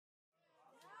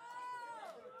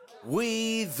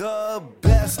We the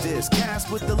bestest, cast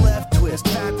with the left twist,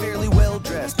 fat, fairly well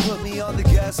dressed. Put me on the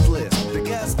guest list, the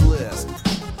guest list.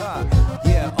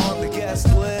 Yeah, on the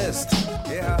guest list.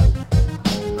 Yeah.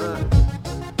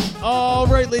 All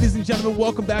right, ladies and gentlemen,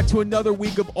 welcome back to another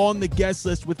week of On the Guest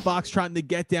List with Foxtrot and the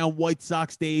Get Down White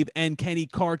Sox Dave and Kenny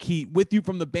Carkeet. With you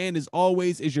from the band, as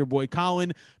always, is your boy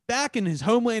Colin. Back in his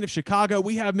homeland of Chicago,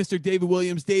 we have Mr. David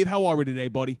Williams. Dave, how are we today,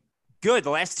 buddy? Good. The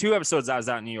last two episodes I was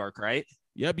out in New York, right?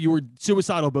 Yep, you were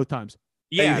suicidal both times.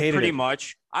 Yeah, pretty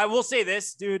much. I will say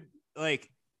this, dude, and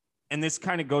this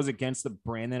kind of goes against the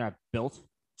brand that I built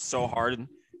so hard,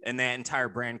 and that entire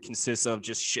brand consists of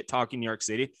just shit talking New York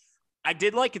City. I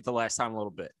did like it the last time a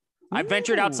little bit. I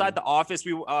ventured outside the office.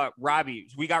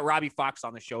 We got Robbie Fox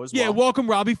on the show as well. Yeah, welcome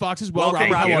Robbie Fox as well.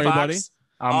 Welcome, Robbie, how are you, Fox.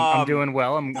 buddy? I'm doing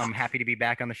well. I'm happy to be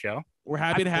back on the show. We're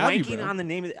happy to have you, bro. On the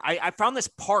name of I found this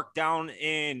park down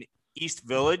in East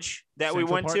Village that Central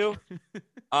we went Park? to.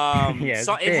 Yeah,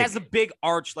 so it's it big. has the big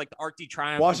arch, like the Arc de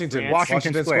Triomphe. Washington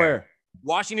Square.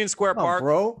 Washington Square Oh, Park.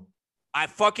 bro. I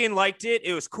fucking liked it.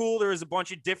 It was cool. There was a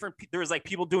bunch of different. There was like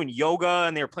people doing yoga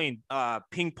and they were playing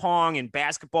ping pong and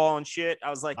basketball and shit. I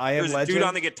was like, I Am there was a dude Legend.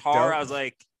 on the guitar. Dope. I was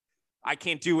like, I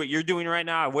can't do what you're doing right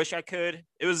now. I wish I could.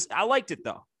 I liked it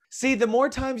though. See, the more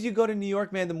times you go to New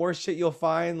York, man, the more shit you'll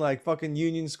find, like fucking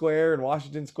Union Square and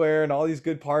Washington Square and all these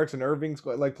good parks and Irving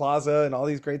Square, like Plaza and all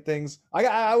these great things. We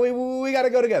got to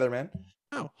go together, man.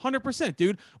 Oh, 100%,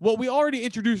 dude. Well, we already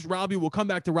introduced Robbie. We'll come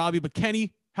back to Robbie, but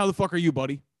Kenny, how the fuck are you,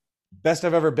 buddy? Best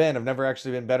I've ever been. I've never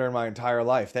actually been better in my entire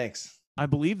life. Thanks. I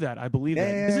believe that. Yeah,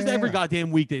 This is yeah, every yeah.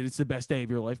 goddamn weekday. It's the best day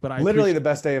of your life, but I Literally appreciate- the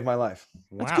best day of my life.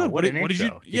 That's Wow, good. What an did you-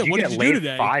 intro. yeah, Did what you did get you do laid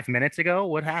today? 5 minutes ago?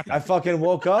 What happened? I fucking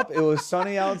woke up. It was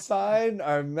sunny outside.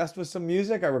 I messed with some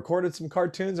music. I recorded some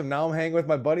cartoons, and now I'm hanging with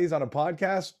my buddies on a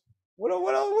podcast. What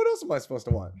else am I supposed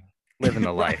to want? Living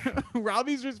the life.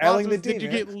 Robbie's response Elling was, the did D, you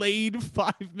man. get laid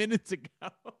 5 minutes ago?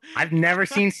 I've never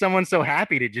seen someone so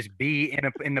happy to just be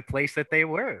in the place that they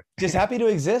were. Just happy to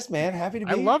exist, man. Happy to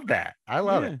be. I love that. I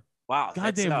love it. Wow.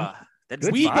 Goddamn. That's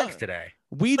Good We vibes got- today.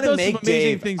 We I'm gonna does some make amazing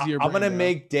Dave. things to your I'm gonna brand, bro.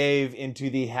 make Dave into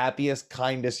the happiest,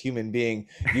 kindest human being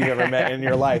you've ever met in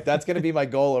your life. That's gonna be my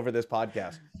goal over this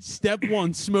podcast. Step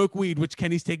one, smoke weed, which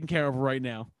Kenny's taking care of right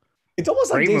now. It's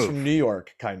almost like Great Dave's move. from New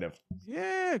York, kind of.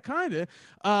 Yeah, kind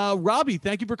of. Robbie,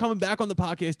 thank you for coming back on the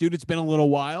podcast, dude. It's been a little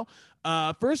while.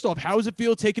 First off, how does it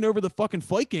feel taking over the fucking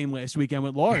fight game last weekend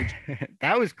with Large?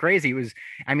 That was crazy.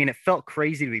 It felt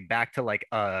crazy to be back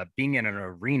to being in an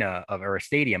arena or a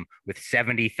stadium with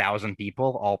 70,000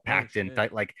 people all packed in.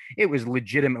 shit. Like it was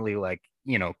legitimately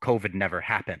COVID never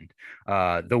happened.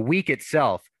 The week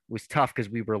itself was tough because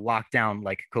we were locked down.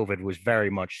 Like COVID was very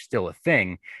much still a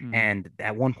thing. Mhm. And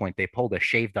at one point they pulled a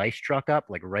shaved ice truck up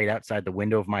like right outside the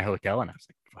window of my hotel. And I was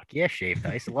like, fuck yeah, shaved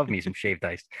ice. I love me some shaved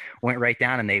ice. Went right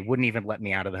down and they wouldn't even let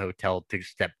me out of the hotel to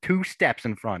step 2 steps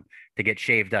in front to get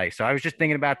shaved ice. So I was just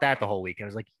thinking about that the whole week. I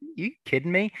was like, you kidding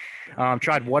me?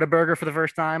 Tried Whataburger for the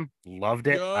first time. Loved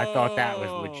it. I thought that was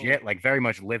legit, like very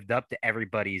much lived up to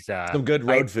everybody's Some good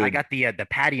road food. I got the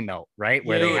patty melt, right?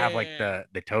 Where they have like Yeah.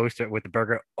 the toast with the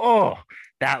burger. Oh,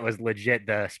 that was legit.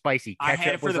 The spicy I ketchup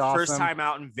had it for was the first awesome. time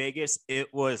out in Vegas.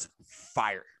 It was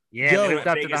fire. Yeah, Yo, it lived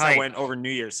up to the Vegas, I hype. went over New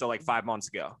Year's, so like 5 months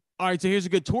ago. All right, so here's a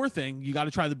good tour thing. You got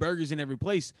to try the burgers in every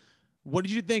place. What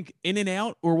did you think?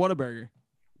 In-N-Out or Whataburger?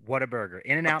 Whataburger.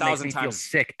 In-N-Out 1,000 makes me feel times.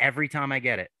 sick every time I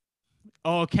get it.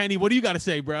 Oh, Kenny, what do you got to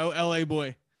say, bro? LA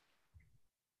boy.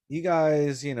 You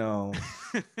guys, you know,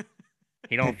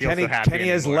 He don't feel Kenny, so happy Kenny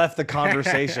has anymore. left the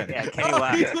conversation. Yeah, Kenny Oh,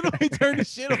 he left. literally turned the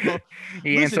shit off.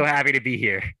 He ain't so Listen, happy to be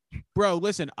here. Bro,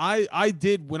 listen, I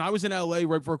did when I was in LA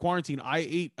right before quarantine, I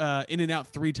ate In-N-Out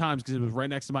 3 times because it was right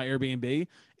next to my Airbnb.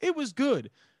 It was good.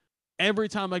 Every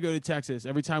time I go to Texas,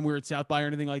 every time we were at South by or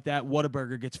anything like that,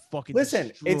 Whataburger gets fucking Listen,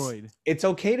 destroyed. it's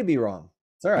okay to be wrong.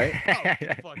 It's all right. Oh, get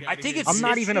the fuck I outta think here. it's. I'm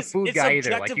not it's even a just- food it's guy either.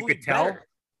 Like you objectively could tell, better.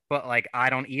 but like I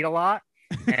don't eat a lot.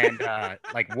 And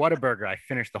like Whataburger, I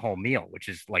finished the whole meal, which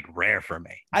is like rare for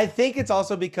me. I think it's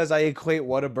also because I equate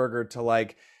Whataburger to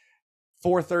like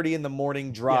 4:30 in the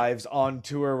morning drives on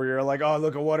tour where you're like, oh,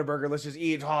 look at Whataburger, let's just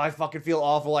eat. Oh, I fucking feel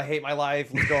awful. I hate my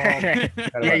life. Let's go home.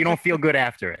 Yeah, you don't feel good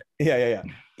after it. Yeah.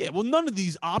 Yeah, well, none of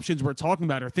these options we're talking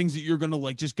about are things that you're gonna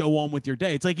like just go on with your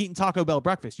day. It's like eating Taco Bell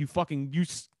breakfast. You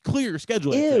clear your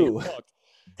schedule. after Ew. you're fucked.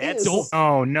 That's Don't-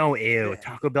 Oh no, ew. Yeah.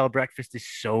 Taco Bell breakfast is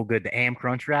so good. The AM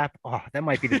Crunch wrap. Oh, that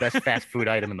might be the best fast food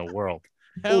item in the world.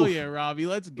 Hell Oof. yeah, Robbie.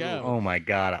 Let's go. Oh my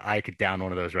god, I could down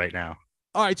one of those right now.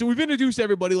 All right, so we've introduced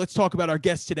everybody. Let's talk about our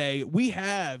guest today. We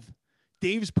have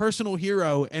Dave's personal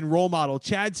hero and role model,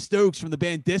 Chad Stokes from the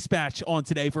band Dispatch, on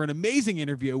today for an amazing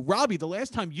interview. Robbie, the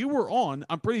last time you were on,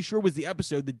 I'm pretty sure was the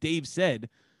episode that Dave said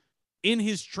in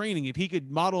his training, if he could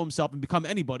model himself and become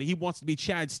anybody, he wants to be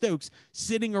Chad Stokes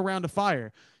sitting around a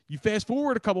fire. You fast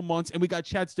forward a couple months, and we got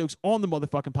Chad Stokes on the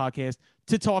motherfucking podcast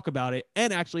to talk about it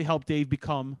and actually help Dave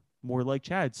become more like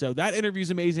Chad. So that interview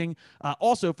is amazing.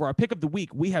 Also, for our pick of the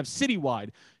week, we have Citywide,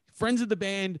 friends of the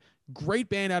band, great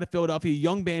band out of Philadelphia,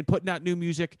 young band putting out new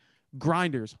music.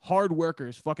 Grinders, hard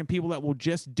workers, fucking people that will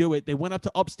just do it. They went up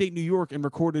to upstate New York and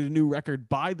recorded a new record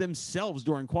by themselves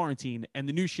during quarantine, and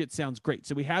the new shit sounds great.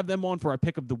 So we have them on for our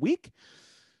pick of the week.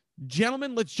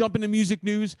 Gentlemen, let's jump into music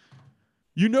news.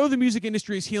 You know the music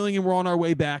industry is healing and we're on our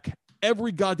way back.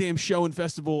 Every goddamn show and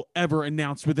festival ever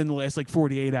announced within the last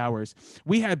 48 hours.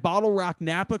 We had Bottle Rock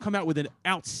Napa come out with an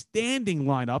outstanding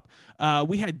lineup.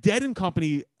 We had Dead and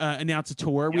Company announce a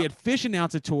tour. Yep. We had Fish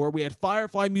announce a tour. We had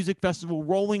Firefly Music Festival,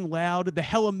 Rolling Loud, the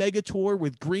Hella Mega Tour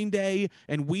with Green Day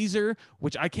and Weezer,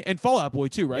 which I can't, and Fall Out Boy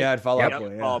too, right? Yeah, Fall Out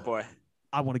Boy. Yeah. Fall Out Boy.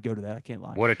 I want to go to that. I can't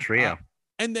lie. What a trio.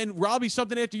 And then Robbie,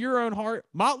 something after your own heart.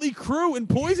 Motley Crue and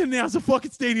Poison announced a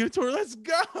fucking stadium tour. Let's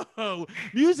go.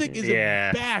 Music is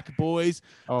back, boys.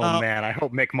 Oh, man. I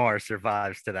hope Mick Mars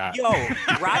survives to that. Yo,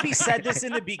 Robbie said this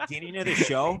in the beginning of the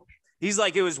show. He's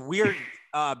like, it was weird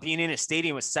being in a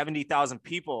stadium with 70,000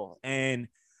 people. And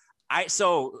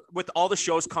so with all the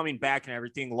shows coming back and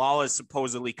everything, Lala's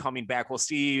supposedly coming back. We'll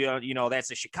see,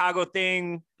 that's a Chicago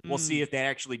thing. We'll see if that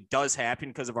actually does happen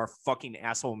because of our fucking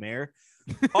asshole mayor.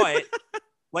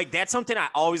 But that's something I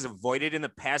always avoided in the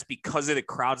past because of the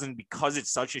crowds and because it's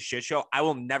such a shit show. I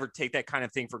will never take that kind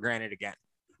of thing for granted again.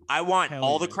 I want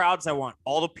all the crowds. I want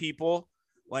all the people.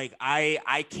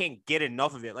 I can't get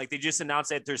enough of it. They just announced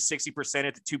that there's 60%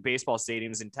 at the 2 baseball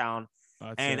stadiums in town.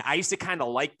 I used to kind of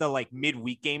like the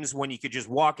midweek games when you could just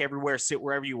walk everywhere, sit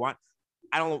wherever you want.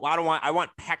 I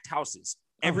want packed houses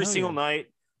every single night.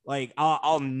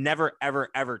 I'll never, ever,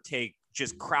 ever take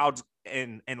just crowds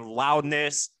and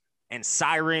loudness and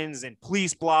sirens and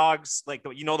police blogs,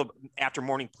 the after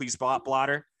morning police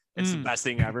blotter. It's the best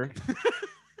thing ever.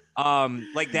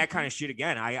 That kind of shit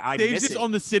again. I Dave's miss just it.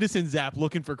 on the Citizens app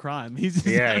looking for crime. He's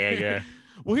Yeah.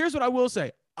 Well, here's what I will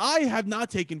say. I have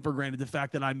not taken for granted the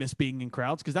fact that I miss being in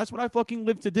crowds because that's what I fucking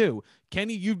live to do.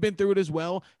 Kenny, you've been through it as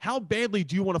well. How badly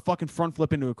do you want to fucking front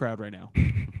flip into a crowd right now?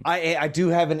 I do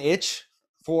have an itch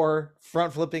for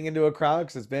front flipping into a crowd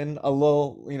because it's been a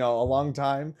long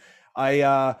time.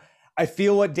 I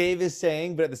feel what Dave is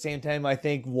saying, but at the same time, I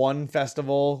think one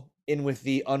festival in with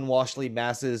the unwashly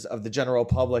masses of the general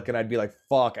public, and I'd be like,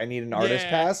 fuck, I need an artist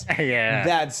pass. Yeah.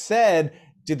 That said,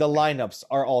 dude, the lineups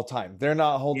are all time. They're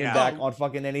not holding back on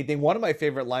fucking anything. One of my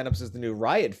favorite lineups is the new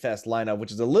Riot Fest lineup,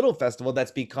 which is a little festival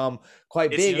that's become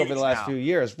quite big over the last few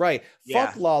years. Right. Yeah.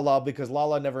 Fuck Lala because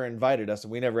Lala never invited us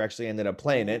and we never actually ended up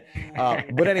playing it.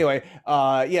 But anyway,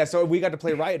 so we got to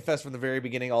play Riot Fest from the very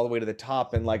beginning all the way to the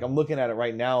top. And I'm looking at it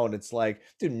right now and it's like,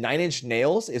 dude, 9 Inch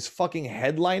Nails is fucking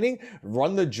headlining,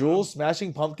 Run the Jewels,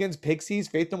 Smashing Pumpkins, Pixies,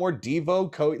 Faith No More,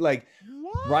 Devo,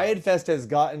 Riot Fest has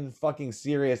gotten fucking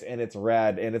serious and it's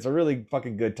rad and it's a really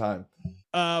fucking good time.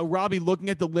 Robbie, looking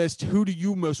at the list, who do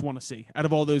you most want to see out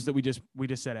of all those that we just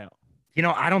set out?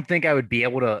 I don't think I would be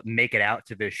able to make it out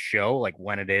to this show,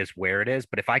 when it is, where it is.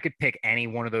 But if I could pick any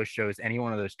one of those shows, any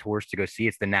one of those tours to go see,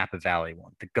 it's the Napa Valley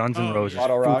one. The Guns N' Roses,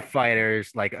 Foo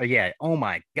Fighters. Oh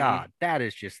my God, that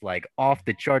is just off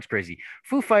the charts crazy.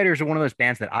 Foo Fighters are one of those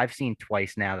bands that I've seen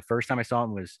twice now. The first time I saw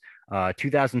them was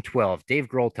 2012. Dave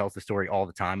Grohl tells the story all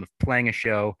the time of playing a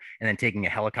show and then taking a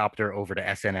helicopter over to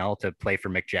SNL to play for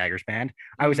Mick Jagger's band.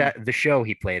 I was at the show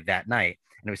he played that night.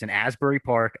 And it was in Asbury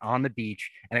Park on the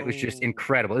beach. And it was just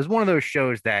incredible. It was one of those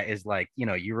shows that is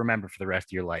you remember for the rest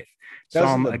of your life.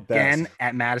 Saw him again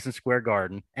at Madison Square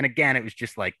Garden. And again, it was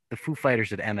just the Foo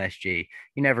Fighters at MSG.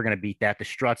 You're never going to beat that. The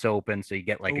Struts open. So you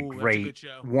get a great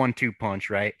 1-2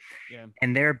 punch, right? Yeah.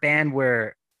 And they're a band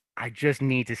where I just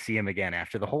need to see them again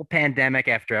after the whole pandemic,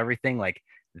 after everything.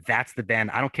 That's the band.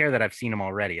 I don't care that I've seen them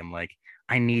already. I'm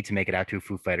I need to make it out to a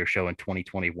Foo Fighters show in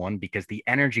 2021 because the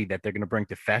energy that they're going to bring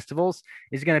to festivals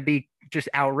is going to be just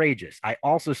outrageous. I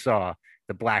also saw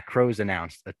the Black Crowes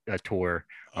announced a tour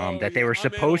that they were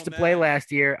supposed to play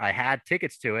last year. I had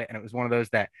tickets to it, and it was one of those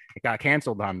that it got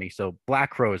canceled on me. So Black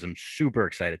Crowes, I'm super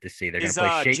excited to see. They're going to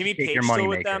play Shake Your Money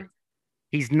Maker.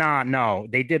 He's not. No,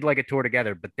 they did a tour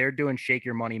together, but they're doing Shake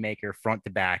Your Money Maker front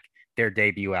to back. their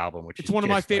debut album, which It's is one of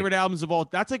my just, favorite albums of all.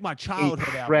 That's like my childhood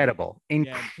incredible, album.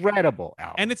 incredible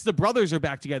album. And it's the brothers are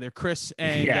back together. Chris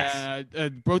and Yes.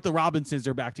 both the Robinsons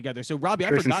are back together. So Robbie,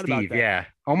 Chris I forgot and Steve, about that. yeah,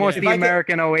 almost Yeah. the If I could-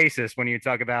 American Oasis when you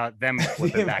talk about them The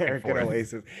flipping back and American forth.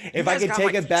 Oasis. You If I guys could got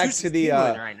take my it back juices to the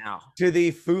tingling right now.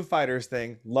 Foo Fighters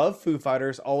thing, love Foo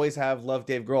Fighters, always have loved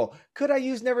Dave Grohl. Could I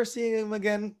use never seeing him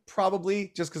again?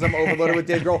 Probably, just because I'm overloaded with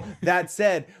Dave Grohl. That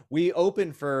said, we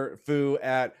opened for Foo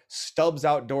at Stubbs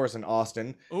Outdoors in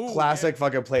Austin. Ooh, Classic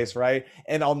fucking place, right?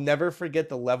 And I'll never forget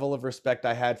the level of respect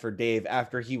I had for Dave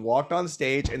after he walked on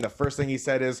stage and the first thing he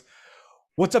said is,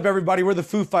 "What's up, everybody? We're the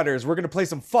Foo Fighters. We're gonna play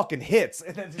some fucking hits."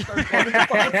 And then just start playing the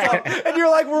fucking song. And you're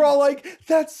like, we're all like,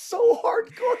 "That's so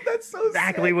hardcore. That's so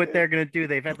Exactly sick." what they're gonna do.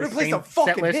 They've had We're the gonna play same some set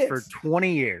fucking list for hits.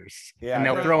 20 years, Yeah, and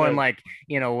they'll right. throw in Good. like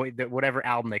whatever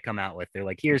album they come out with. They're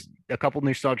like, here's a couple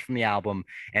new songs from the album,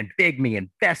 and Big Me, and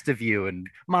Best of You, and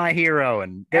My Hero,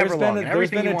 and Everlong, and There's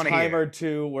everything been you a want to time hear. or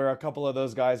two where a couple of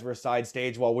those guys were side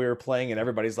stage while we were playing, and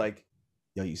everybody's like,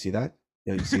 "Yo, you see that?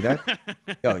 Yo, you see that?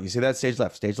 Yo, you see that? Stage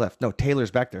left, stage left. No,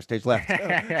 Taylor's back there, stage left." Bro,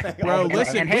 All the time.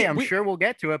 listen, and hey, we- I'm we- sure we'll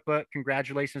get to it, but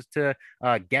congratulations to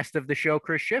guest of the show,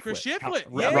 Chris Shiflett, Chris Shiflett,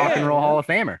 Rock and yeah. Roll Hall of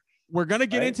Famer. We're gonna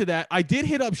get Right? into that. I did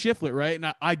hit up Shiflett, right?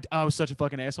 And I was such a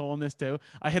fucking asshole on this too.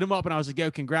 I hit him up and I was like, "Yo,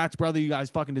 congrats, brother. You guys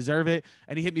fucking deserve it."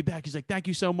 And he hit me back. He's like, "Thank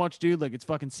you so much, dude. Like, it's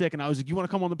fucking sick." And I was like, "You want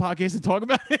to come on the podcast and talk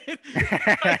about it?"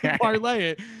 I can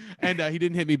parlay it. And he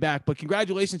didn't hit me back. But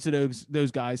congratulations to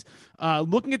those guys.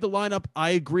 Looking at the lineup, I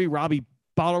agree, Robbie.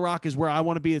 Bottle Rock is where I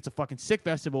want to be. It's a fucking sick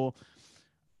festival.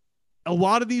 A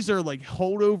lot of these are like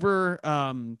holdover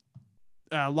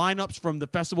lineups from the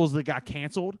festivals that got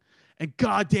canceled. And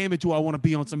god damn it, do I want to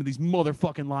be on some of these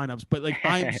motherfucking lineups. But like,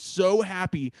 I'm so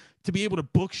happy to be able to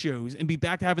book shows and be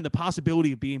back to having the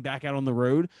possibility of being back out on the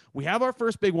road. We have our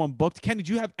first big one booked. Ken, did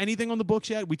you have anything on the books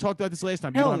yet? We talked about this last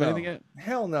time. You Hell don't have no. anything yet?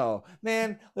 Hell no.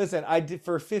 Man, listen, I did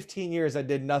for 15 years, I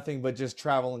did nothing but just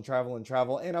travel and travel and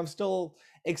travel. And I'm still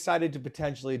excited to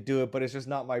potentially do it, but it's just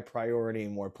not my priority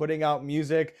anymore. Putting out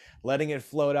music, letting it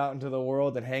float out into the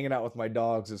world, and hanging out with my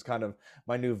dogs is kind of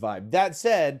my new vibe. That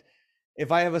said, if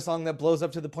I have a song that blows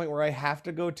up to the point where I have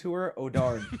to go tour, oh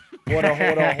darn. What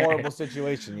a horrible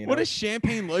situation, you know? What a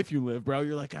champagne life you live, bro.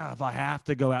 You're like, if I have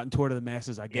to go out and tour to the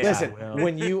masses, I guess Listen, I will.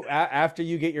 when you after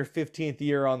you get your 15th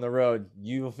year on the road,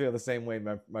 you will feel the same way,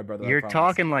 my brother. I You're promise.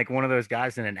 talking like one of those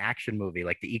guys in an action movie,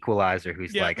 like The Equalizer,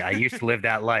 who's Yeah. like, "I used to live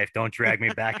that life. Don't drag me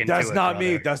back into That's it." not me.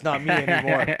 brother." That's not me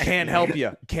anymore. Can't help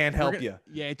you. Can't help We're you.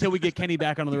 Yeah, until we get Kenny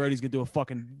back on the road, he's gonna do a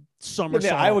fucking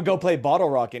somersault. I would go play Bottle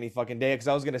Rock any fucking day because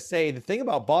I was gonna say the thing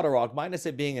about Bottle Rock, minus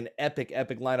it being an epic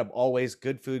lineup, always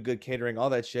good food, good catering, all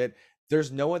that shit.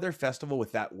 There's no other festival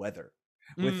with that weather.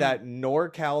 With Mm. that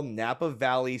NorCal Napa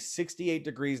Valley, 68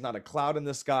 degrees, not a cloud in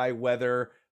the sky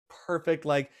weather, perfect.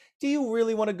 Like, do you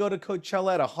really want to go to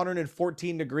Coachella at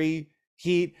 114 degree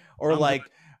heat, or I'm like,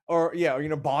 or yeah, or,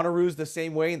 Bonnaroo's the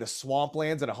same way, and the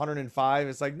swamplands at 105?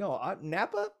 It's like, no,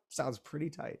 Napa sounds pretty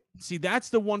tight. See, that's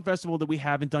the one festival that we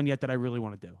haven't done yet that I really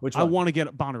want to do. Which I one? want to get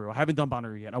Bonnaroo. I haven't done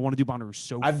Bonnaroo yet. I want to do Bonnaroo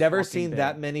so I've never fucking seen bad.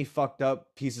 that many fucked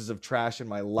up pieces of trash in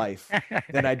my life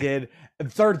than I did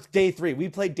day 3. We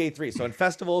played day 3. So in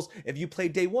festivals, if you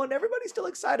played day 1, everybody's still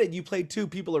excited. You played 2,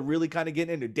 people are really kind of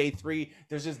getting into day 3.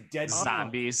 There's just dead people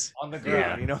Zombies. on the ground.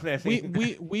 Yeah. You know what I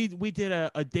mean? we did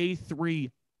a day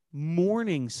 3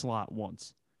 morning slot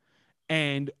once.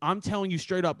 And I'm telling you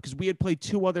straight up, because we had played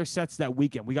 2 other sets that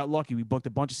weekend. We got lucky. We booked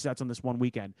a bunch of sets on this one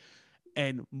weekend.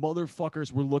 And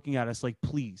motherfuckers were looking at us like,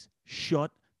 please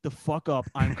shut the fuck up.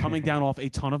 I'm coming down off a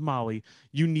ton of Molly.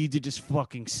 You need to just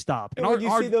fucking stop. And when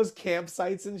you see those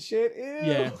campsites and shit, ew.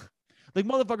 yeah. Like,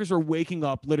 motherfuckers were waking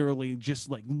up literally just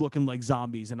like looking like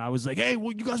zombies. And I was like, hey,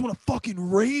 well, you guys want to fucking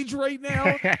rage right now?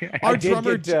 I Our did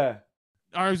drummer, get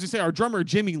I was gonna say, our drummer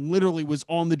Jimmy literally was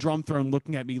on the drum throne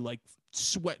looking at me like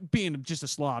sweat, being just a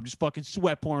slob, just fucking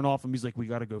sweat pouring off him. He's like, we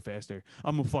gotta go faster.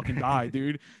 I'm gonna fucking die,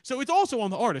 dude. So it's also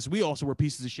on the artist. We also were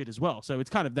pieces of shit as well. So it's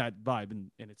kind of that vibe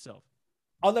in itself.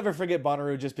 I'll never forget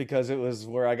Bonnaroo just because it was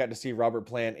where I got to see Robert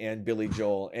Plant and Billy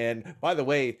Joel. And by the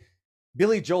way,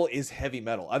 Billy Joel is heavy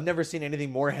metal. I've never seen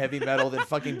anything more heavy metal than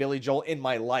fucking Billy Joel in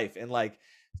my life. And like,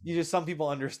 some people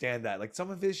understand that. Like, some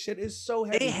of his shit is so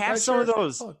heavy. They have Pressure, some of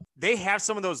those. fuck. They have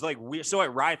some of those like weird. So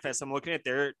at Riot Fest, I'm looking at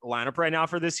their lineup right now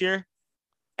for this year.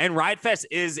 And Riot Fest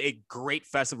is a great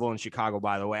festival in Chicago,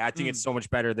 by the way. I think it's so much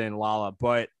better than Lala,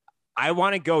 but I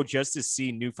want to go just to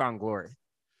see Newfound Glory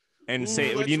and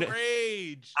say, Let's you know,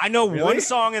 rage. I know Really? one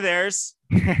song of theirs.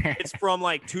 It's from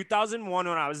like 2001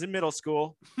 when I was in middle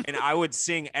school, and I would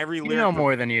sing every You lyric. know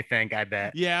more than you think, I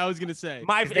bet. Yeah, I was gonna say.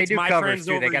 My, 'Cause they it's do my covers friends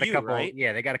too. over They got a you, couple. right?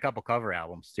 Yeah, they got a couple cover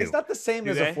albums too. It's not the same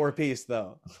Do as they? a 4-piece,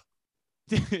 though.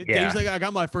 Dave's like, I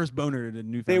got my first boner at a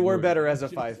new. They were better as a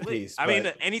 5-piece. I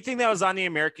mean, anything that was on the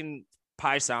American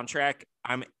Pie soundtrack,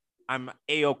 I'm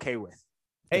A-okay with.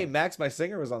 hey, Max, my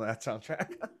singer, was on that soundtrack.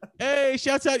 Hey,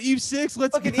 shouts out Eve 6.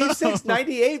 Let's Fucking go. Eve 6,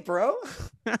 98, bro.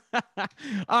 All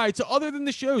right. So other than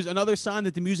the shows, another sign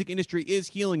that the music industry is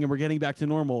healing and we're getting back to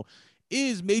normal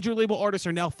is major label artists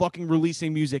are now fucking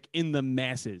releasing music in the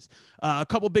masses. A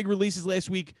couple big releases last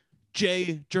week.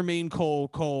 Jermaine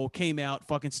Cole came out,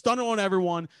 fucking stunning on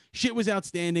everyone. Shit was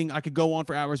outstanding. I could go on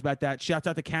for hours about that. Shouts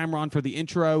out to Cameron for the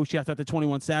intro. Shouts out to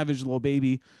 21 Savage, Lil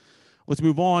Baby. Let's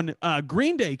move on.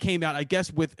 Green Day came out, I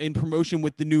guess, in promotion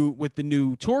with the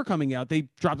new tour coming out. They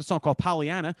dropped a song called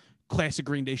Pollyanna. Classic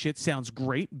Green Day shit. Sounds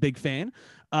great. Big fan.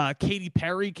 Katy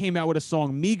Perry came out with a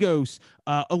song, Migos.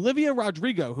 Olivia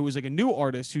Rodrigo, who is like a new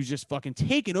artist who's just fucking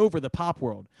taken over the pop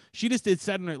world. She just did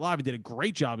Saturday Night Live and did a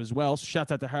great job as well. So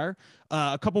shouts out to her.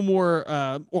 A couple more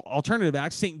alternative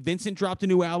acts. St. Vincent dropped a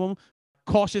new album,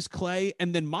 Cautious Clay.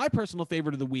 And then my personal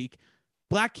favorite of the week,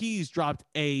 Black Keys dropped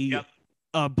a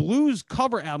blues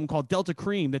cover album called Delta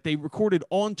Cream that they recorded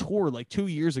on tour like 2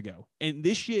 years ago. And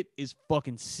this shit is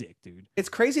fucking sick, dude. It's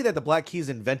crazy that the Black Keys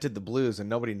invented the blues and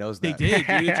nobody knows that. They did,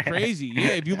 dude. It's crazy.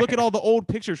 Yeah, if you look at all the old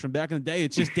pictures from back in the day,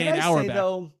 it's just Dan Auerbach.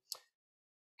 Though,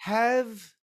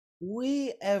 have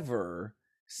we ever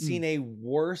seen a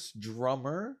worse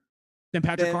drummer Than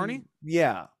Patrick Carney?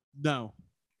 Yeah. No.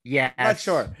 Yeah. Not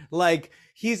sure. Like,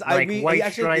 he's... Like he White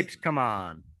actually, Stripes, come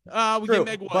on. We True, get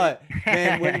Meg White. but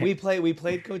man, when we played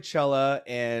Coachella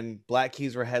and Black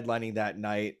Keys were headlining that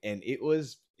night, and it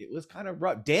was kind of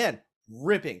rough. Dan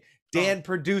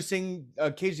producing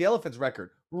Cage the Elephant's record,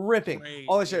 ripping Great.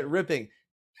 all this shit, ripping.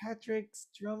 Patrick's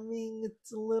drumming,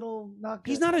 it's a little not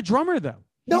good. He's not a drummer though.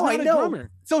 No, I He's not a know.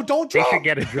 drummer. So don't They drum. should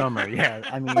get a drummer. Yeah.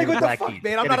 I mean, Like, you're what the Black fuck, Keys.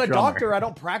 man? I'm Get not a drummer. doctor. I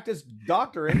don't practice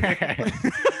doctoring.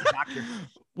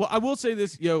 Well, I will say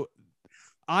this,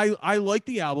 I like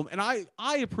the album, and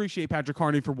I appreciate Patrick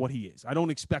Carney for what he is. I don't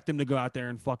expect him to go out there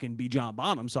and fucking be John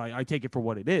Bonham, so I take it for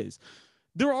what it is.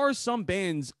 There are some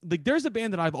bands, like there's a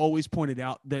band that I've always pointed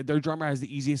out that their drummer has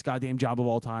the easiest goddamn job of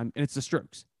all time, and it's the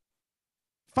Strokes.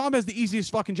 Fob has the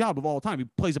easiest fucking job of all time. He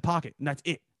plays a pocket, and that's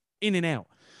it. In and out.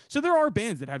 So there are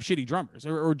bands that have shitty drummers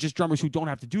or just drummers who don't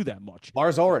have to do that much.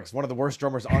 Lars Ulrich's one of the worst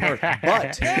drummers on earth,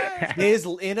 but his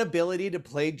inability to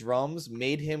play drums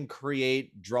made him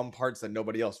create drum parts that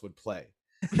nobody else would play.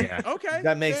 Yeah. Okay.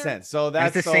 That makes fair. sense. So And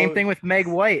that's it's the same thing with Meg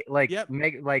White. Like Yep.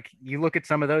 like you look at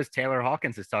some of those, Taylor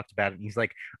Hawkins has talked about it. And he's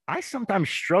like, I sometimes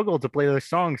struggle to play those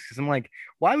songs because I'm like,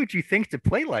 why would you think to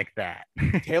play like that?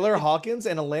 Taylor Hawkins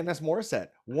and Alanis Morissette,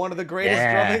 one of the greatest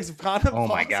Yeah. drummings kind of Oh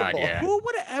my God, possible. yeah. Who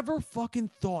would have ever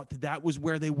fucking thought that was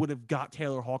where they would have got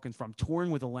Taylor Hawkins from, touring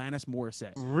with Alanis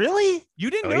Morissette? Really? You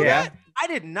didn't Oh, know yeah. that? I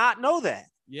did not know that.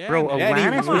 Yeah, Bro, man. Yeah, and he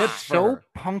Alanis ripped was for so her.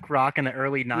 punk rock in the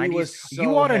early 90s. was so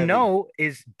you ought to heavy. know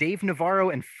is Dave Navarro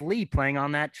and Flea playing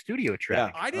on that studio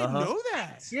track. I didn't Uh-huh. know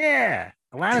that. Yeah.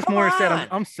 Alanis Come Morissette, on.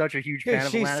 I'm such a huge Dude, fan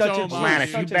of she's Alanis. such a Alanis, G,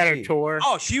 you such a better G. tour.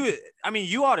 Oh, she was. I mean,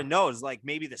 you ought to know is like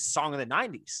maybe the song of the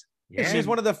 '90s. Yeah, Yeah. she's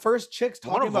one of the first chicks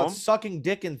One talking of about them. sucking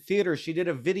dick in theater. She did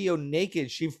a video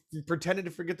naked. She pretended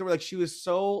to forget the word. Like, she was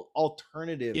so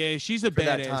alternative. Yeah, she's a For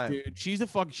that badass, time. dude. She's a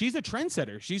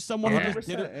trendsetter. She's someone Yeah. who just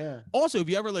did it. 100%, yeah. Also, if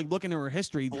you ever like look into her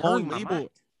history, Blowing my mind.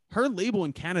 her label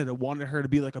in Canada wanted her to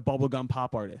be like a bubblegum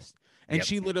pop artist. And Yep.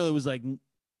 she literally was like,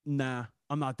 nah,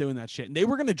 I'm not doing that shit. And they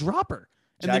were gonna drop her.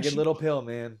 And then Jagged she- Little Pill,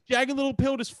 man. Jagged Little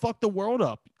Pill just fucked the world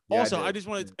up. Yeah, Also, it I did. just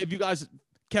wanted, if you guys,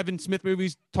 Kevin Smith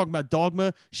movies talking about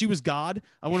Dogma, she was God.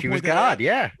 I want She to was point that God, out.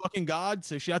 yeah. Fucking God.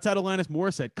 So shouts out Alanis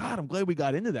Morissette. God, I'm glad we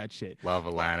got into that shit. Love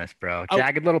Alanis, bro. I-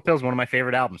 Jagged Little Pill is one of my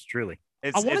favorite albums, truly.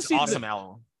 It's wanna it's see the- awesome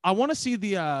album. I want to see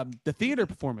the theater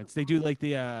performance. They do like the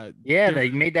Yeah, They're- they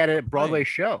made that at a Broadway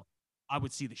show. I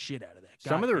would see the shit out of that.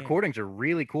 Some of the Goddamn. recordings are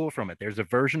really cool from it. There's a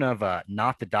version of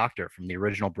Not the Doctor from the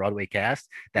original Broadway cast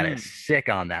that is sick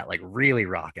on that, like really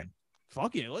rocking.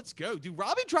 Fuck yeah, let's go, dude.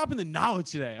 Robbie dropping the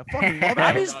knowledge today. I fucking love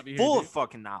Robbie's Robbie here, full dude. of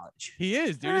fucking knowledge. He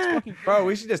is, dude. It's fucking Bro,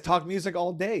 we should just talk music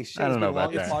all day. Shit, I don't it's know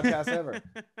been the about longest podcast ever.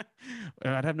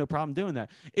 I'd have no problem doing that.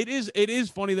 It is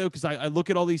funny though, because I look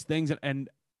at all these things and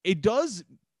it does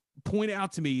point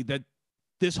out to me that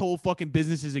this whole fucking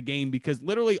business is a game, because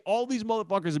literally all these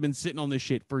motherfuckers have been sitting on this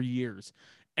shit for years.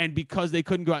 And because they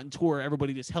couldn't go out and tour,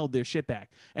 everybody just held their shit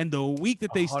back. And the week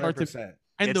that they start to 100%.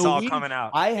 and It's the all week, coming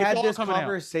out. I It's had all this coming out.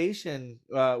 conversation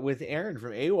with Aaron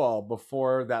from AWOL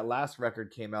before that last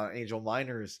record came out, Angel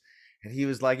Miners. And he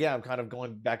was like, yeah, I'm kind of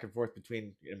going back and forth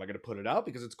between, am I going to put it out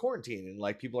because it's quarantine and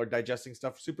like people are digesting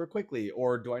stuff super quickly,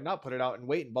 or do I not put it out and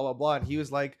wait and blah, blah, blah. And he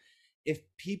was like, if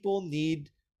people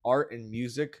need art and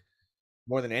music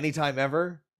more than any time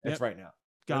ever, it's Yep. right now.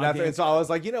 And, goddamn, and so I was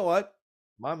like, you know what?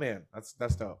 My man, that's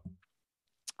dope.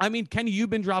 I mean, Kenny, you've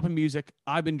been dropping music.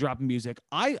 I've been dropping music.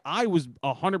 I was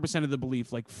 100% of the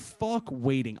belief, like, fuck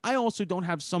waiting. I also don't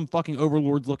have some fucking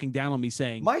overlords looking down on me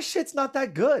saying, My shit's not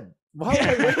that good. Why would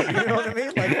I wait? You know what I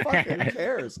mean? Like, fuck it, who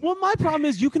cares? well, my problem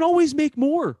is you can always make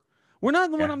more. We're not,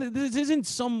 Yeah. this isn't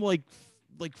some like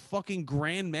fucking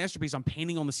grand masterpiece I'm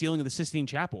painting on the ceiling of the Sistine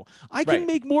Chapel. I can Right.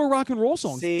 make more rock and roll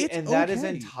songs. See, It's and that is okay.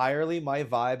 entirely my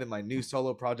vibe and my new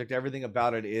solo project. Everything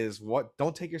about it is what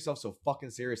don't take yourself so fucking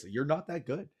seriously. You're not that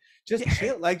good. Just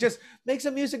chill. Like, just make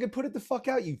some music and put it the fuck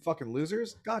out, you fucking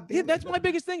losers. God damn Yeah, it. that's my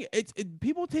biggest thing.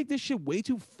 People take this shit way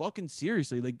too fucking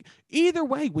seriously. Like, either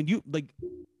way, when you like,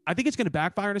 I think it's gonna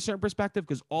backfire in a certain perspective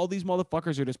because all these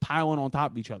motherfuckers are just piling on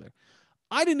top of each other.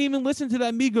 I didn't even listen to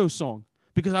that Migos song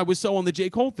because I was so on the J.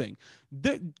 Cole thing.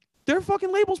 Their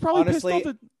fucking label's probably Honestly, pissed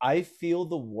off. I feel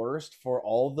the worst for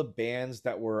all the bands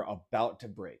that were about to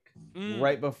break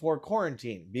right before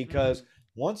quarantine because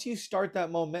once you start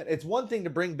that moment, it's one thing to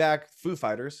bring back Foo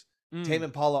Fighters, Tame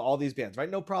Impala, all these bands, right?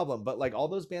 No problem. But like all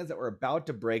those bands that were about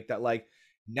to break that, like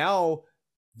now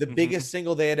the biggest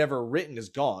single they had ever written is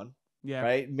gone, Yeah.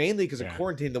 right? Mainly because Yeah. of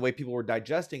quarantine, the way people were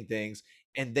digesting things,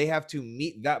 and they have to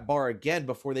meet that bar again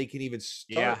before they can even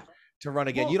start to run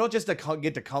again. Well- You don't just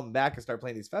get to come back and start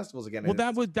playing these festivals again. Well,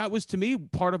 And that was to me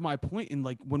part of my point. And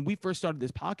like when we first started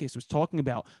this podcast, was talking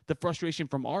about the frustration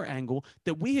from our angle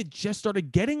that we had just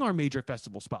started getting our major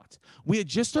festival spots. We had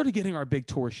just started getting our big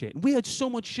tour shit, and we had so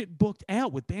much shit booked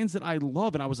out with bands that I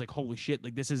love. And I was like, holy shit,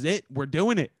 like this is it. We're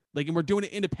doing it. Like, and we're doing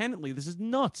it independently. This is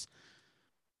nuts.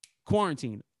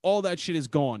 Quarantine, all that shit is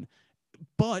gone.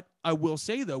 But I will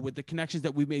say, though, with the connections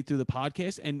that we've made through the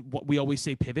podcast and what we always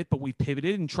say pivot, but we've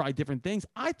pivoted and tried different things,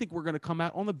 I think we're going to come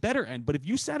out on the better end. But if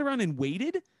you sat around and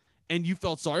waited and you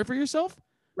felt sorry for yourself,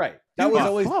 right. You That was got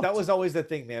always fucked. that was always the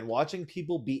thing, man. Watching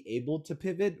people be able to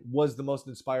pivot was the most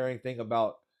inspiring thing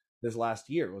about this last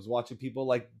year. Was watching people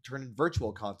like turn in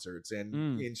virtual concerts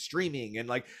and in streaming. And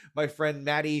like my friend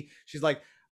Maddie, she's like,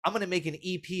 I'm gonna make an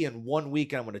EP in 1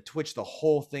 week and I'm gonna Twitch the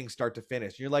whole thing start to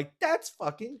finish. And you're like, that's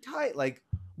fucking tight. Like,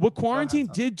 what quarantine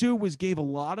Tom. did do was gave a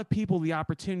lot of people the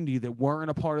opportunity that weren't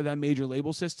a part of that major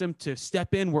label system to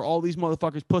step in where all these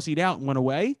motherfuckers pussied out and went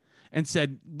away and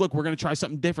said, look, we're going to try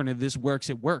something different. If this works,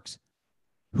 it works.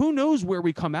 Who knows where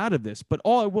we come out of this? But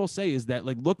all I will say is that,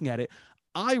 like, looking at it,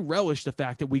 I relish the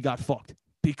fact that we got fucked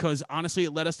because honestly,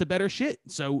 it led us to better shit.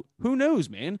 So who knows,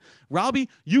 man? Robbie,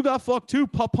 you got fucked too.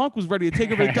 Pop Punk was ready to take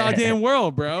over the goddamn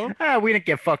world, bro. We didn't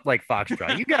get fucked like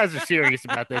Foxtrot. You guys are serious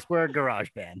about this. We're a garage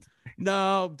band.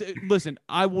 No, listen,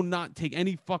 I will not take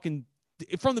any fucking.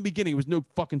 From the beginning, it was no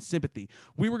fucking sympathy.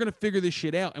 We were gonna figure this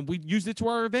shit out, and we used it to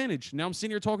our advantage. Now I'm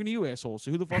sitting here talking to you, asshole. So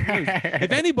who the fuck knows?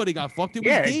 If anybody got fucked, it was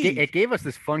Yeah, Dave. it gave us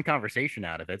this fun conversation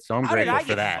out of it. So I'm How did grateful I for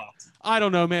get that. fucked? I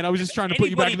don't know, man. I was just trying to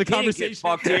put you back in the Anybody didn't get conversation.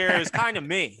 fucked here is kind of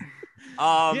me.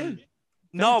 Yeah,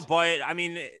 No, thanks. but I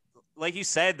mean, like you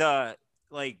said, the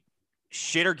like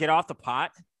shit or get off the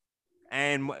pot,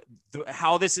 and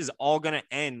how this is all gonna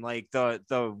end. Like the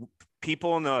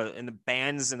people in the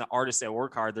bands and the artists that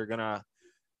work hard, they're gonna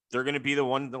be the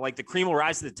one that, like, the cream will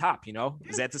rise to the top. You know,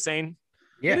 is that the saying?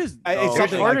 Yeah, It is. it's Oh, there's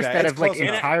something like artists that It's have like close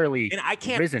enough. entirely And I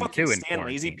can't risen fucking too in stand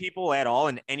lazy quarantine. people at all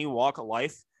in any walk of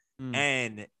life. Mm.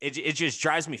 And it just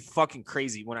drives me fucking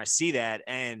crazy when I see that.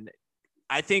 And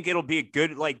I think it'll be a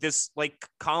good, like this, like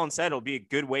Colin said, it'll be a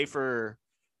good way for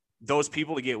those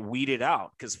people to get weeded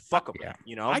out because fuck them, Yeah.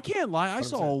 you know? I can't lie. I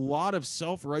saw 100%. a lot of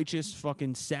self-righteous,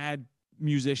 fucking sad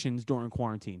musicians during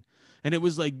quarantine. And it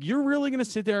was like, you're really gonna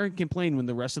sit there and complain when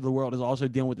the rest of the world is also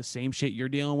dealing with the same shit you're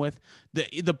dealing with.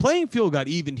 The playing field got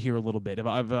evened here a little bit. If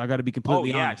I got to be Oh,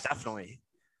 completely yeah, honest. definitely.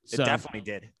 It So, definitely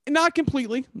did. not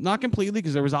completely,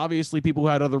 because there was obviously people who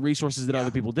had other resources that Yeah.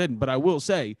 other people didn't. But I will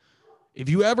say, if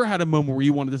you ever had a moment where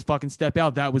you wanted to fucking step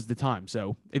out, that was the time.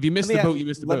 So if you missed the boat, you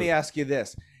missed the Let boat. me ask you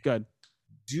this. Good.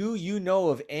 Do you know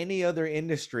of any other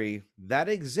industry that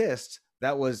exists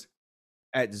that was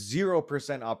at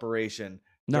 0% operation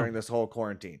No. during this whole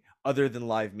quarantine other than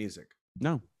live music?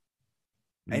 No.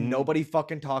 And nobody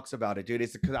fucking talks about it, dude.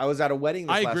 It's because I was at a wedding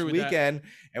I this agree last with that. weekend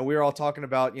and we were all talking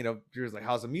about, you know, he was like,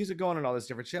 how's the music going and all this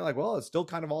different shit. Like, well, it's still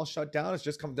kind of all shut down. It's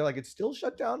just come, they're like, it's still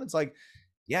shut down. It's like,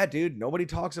 yeah, dude, nobody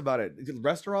talks about it.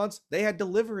 Restaurants, they had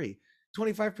delivery,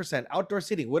 25%, outdoor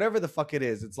seating, whatever the fuck it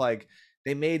is. It's like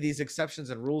they made these exceptions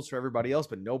and rules for everybody else,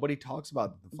 but nobody talks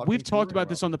about the fucking We've talked about touring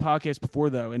this on the podcast before,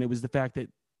 though, and it was the fact that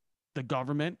the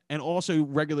government and also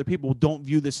regular people don't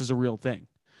view this as a real thing.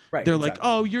 Right. They're exactly.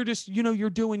 like, oh, you're just, you're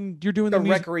doing the the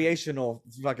music. recreational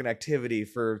fucking activity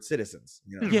for citizens.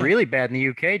 You know? It's Yeah. really bad in the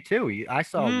UK too. I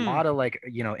saw a Mm. lot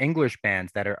of English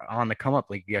bands that are on the come up,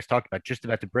 like you guys talked about, just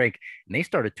about to break, and they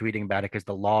started tweeting about it because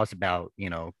the laws about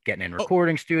getting in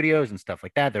recording studios and stuff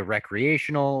like that, the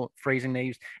recreational phrasing they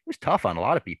use, it was tough on a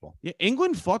lot of people. Yeah,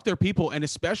 England fucked their people, and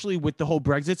especially with the whole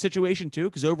Brexit situation too,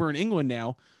 because over in England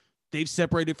now, they've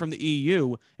separated from the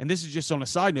EU, and this is just on a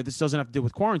side note. This doesn't have to do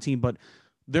with quarantine, but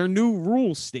their new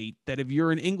rules state that if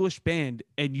you're an English band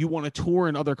and you want to tour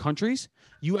in other countries,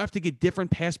 you have to get different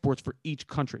passports for each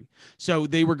country. So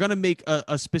they were going to make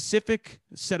a specific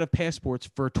set of passports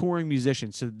for touring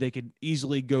musicians so that they could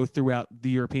easily go throughout the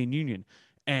European Union.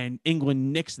 And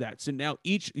England nixed that. So now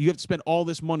you have to spend all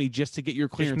this money just to get your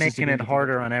Just clearance. making it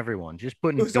harder on everyone. Just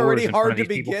putting It was doors already in front hard of to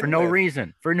these people for begin no with.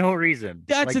 reason. For no reason.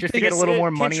 That's like the just thing. to get a little It's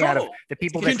more money out of control. the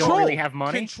people It's that don't really have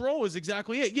money. Control is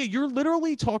exactly it. Yeah, you're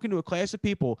literally talking to a class of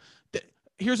people.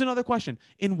 Here's another question.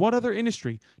 In what other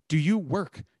industry do you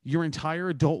work your entire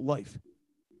adult life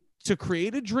to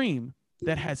create a dream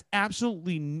that has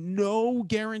absolutely no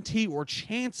guarantee or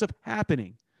chance of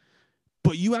happening,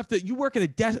 but you work at a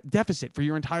deficit for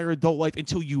your entire adult life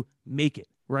until you make it,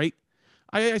 right?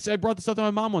 I brought this up to my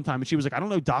mom one time, and she was like, I don't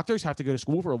know, doctors have to go to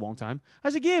school for a long time. I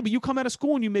was like, yeah, but you come out of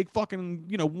school and you make fucking,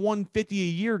 $150 a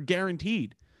year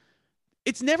guaranteed.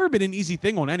 It's never been an easy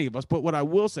thing on any of us, but what I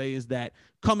will say is that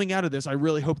coming out of this, I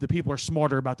really hope that people are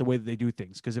smarter about the way that they do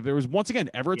things. Because if there was, once again,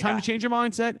 ever a time to change your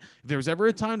mindset, if there was ever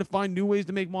a time to find new ways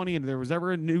to make money, and if there was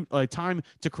ever a new time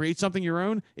to create something your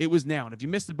own, it was now. And if you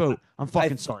missed the boat, I'm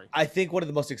fucking sorry. I think one of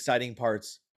the most exciting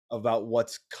parts about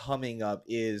what's coming up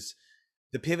is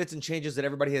the pivots and changes that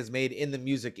everybody has made in the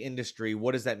music industry.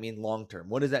 What does that mean long term?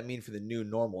 What does that mean for the new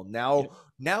normal? Now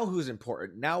who's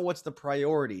important? Now what's the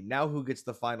priority? Now who gets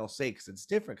the final say? Because it's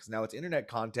different. Because now it's internet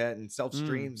content and self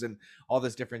streams and all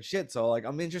this different shit. So like,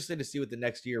 I'm interested to see what the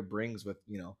next year brings with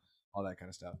all that kind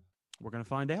of stuff. We're going to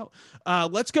find out.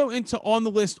 Let's go into on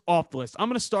the list, off the list. I'm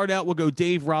going to start out. We'll go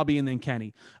Dave, Robbie, and then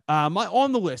Kenny. My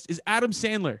on the list is Adam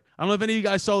Sandler. I don't know if any of you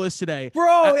guys saw this today.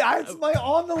 Bro, that's my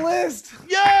on the list.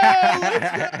 Yeah,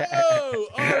 let's go.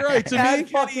 All right. So me That and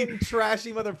Kenny, fucking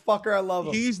trashy motherfucker. I love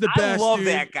him. he's the I best. love dude.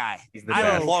 that guy. He's the I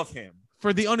best. love him.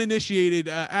 For the uninitiated,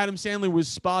 Adam Sandler was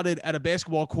spotted at a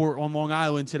basketball court on Long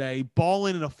Island today,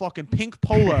 balling in a fucking pink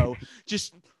polo,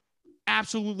 just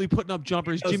absolutely putting up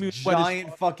jumpers. Those Jimmy Webb is-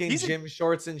 giant fucking gym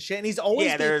shorts and shit. And he's always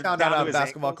Yeah, being they're found down out to on his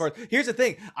basketball ankles. courts. Here's the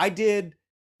thing. I did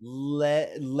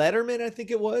Letterman, I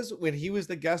think it was, when he was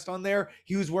the guest on there.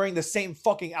 He was wearing the same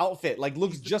fucking outfit, like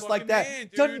looks He's the just like fucking that. man,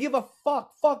 Doesn't dude. give a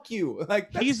fuck. Fuck you.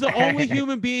 Like that's, He's the only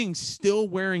human being still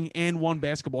wearing and one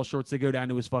basketball shorts that go down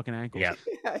to his fucking ankles.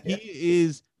 Yeah. He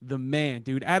is the man,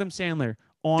 dude. Adam Sandler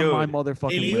on Dude, my and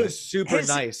motherfucking he list. was super His-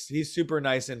 nice. He's super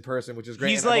nice in person, which is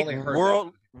great. He's and I've like only heard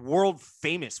that. world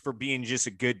famous for being just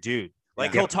a good dude.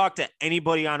 Like Yeah. he'll talk to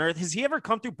anybody on earth. Has he ever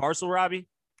come through Barcel, Robbie?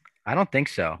 I don't think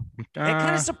so. That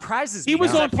kind of surprises me. He was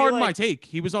 'cause I on feel Pardon My like- Take.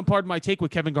 He was on Pardon My Take with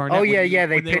Kevin Garnett. Oh when yeah, he- yeah.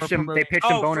 They when were pitched him. They promoting- pitched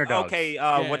him Boner Dogs. Okay,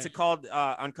 Yeah. what's it called?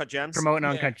 Uncut Gems. Promoting Yeah.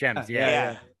 Uncut Gems. Yeah.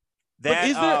 Yeah. That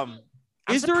is there- I'm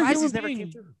is there a surprised human he's never being-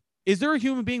 came through. Is there a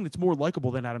human being that's more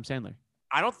likable than Adam Sandler?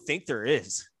 I don't think there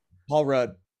is. Paul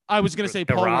Rudd. I was gonna say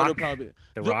The Paul Rudd Rock. probably.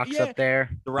 The The- Rock's yeah. up there.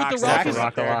 The But Rock's The Rock up is there.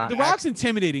 Rock a lot. The Rock's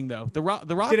intimidating though. The Rock. Did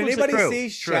looks like- anybody True, see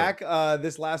true. Shaq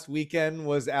this last weekend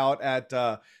was out at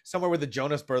somewhere where the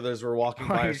Jonas Brothers were walking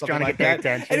by He or was something trying to like get their that?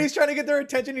 attention. And he's trying to get their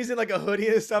attention. He's in like a hoodie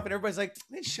and stuff, and everybody's like,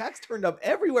 "Man, Shaq's turned up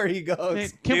everywhere he goes." Man,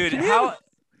 Dude, can we how have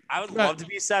I would Right. love to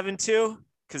be 7'2",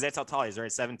 because that's how tall he is,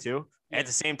 right? 7'2". Yeah. At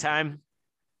the same time,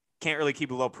 can't really keep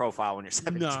a low profile when you're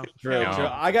 7'2". No. True, No. true.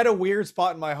 I got a weird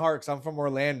spot in my heart because I'm from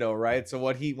Orlando, right? So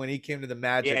when he came to the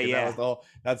Magic, Yeah, and yeah.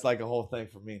 that's like a whole thing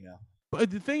for me now.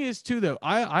 But the thing is, too, though,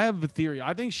 I have a theory.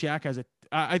 I think Shaq has a.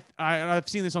 I've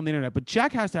seen this on the internet, but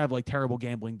Shaq has to have like terrible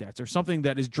gambling debts or something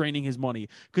that is draining his money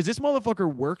because this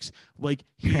motherfucker works like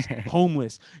he's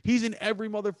homeless. He's in every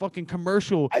motherfucking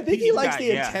commercial. I think he He's likes got- the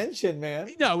yeah. attention, man.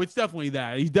 No, it's definitely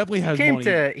that. He definitely has He money.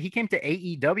 came to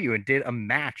AEW and did a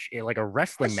match, like a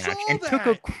wrestling I match, saw and took a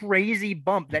that. crazy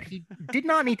bump that he did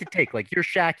not need to take. Like you're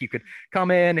Shaq, you could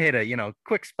come in, hit a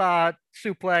quick spot,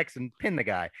 suplex, and pin the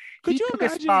guy. Could He you took a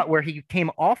imagine- spot where he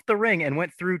came off the ring and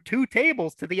went through 2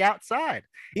 tables to the outside.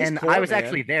 He's and cool, I was man.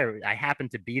 actually there. I happened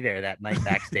to be there that night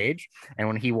backstage. And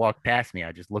when he walked past me,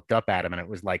 I just looked up at him, and it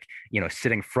was like,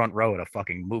 sitting front row at a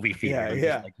fucking movie theater. Yeah, and just,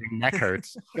 yeah. like, your neck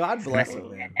hurts. God bless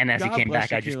him, man. And as God he came bless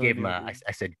back, you, I just Keelan, gave him dude.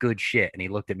 I said, good shit. And he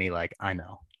looked at me like, I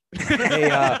know.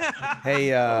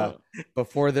 Hey,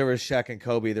 before there was Shaq and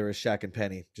Kobe, there was Shaq and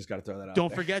Penny. Just got to throw that out. Don't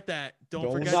there. forget that. Don't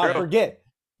Don't forget not that. forget.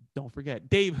 Don't forget.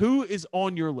 Dave, who is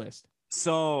on your list?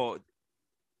 So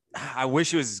I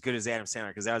wish it was as good as Adam Sandler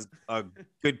because that was a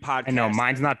good podcast. I know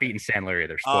mine's not beating Sandler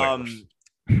either. Spoilers.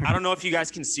 I don't know if you guys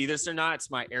can see this or not.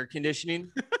 It's my air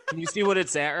conditioning. Can you see what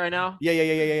it's at right now?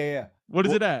 Yeah. What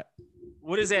is it at?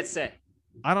 What does that say?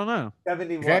 I don't know.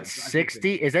 71. Is that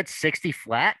 60? Is that 60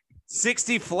 flat?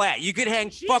 60 flat. You could hang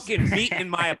fucking meat in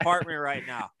my apartment right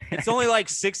now. It's only like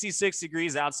 66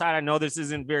 degrees outside. I know this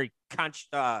isn't very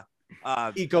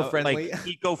Eco-friendly.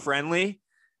 Eco-friendly,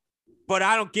 but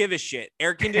I don't give a shit.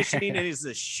 Air conditioning is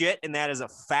the shit, and that is a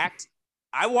fact.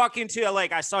 I walk into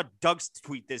I saw Doug's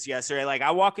tweet this yesterday. Like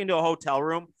I walk into a hotel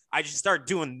room, I just start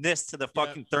doing this to the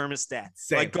fucking thermostat.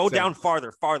 Go down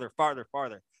farther.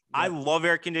 I love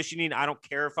air conditioning. I don't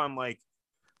care if I'm like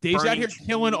Dave's out here burning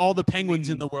killing trees. all the penguins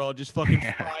in the world, just fucking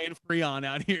flying Freon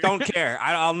out here. Don't care.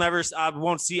 I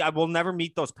will never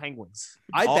meet those penguins.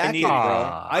 I All back need it,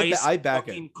 bro. is I back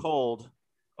fucking it. cold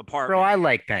apartment. Bro, I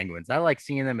like penguins. I like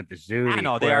seeing them at the zoo. I the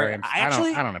know, they are- aquariums. I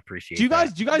I don't appreciate Do you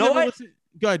guys that. ever know what? listen?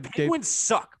 Go ahead, Dave. Penguins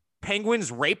suck.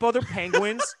 Penguins rape other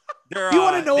penguins. They're, You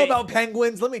want to know they- about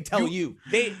penguins? Let me tell you.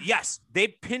 They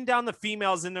pin down the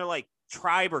females in their like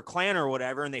tribe or clan or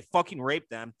whatever, and they fucking rape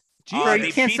them. Jeez. Bro, They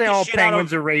you can't beat say the all shit out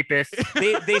penguins of- are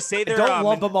rapists. They say they're Don't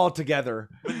lump them all together.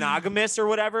 monogamous or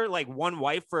whatever, like one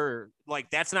wife or like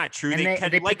that's not true. And they can,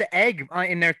 put the egg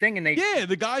in their thing and they Yeah,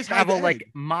 the guys have travel the like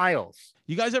egg. miles.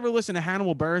 You guys ever listen to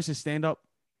Hannibal Buress' stand up?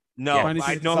 no, Yeah.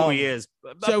 I know who he is.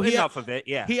 So he- Enough of it.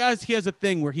 Yeah. He has a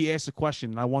thing where he asks a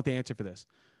question, and I want the answer for this.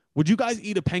 Would you guys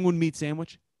eat a penguin meat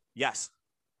sandwich? Yes.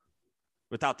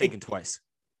 Without thinking twice.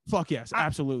 Fuck yes,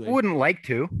 absolutely. Wouldn't like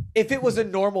to. If it was a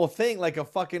normal thing, like a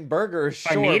fucking burger,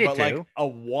 I sure, needed but like to. a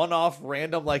one-off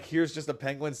random, like here's just a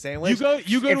penguin You sandwich. go If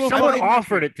to a someone fucking-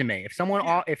 offered it to me, if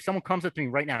someone comes up to me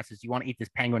right now and says, "You want to eat this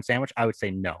penguin sandwich?" I would say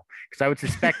no, because I would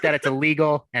suspect that it's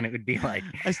illegal, and it would be like,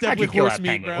 That's "How'd definitely you kill horse that meat,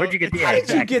 penguin? bro. Where'd you get the? How did you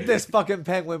exactly. get this fucking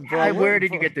penguin, bro? Where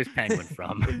did you get this penguin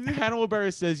from?" Hannibal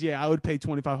Buress says, "Yeah, I would pay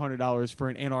 $2,500 for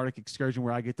an Antarctic excursion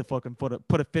where I get to fucking put a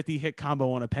 50-hit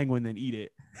combo on a penguin, then eat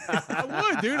it." I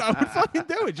would, dude. I would fucking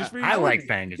do it just for you. I like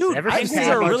penguins. Dude, Ever penguins since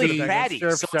are Sandwich really Penguins fatty, so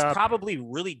surfs it's up- probably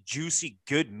really juicy,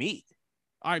 good meat.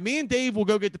 All right, me and Dave will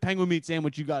go get the penguin meat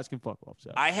sandwich. You guys can fuck off.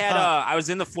 So I had I was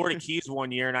in the Florida Keys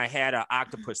one year and I had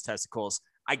octopus testicles.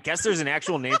 I guess there's an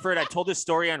actual name for it. I told this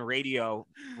story on radio,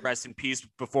 rest in peace,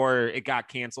 before it got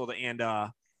canceled and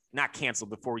not canceled,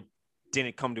 before we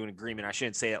didn't come to an agreement. I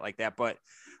shouldn't say it like that, but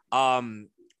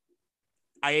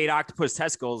I ate octopus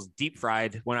testicles deep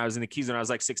fried when I was in the Keys when I was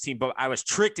like 16, but I was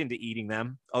tricked into eating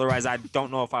them. Otherwise, I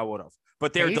don't know if I would have.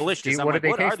 But they're Taste? delicious. I'm What like, did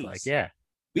they what are taste these? like? Yeah.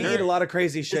 We They're- eat a lot of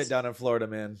crazy shit it's- down in Florida,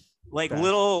 man. Like Yeah.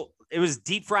 little, it was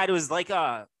deep fried. It was like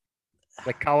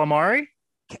Like calamari?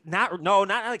 not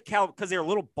like because they're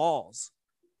little balls.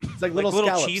 It's like Like little little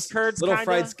scallops, cheese curds, little kinda?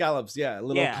 fried scallops. Yeah,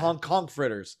 little Yeah. conch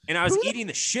fritters. And I was eating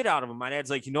the shit out of them. My dad's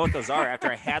like, you know what those are?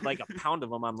 After I had like a pound of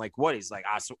them, I'm like, what? He's like,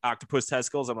 octopus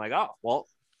testicles. I'm like, oh, well,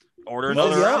 order Well,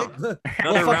 another yeah. round. Well,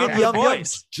 Another round fucking for yum the yum.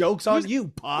 boys. Jokes on Who's- you,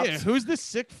 pops. yeah, who's the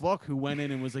sick fuck who went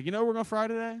in and was like, you know, what we're gonna fry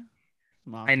today?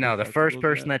 Some I know. The octopus first testicles,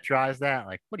 person yeah. that tries that,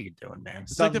 like, what are you doing, man?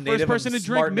 It's like the Some first native person to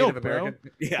drink smart milk, Native bro.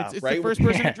 American- Yeah, It's right. the first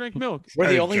person Yeah. to drink milk. We're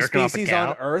the Are you only jerking off a species on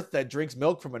cow? Earth that drinks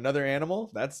milk from another animal.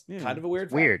 That's Yeah. kind of a weird.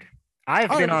 fact. Weird. I've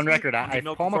Oh, been it's- on record. I If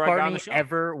milk Paul before I got on the McCartney show.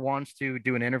 ever wants to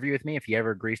do an interview with me, if he ever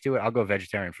agrees to it, I'll go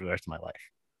vegetarian for the rest of my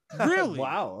life. Really?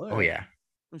 Wow. Oh yeah,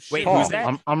 Oh, shit. Wait, Paul. who's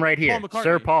that? I'm right here, Paul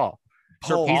Sir McCartney. Paul.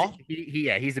 Paul.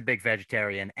 He's a big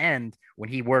vegetarian, and when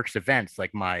he works events,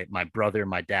 like my brother,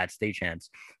 my dad, stagehands,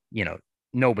 you know,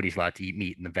 nobody's allowed to eat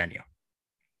meat in the venue.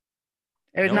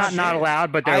 It's No not shit.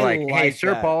 allowed, but they're I like, hey, like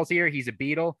Sir that. Paul's here. He's a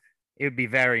Beatle. It would be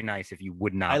very nice if you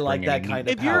would not. I like bring that any kind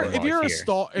meat of If you're power if you're a here.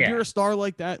 star if Yeah. you're a star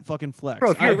like that, fucking flex.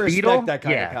 Bro, if I you're a respect Beatle, that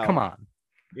kind of yeah, power. come on.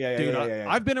 Yeah, Dude, yeah.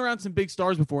 I've been around some big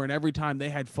stars before, and every time they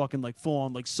had fucking like full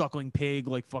on like suckling pig,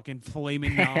 like fucking filet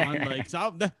mignon, like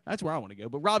so that's where I want to go.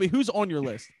 But Robbie, who's on your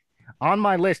list? On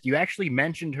my list, you actually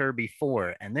mentioned her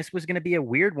before, and this was going to be a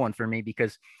weird one for me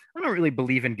because I don't really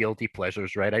believe in guilty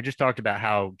pleasures, right? I just talked about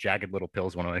how Jagged Little Pill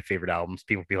is one of my favorite albums.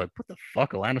 People be like, "What the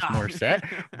fuck, Alanis Morissette?"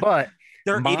 But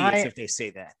They're My- idiots if they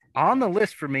say that. on the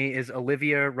list for me is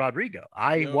Olivia Rodrigo.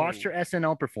 I No. watched her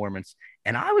SNL performance,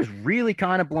 and I was really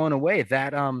kind of blown away.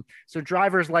 That so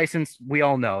driver's license, we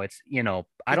all know it's I The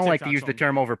don't like to TikTok use the song.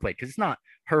 term overplayed because it's not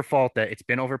her fault that it's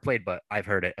been overplayed, but I've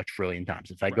heard it a trillion times.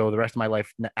 If I Right. go the rest of my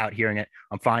life out hearing it,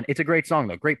 I'm fine. It's a great song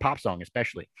though, great pop song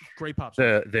especially. Great pops.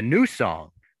 The new song,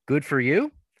 Good for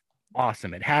You,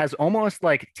 awesome. It has almost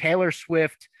like Taylor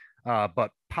Swift,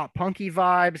 but pop punky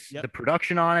vibes. Yep. The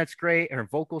production on it's great. Her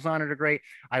vocals on it are great.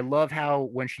 I love how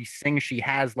when she sings, she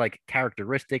has like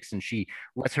characteristics and she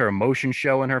lets her emotion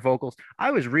show in her vocals.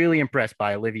 I was really impressed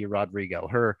by Olivia Rodrigo.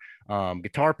 Her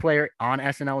guitar player on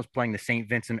SNL was playing the St.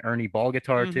 Vincent Ernie Ball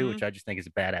guitar too, which I just think is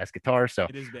a badass guitar. So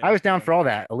It is I was badass. down for all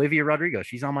that. Olivia Rodrigo,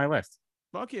 she's on my list.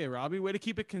 Fuck yeah, Robbie. Way to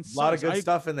keep it A concise. lot of good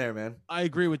stuff in there, man. I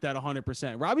agree with that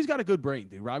 100%. Robbie's got a good brain,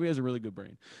 dude. Robbie has a really good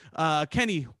brain.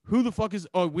 Kenny, who the fuck is?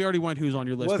 Oh, we already went. Who's on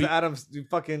your list? Was Adams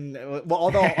fucking well?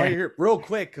 Although here, real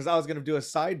quick, because I was gonna do a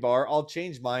sidebar, I'll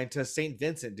change mine to Saint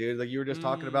Vincent, dude. Like you were just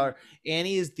talking about.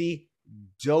 Annie is the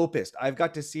dopest. I've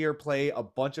got to see her play a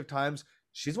bunch of times.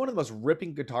 She's one of the most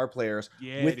ripping guitar players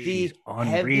Yeah, with dude. the She's unreal.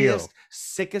 heaviest,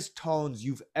 sickest tones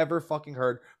you've ever fucking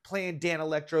heard. Playing Dan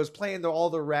Electros, playing all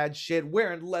the rad shit,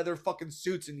 wearing leather fucking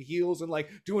suits and heels, and like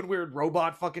doing weird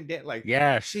robot fucking dance. Like,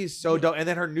 Yes. she's so dope. And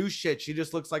then her new shit, she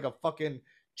just looks like a fucking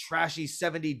trashy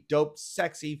 70 dope,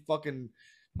 sexy fucking.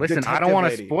 Listen, I detective don't want to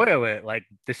lady. spoil it. Like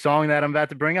the song that I'm about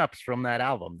to bring up is from that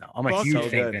album, though. I'm a Fuck, huge so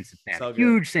St. good. Vincent fan. So good.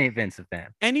 Huge St. Vincent fan.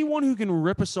 Anyone who can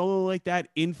rip a solo like that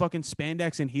in fucking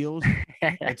spandex and heels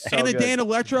It's so and a good. Dan So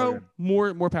Electro, good.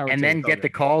 more power. And to then it. get the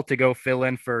call to go fill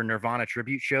in for Nirvana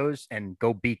tribute shows and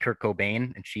go beat Kurt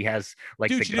Cobain. And she has like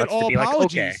dude, the she did guts to all be like,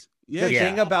 apologies. okay. Yeah, The Yeah.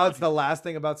 thing about the last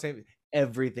thing about Saint,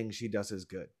 everything she does is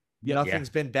good. Yep. Nothing's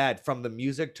been bad, from the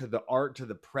music to the art to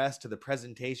the press to the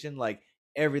presentation. Like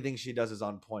everything she does is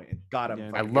on point. And God, I'm Yeah.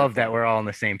 I fucking love here that for we're it. all on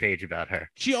the same page about her.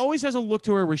 She always has a look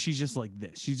to her where she's just like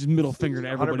this. She's just middle finger to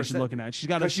everybody she's 100%. looking at. She's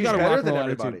got a 'Cause she's got a better rock and than roll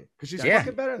everybody. attitude. Because she's Yeah.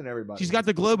 fucking better than everybody. She's got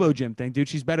the Globo Gym thing, dude.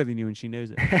 She's better than you, and she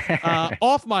knows it.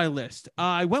 Off my list,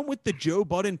 I went with the Joe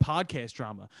Budden podcast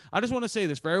drama. I just want to say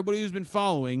this for everybody who's been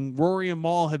following. Rory and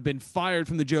Maul have been fired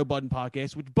from the Joe Budden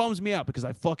podcast, which bums me out because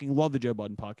I fucking love the Joe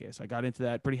Budden podcast. I got into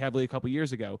that pretty heavily a couple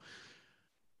years ago.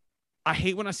 I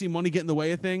hate when I see money get in the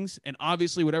way of things, and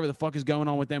obviously whatever the fuck is going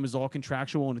on with them is all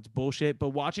contractual and it's bullshit. But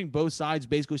watching both sides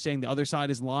basically saying the other side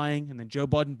is lying and then Joe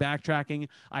Budden backtracking,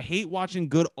 I hate watching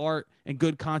good art and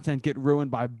good content get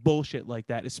ruined by bullshit like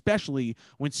that, especially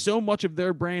when so much of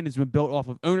their brand has been built off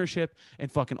of ownership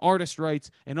and fucking artist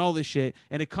rights and all this shit.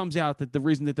 And it comes out that the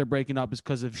reason that they're breaking up is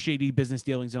because of shady business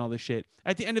dealings and all this shit.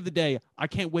 At the end of the day, I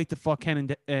can't wait to fuck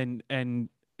Ken and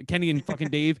Kenny and fucking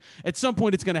Dave. At some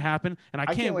point, it's gonna happen, and I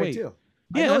can't wait. too.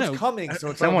 Yeah, I know I know. it's coming,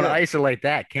 so it's all Someone good. isolate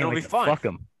that. Can't It'll wait be to fun. fuck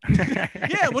them.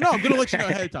 Yeah, well, no, I'm gonna let you know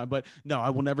ahead of time, but no, I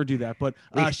will never do that. But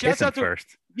shouts out to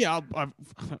first. yeah,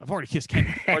 I've already kissed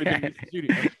Kenny. I've already been in the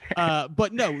studio.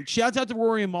 But no, shouts out to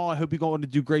Rory and Maul. I hope you're going to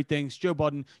do great things. Joe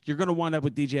Budden, you're gonna wind up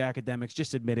with DJ Academics.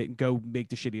 Just admit it and go make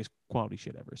the shittiest quality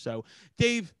shit ever. So,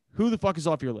 Dave, who the fuck is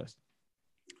off your list?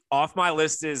 Off my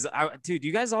list is, dude,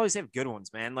 you guys always have good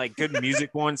ones, man. Like good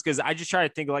music ones. Cause I just try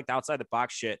to think of like the outside the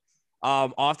box shit.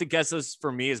 Off the guest list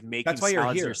for me is making That's why you're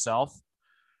salads here. yourself.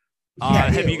 Yeah,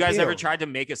 Have ew, you guys ew. ever tried to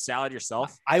make a salad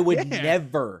yourself? I would Yeah.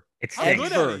 never, It's I'm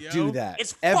good at ever it, yo. do that.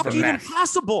 It's ever. fucking mess.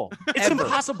 impossible. It's Ever.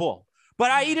 impossible.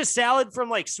 But I eat a salad from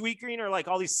like Sweetgreen or like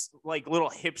all these like little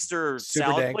hipster Super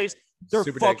salad dank. places. They're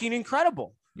Super dank. fucking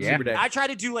incredible. Yeah. Super dank. I try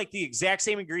to do like the exact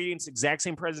same ingredients, exact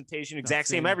same presentation, exact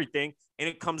same same. everything, and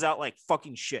it comes out like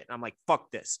fucking shit. And I'm like,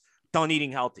 fuck this. Done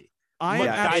eating healthy. I But am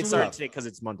Yeah, diet absolute- started absolute. today because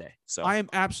it's Monday. So I am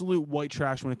absolute white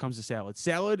trash when it comes to salad.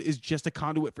 Salad is just a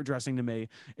conduit for dressing to me.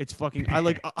 It's fucking. I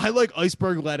like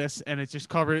iceberg lettuce, and it's just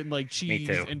covered in like cheese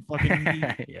too. and fucking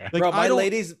meat. Yeah. Like, Bro, I don't-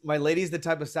 my lady's the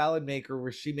type of salad maker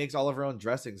where she makes all of her own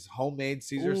dressings, homemade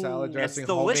Caesar salad Ooh, dressing, it's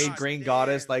homemade delicious. green Damn.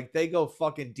 goddess. Like they go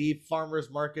fucking deep,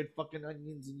 farmers market, fucking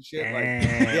onions and shit. Like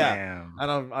Damn.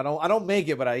 I don't make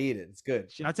it, but I eat it. It's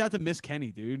good. Shouts out to Miss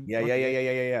Kenny, dude. Yeah, yeah, yeah, yeah,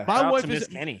 yeah, yeah. My Shout out wife to is Miss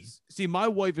Kenny. See, my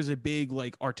wife is a big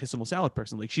like artisanal salad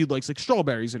person. Like she likes like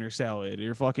strawberries in her salad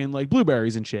or fucking like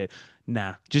blueberries and shit.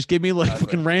 Nah, just give me like That's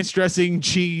fucking ranch dressing,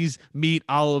 cheese, meat,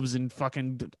 olives, and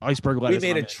fucking iceberg We lettuce.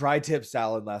 made on a it. tri-tip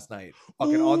salad last night.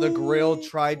 Fucking on the grill Ooh,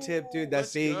 tri-tip, dude. That's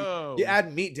let's see, go. you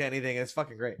add meat to anything, it's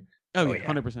fucking great. Oh Oh, yeah, yeah.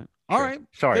 100%. All Sure. right,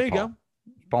 Sorry, there you Paul. go.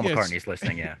 Paul Yes. McCartney's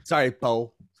listening. Yeah. Sorry,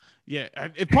 Bo. Yeah,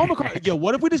 if Paul McCartney, yo,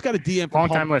 what if we just got a DM from Long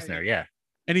Paul time McCartney, listener. Yeah.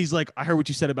 and he's like, I heard what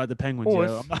you said about the Penguins. Oh,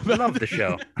 Yo. I love the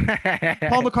show.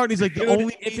 Paul McCartney's like the Dude,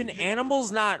 only. if an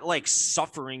animal's not like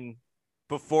suffering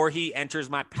before he enters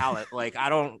my palate, like I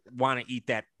don't want to eat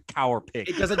that cow or pig.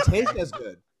 It doesn't taste as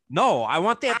good. No, I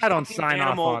want that. I don't fucking sign off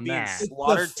animal on being that. It's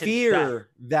slaughtered the to death. fear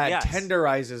that Yes.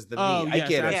 tenderizes the meat. Oh, I yes,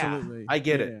 get it. absolutely. I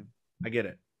get Yeah. it. I get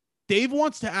it. Dave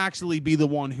wants to actually be the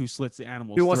one who slits the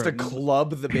animal's Who wants to throat. club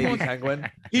the baby penguin?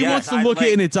 He Yes, wants to I'd look like-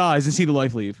 it in its eyes and see the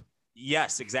life leave.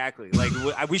 Yes, exactly. Like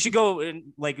we should go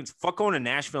and like fuck going to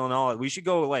Nashville and all. We should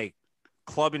go like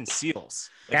clubbing seals.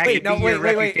 That Wait, could no, be your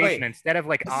wait. reputation. Instead of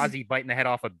like This is- Ozzy biting the head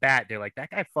off a bat, they're like, that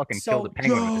guy fucking So- killed a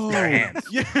penguin with his bare hands.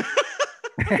 Yeah.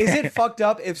 Is it fucked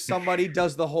up if somebody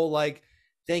does the whole like,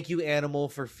 thank you, animal,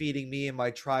 for feeding me and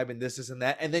my tribe and this and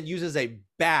that, and then uses a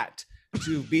bat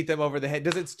to beat them over the head?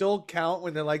 Does it still count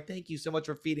when they're like, thank you so much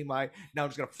for feeding my, now I'm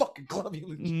just gonna fucking club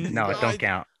you? No, it don't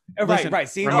count. Listen, Right.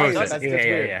 See, Remove that's it.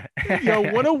 weird. Yeah.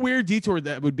 Yo, what a weird detour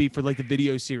that would be for like the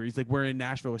video series. Like we're in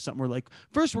Nashville or something. We're like,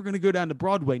 first we're gonna go down to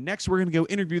Broadway. Next we're gonna go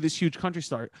interview this huge country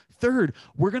star. Third,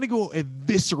 we're gonna go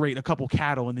eviscerate a couple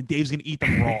cattle, and then Dave's gonna eat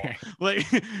them raw. Like,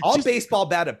 I'll just- baseball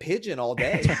bat a pigeon all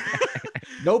day.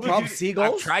 No problem. I've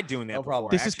Seagulls. tried doing that. No problem.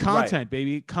 before, this is actually. content,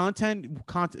 baby. Content. If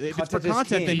it's for Content is content,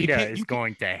 king. then you Peter can't. is You can,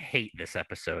 going to hate this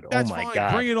episode. that's Oh my fine.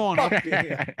 god. Bring it on. Fuck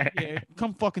yeah. Yeah,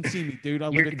 come fucking see me, dude. I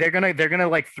live at- They're gonna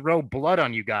like throw blood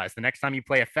on you guys the next time you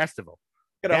play a festival.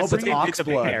 Gotta That's hope it's the thing, ox it's a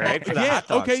big blood. hair, right? For the yeah, hot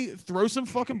dogs. okay. Throw some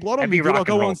fucking blood on That'd me, be dude. I'll rock and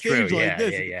go roll on stage true. like Yeah,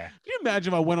 this. yeah, yeah. Can you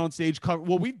imagine if I went on stage?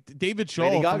 Well, David Shaw.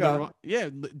 Lady from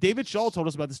Gaga. David Shaw told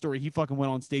us about the story. He fucking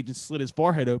went on stage and slit his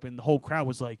forehead open. The whole crowd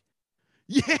was like,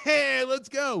 "Yeah, let's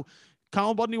go."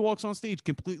 Colin Budney walks on stage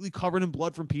completely covered in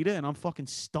blood from PETA, and I'm fucking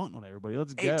stunting on everybody.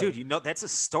 Let's Hey, go. dude, you know that's a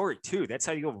story too. That's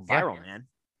how you go viral, man.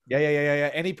 Yeah.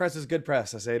 Any press is good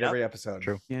press. I say it Yep. every episode.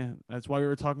 True. Yeah, that's why we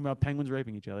were talking about penguins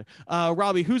raping each other.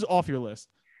 Robbie, who's off your list?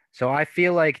 So I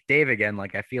feel like Dave again,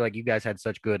 like I feel like you guys had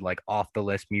such good like off the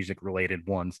list music related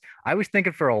ones. I was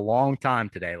thinking for a long time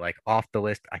today, like off the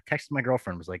list. I texted my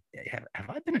girlfriend, was like, have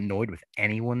I been annoyed with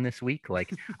anyone this week?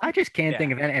 Like I just can't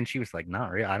think of any. And she was like,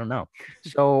 not really, I don't know.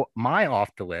 So my off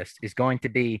the list is going to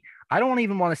be, I don't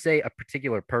even want to say a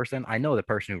particular person. I know the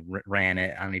person who ran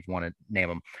it. I don't even want to name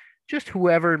them. Just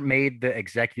whoever made the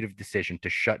executive decision to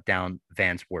shut down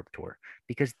Vans Warped Tour.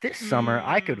 Because this summer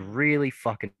I could really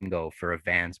fucking go for a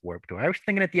Vans Warped Tour. I was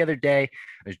thinking it the other day.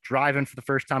 I was driving for the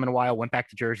first time in a while, went back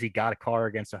to Jersey, got a car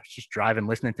again. So I was just driving,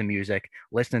 listening to music,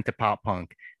 listening to pop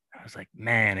punk. I was like,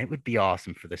 man, it would be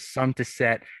awesome for the sun to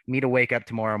set, me to wake up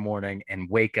tomorrow morning and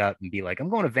wake up and be like, I'm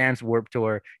going to Vans Warped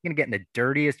Tour. I'm going to get in the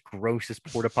dirtiest, grossest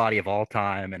porta potty of all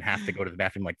time and have to go to the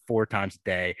bathroom like 4 times a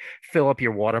day, fill up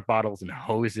your water bottles and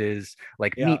hoses,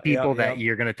 like meet people that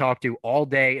you're going to talk to all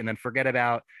day and then forget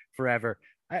about forever.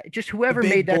 Just whoever big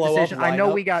made that blow-up decision. I know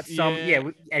lineup. we got some. Yeah.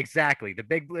 Exactly. The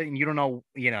big, and you don't know,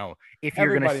 if you're going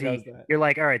to Everybody see, knows that. you're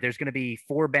like, all right, there's going to be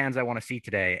 4 bands I want to see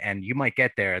today. And you might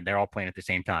get there and they're all playing at the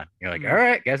same time. You're like, all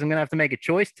right, guess I'm going to have to make a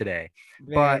choice today.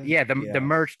 But Man, yeah, the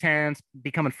merch tents,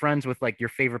 becoming friends with like your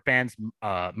favorite band's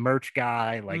merch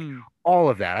guy, like all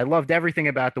of that. I loved everything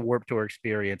about the Warped Tour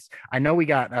experience. I know we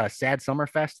got Sad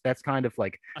Summerfest. That's kind of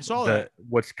like I saw that.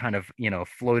 what's kind of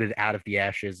floated out of the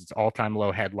ashes. It's all-time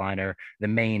low headliner. The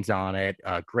Main's on it.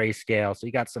 Grayscale. So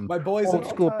you got some My boys old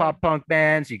school pop punk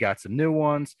bands. You got some new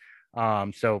ones.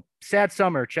 So Sad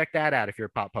Summer, check that out if you're a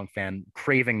pop punk fan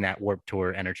craving that Warped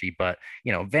Tour energy. But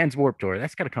Vans Warped Tour,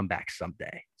 that's got to come back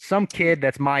someday. Some kid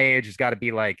that's my age has got to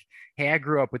be like, hey, I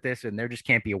grew up with this, and there just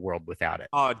can't be a world without it.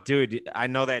 Oh, dude, I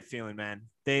know that feeling, man.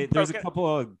 There's a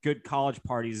couple of good college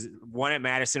parties, one at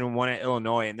Madison and one at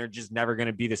Illinois, and they're just never going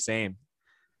to be the same.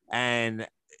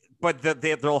 But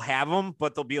they'll have them,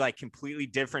 but they'll be like completely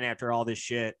different after all this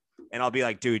shit. And I'll be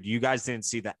like, dude, you guys didn't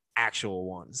see the actual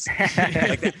ones,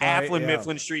 like the Athlon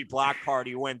Mifflin Street block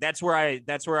party. That's where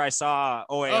I saw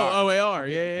OAR. Oh, OAR.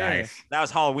 Yeah. Nice. That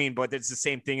was Halloween, but it's the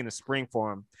same thing in the spring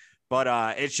for them.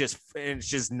 But it's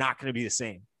just not going to be the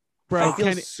same. Bro, I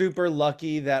feel super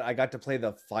lucky that I got to play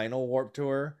the final Warped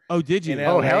Tour. Oh, did you? in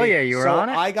Oh, LA. hell yeah, you were So on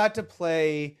it? I got to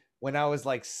play when I was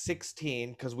like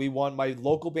 16 because we won. My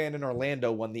local band in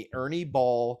Orlando won the Ernie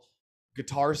Ball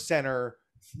Guitar Center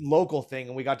local thing,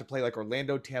 and we got to play like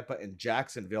Orlando, Tampa, and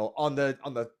Jacksonville on the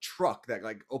truck that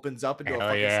like opens up into a Hell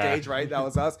fucking yeah. stage. Right, that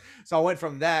was us. So I went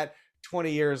from that.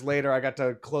 20 years later, I got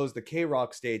to close the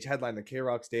K-Rock stage, headline the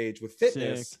K-Rock stage with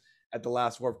Fitness Sick. at the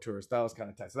last Warped Tour. So that was kind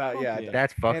of tight. So that, yeah, yeah.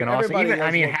 That's fucking And awesome. everybody Even, I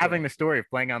loves mean, Warped having Tour. the story of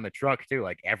playing on the truck too,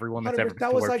 like everyone that's ever been that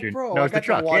to was Warped like, Tour bro, I knows got the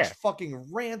truck. to watch Yeah. fucking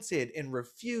Rancid and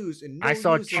Refuse and I No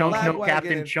saw Use and Chunk No Lagwagon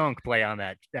Captain and- Chunk play on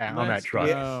that Let's truck.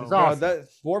 go. Yeah, It's bro, awesome. that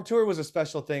Warped Tour was a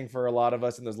special thing for a lot of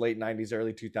us in those late 90s,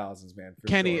 early 2000s, man. For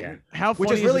Kenny, sure. how funny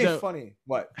Which is really it, though- funny.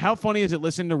 What? How funny is it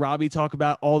listening to Robbie talk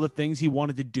about all the things he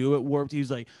wanted to do at Warped? He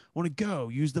was like, I want to go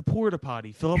use the porta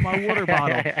potty, fill up my water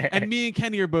bottle. And me and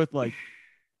Kenny are both like,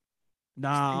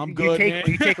 nah, I'm You good, take man.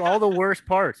 you take all the worst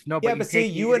parts. No, Yeah, but but see,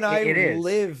 take, you and I it is.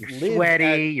 live You're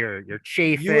sweaty. You're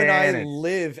chafing. You and I and-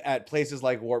 live at places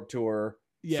like Warped Tour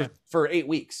Yeah. for 8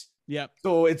 weeks. Yep.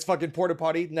 So it's fucking porta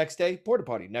potty next day, porta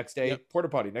potty next day, Yep. porta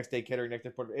potty next day, catering next day,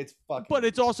 porta. It's fucking. But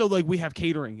it's also like we have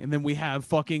catering and then we have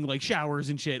fucking like showers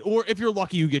and shit. Or if you're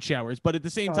lucky, you get showers. But at the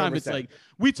same time, it's 100%. like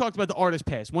we talked about the artist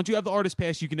pass. Once you have the artist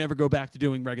pass, you can never go back to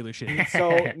doing regular shit.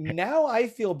 So now I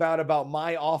feel bad about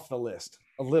my off the list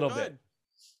a little bit. Good.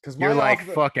 Because You're like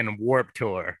fucking Warped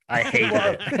Tour. I hate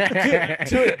it.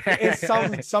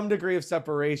 to some degree of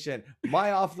separation.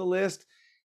 My off the list,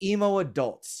 emo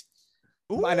adults.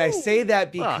 And I say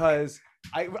that because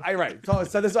I right.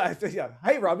 So this yeah.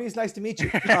 Hey Robbie, it's nice to meet you.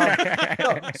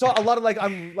 So a lot of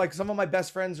I'm like some of my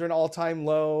best friends are an all-time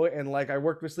low, and like I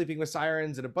worked with Sleeping with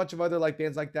Sirens and a bunch of other like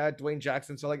bands like that, Dwayne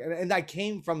Jackson. So like and I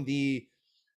came from the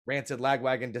Rancid,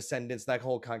 Lagwagon, Descendants, that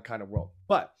whole kind of world.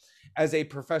 But as a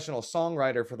professional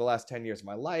songwriter for the last 10 years of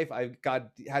my life, I've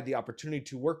had the opportunity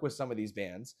to work with some of these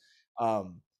bands.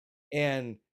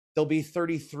 And they'll be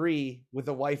 33 with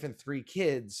a wife and 3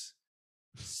 kids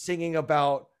singing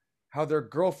about how their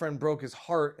girlfriend broke his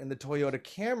heart in the Toyota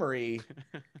Camry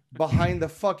behind the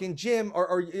fucking gym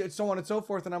or so on and so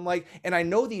forth. And I'm like, and I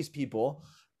know these people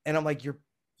and I'm like, you're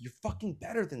fucking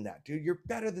better than that, dude. You're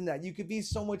better than that. You could be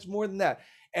so much more than that.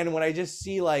 And when I just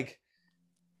see like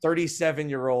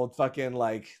 37-year-old fucking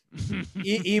like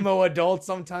emo adults,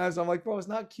 sometimes I'm like, bro, it's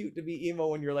not cute to be emo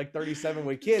when you're like 37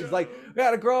 with kids. Like, we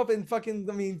gotta grow up and fucking,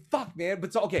 I mean, fuck, man.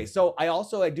 But so, okay, so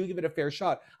I do give it a fair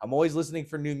shot. I'm always listening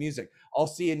for new music. I'll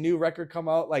see a new record come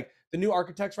out, like the new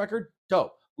Architects record,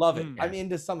 dope, love it. I'm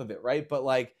into some of it, right? But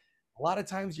like a lot of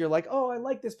times you're like, oh, I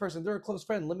like this person, they're a close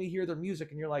friend, let me hear their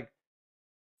music, and you're like,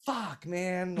 fuck,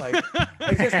 man, like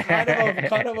it's just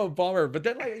kind of a bummer. But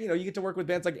then like, you know, you get to work with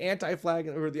bands like Anti-Flag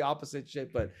or the opposite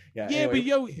shit. But yeah,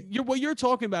 anyway. But what you're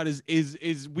talking about is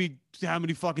we how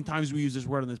many fucking times we use this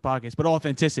word on this podcast, but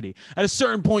authenticity. At a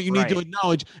certain point, you need to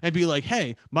acknowledge and be like,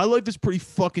 hey, my life is pretty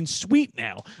fucking sweet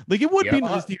now. Like it would be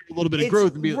nice to hear a little bit of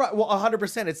growth and be right. Well,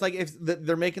 100%. It's like if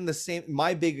they're making the same.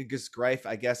 My biggest gripe,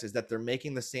 I guess, is that they're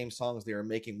making the same songs they were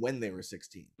making when they were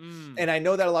 16. And I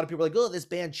know that a lot of people are like, oh, this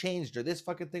band changed or this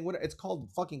fucking thing. What it's called,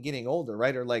 fucking getting older,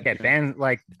 right? Or like bands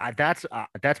like that's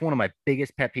one of my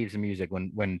biggest pet peeves in music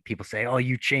when people say, oh,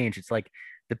 you changed. It's like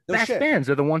the best bands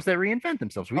are the ones that reinvent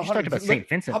themselves. We just talked about St.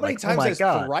 Vincent. How many times has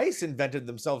Thrice invented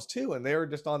themselves too, and they were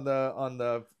just on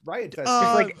the Riot Fest?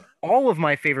 Like all of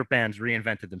my favorite bands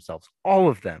reinvented themselves, all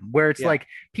of them. Where it's like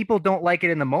people don't like it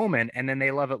in the moment, and then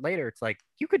they love it later. It's like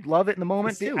you could love it in the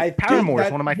moment too. Paramore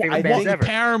is one of my favorite bands ever.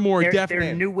 Paramore, definitely.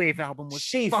 Their new wave album was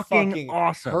fucking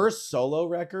awesome. Her solo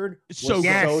record was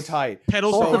so tight.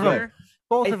 Pedals both of them.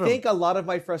 I think a lot of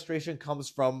my frustration comes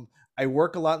from I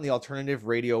work a lot in the alternative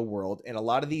radio world, and a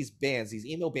lot of these bands, these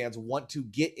emo bands, want to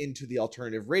get into the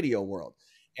alternative radio world,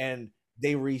 and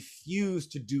they refuse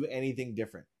to do anything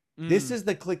different. This is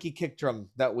the clicky kick drum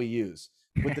that we use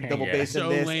with the double bass in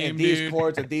this and these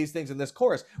chords and these things in this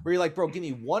chorus, where you're like, bro, give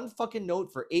me one fucking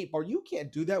note for 8 bar. You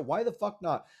can't do that. Why the fuck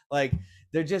not? Like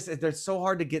they're so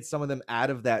hard to get some of them out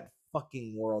of that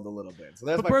fucking world a little bit. So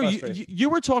that's my frustration. You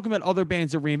were talking about other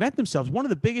bands that reinvent themselves. One of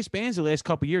the biggest bands the last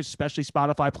couple of years, especially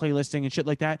Spotify playlisting and shit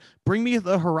like that, Bring Me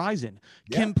the Horizon,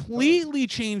 completely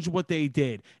changed what they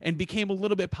did and became a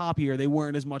little bit poppier. They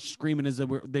weren't as much screaming as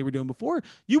they were doing before.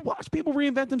 You watch people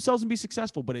reinvent themselves and be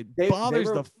successful, but it bothers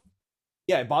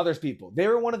it bothers people. They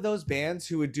were one of those bands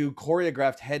who would do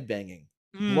choreographed headbanging.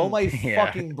 Blow my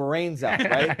fucking brains out,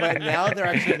 right? But now they're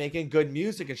actually making good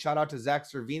music. And shout out to Zach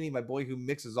Cervini, my boy, who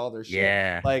mixes all their shit.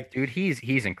 Yeah, like, dude,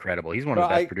 he's incredible. He's one of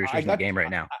the best producers in the game right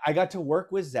now. I got to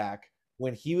work with Zach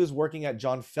when he was working at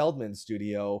John Feldman's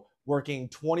studio, working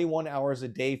 21 hours a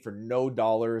day for no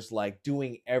dollars, like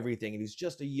doing everything. And he's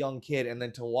just a young kid. And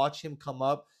then to watch him come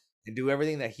up and do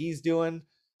everything that he's doing,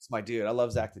 it's my dude. I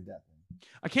love Zach to death.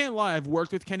 I can't lie. I've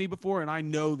worked with Kenny before, and I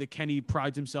know that Kenny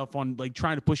prides himself on like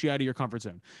trying to push you out of your comfort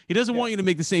zone. He doesn't want you to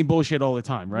make the same bullshit all the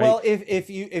time, right? Well, if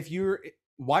you're,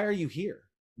 why are you here?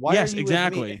 Why are you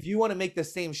exactly. With me? If you want to make the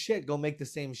same shit, go make the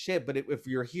same shit. But if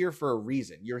you're here for a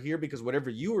reason, you're here because whatever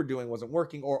you were doing wasn't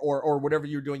working, or whatever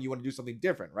you're doing, you want to do something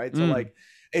different, right? So like,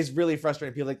 it's really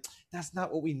frustrating. People are like, that's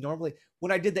not what we normally.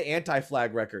 When I did the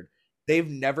Anti-Flag record, they've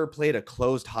never played a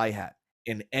closed hi-hat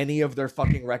in any of their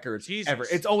fucking records ever.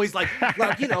 It's always like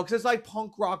you know, because it's like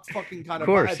punk rock fucking kind of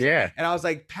course, vibes. Yeah. And I was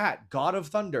like, Pat, God of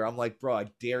Thunder. I'm like, bro, I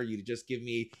dare you to just give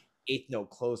me 8th note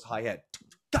closed hi-hat.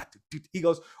 He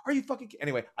goes, are you fucking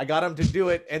anyway? I got him to do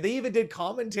it, and they even did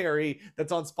commentary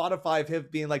that's on Spotify of him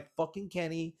being like, fucking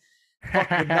Kenny,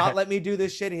 would not let me do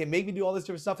this shit. He'd make me do all this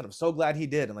different stuff, and I'm so glad he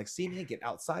did. And like, see me get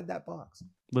outside that box.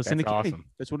 Listen That's to Kenny. awesome.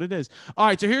 That's what it is. All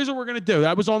right, so here's what we're going to do.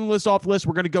 That was on the list, off the list.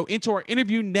 We're going to go into our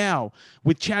interview now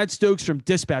with Chad Stokes from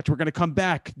Dispatch. We're going to come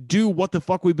back, do what the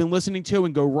fuck we've been listening to,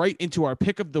 and go right into our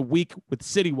pick of the week with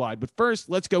Citywide. But first,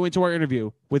 let's go into our interview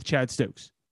with Chad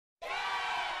Stokes.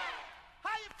 How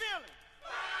you feeling?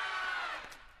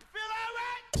 You feel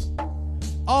all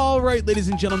right? All right, ladies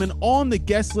and gentlemen, on the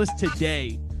guest list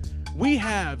today, we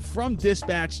have from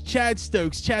Dispatch, Chad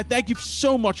Stokes. Chad, thank you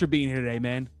so much for being here today,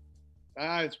 man.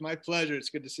 It's my pleasure. It's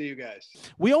good to see you guys.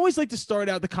 We always like to start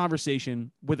out the conversation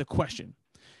with a question.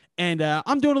 And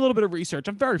I'm doing a little bit of research.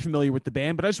 I'm very familiar with the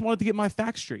band, but I just wanted to get my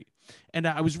facts straight. And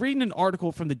I was reading an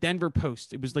article from the Denver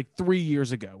Post. It was like 3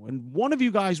 years ago. And one of you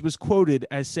guys was quoted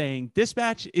as saying,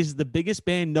 Dispatch is the biggest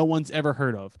band no one's ever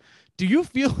heard of. Do you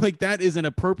feel like that is an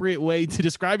appropriate way to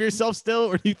describe yourself still,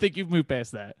 or do you think you've moved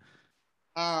past that?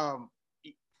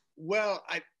 Well,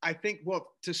 I think,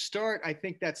 to start, I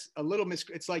think that's a little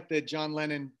it's like the John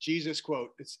Lennon Jesus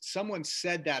quote. Someone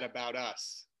said that about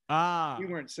us. We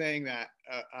weren't saying that.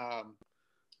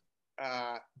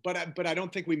 But I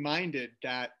don't think we minded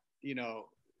that,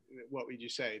 what would you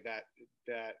say, that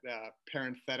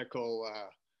parenthetical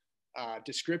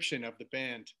description of the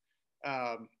band.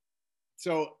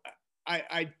 So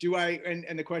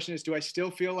and the question is, do I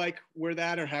still feel like we're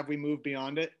that, or have we moved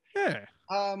beyond it? Yeah.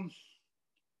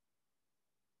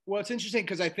 Well, it's interesting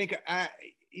because I think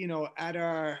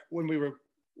when we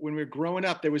were growing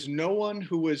up, there was no one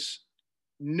who was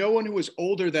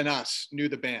older than us knew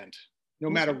the band, no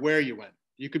matter where you went.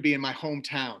 You could be in my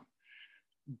hometown,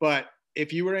 but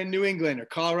if you were in New England or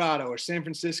Colorado or San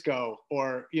Francisco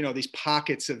or these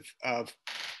pockets of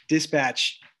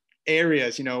Dispatch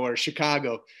areas, or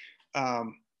Chicago,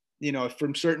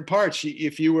 from certain parts,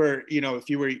 if you were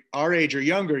our age or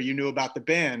younger, you knew about the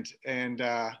band. And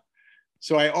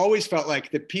so I always felt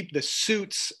like the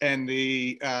suits and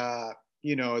the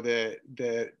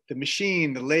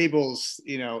machine, the labels,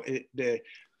 the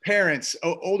parents,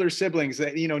 older siblings,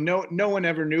 that no one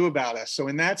ever knew about us. So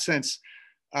in that sense,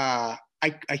 I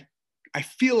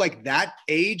feel like that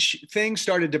age thing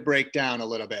started to break down a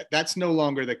little bit. That's no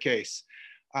longer the case,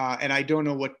 and I don't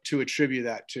know what to attribute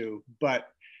that to. But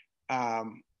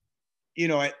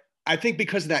I think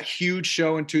because of that huge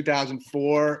show in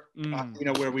 2004,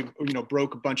 where we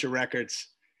broke a bunch of records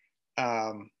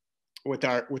with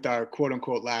our quote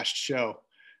unquote last show,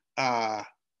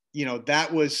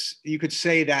 that was, you could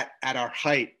say that at our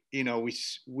height,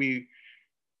 we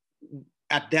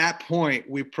at that point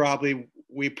we probably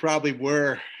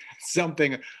were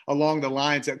something along the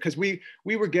lines of, because we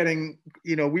were getting,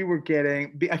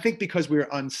 I think because we were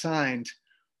unsigned,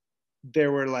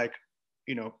 there were like,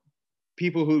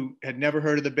 people who had never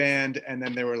heard of the band, and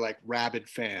then there were like rabid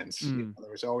fans. There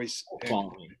was always,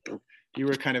 you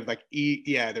were kind of like,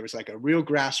 there was like a real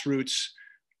grassroots,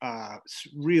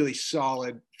 really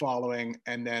solid following,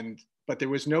 but there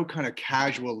was no kind of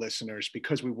casual listeners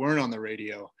because we weren't on the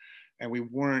radio, and we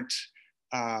weren't,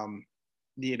 on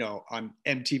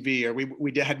MTV, or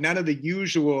we had none of the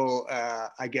usual,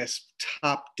 I guess,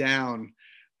 top down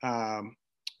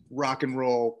rock and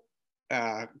roll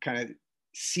kind of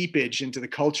seepage into the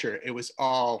culture. It was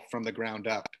all from the ground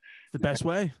up. The best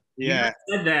way. Yeah.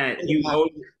 You said that you owed,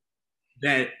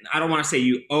 that I don't want to say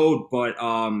you owed, but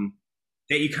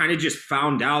that you kind of just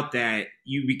found out that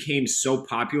you became so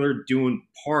popular doing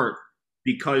part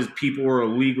because people were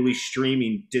illegally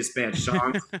streaming Dispatch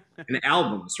songs and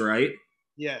albums, right?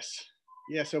 Yes.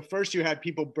 Yeah. So first you had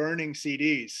people burning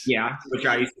CDs. Yeah, which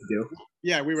I used to do.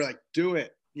 Yeah, we were like, do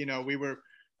it. We were.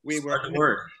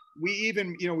 We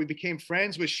even, we became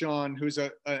friends with Sean, who's a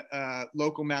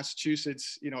local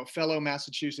Massachusetts, fellow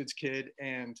Massachusetts kid.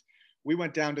 And we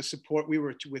went down to support, we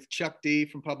were with Chuck D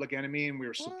from Public Enemy, and we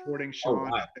were supporting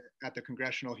Sean at the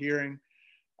congressional hearing,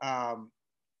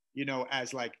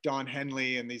 as like Don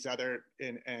Henley and these other,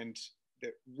 and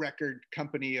the Record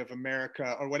Company of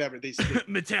America or whatever. These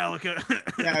Metallica.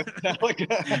 Yeah,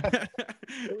 Metallica.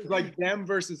 It was like them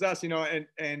versus us, and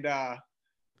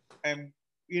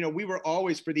we were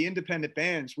always, for the independent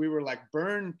bands, we were like,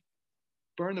 burn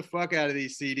the fuck out of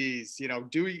these CDs,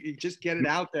 just get it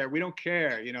out there. We don't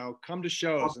care, come to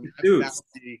shows. And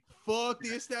Fuck the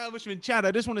establishment. Chad,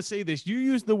 I just want to say this. You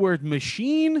used the word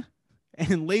machine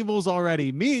and labels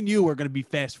already. Me and you are going to be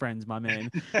fast friends, my man.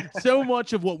 So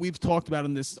much of what we've talked about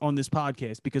on this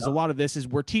podcast, because a lot of this is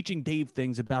we're teaching Dave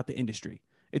things about the industry.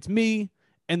 It's me,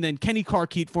 and then Kenny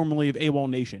Carkeet, formerly of AWOL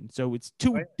Nation. So it's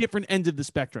two different ends of the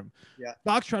spectrum. Yeah.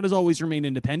 Foxtrot has always remained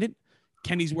independent.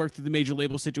 Kenny's worked through the major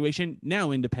label situation,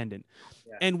 now independent.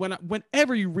 Yeah. And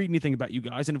whenever you read anything about you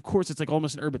guys, and of course it's like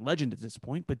almost an urban legend at this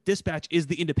point, but Dispatch is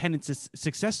the independent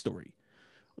success story.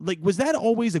 Like, was that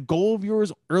always a goal of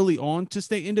yours early on to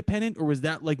stay independent, or was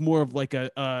that like more of like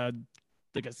a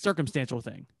circumstantial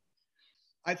thing?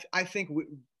 I think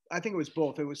it was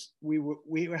both. It was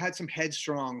we had some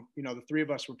headstrong. You know, the three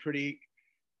of us were pretty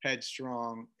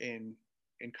headstrong in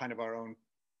kind of our own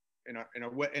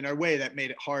in our way that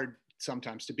made it hard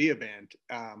sometimes to be a band.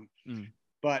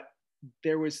 But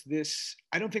there was this.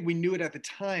 I don't think we knew it at the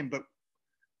time, but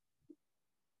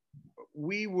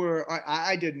we were.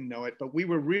 I didn't know it, but we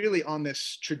were really on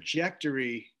this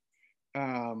trajectory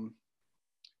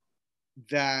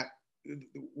that.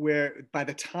 Where by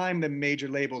the time the major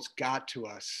labels got to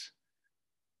us,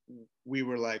 we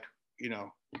were like, you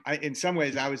know, in some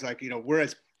ways I was like, you know, we're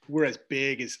as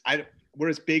big as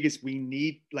we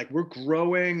need. Like, we're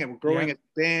growing and we're growing as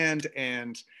a band,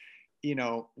 and you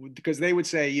know, because they would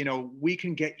say, you know, we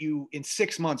can get you in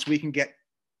 6 months, we can get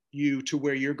you to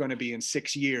where you're going to be in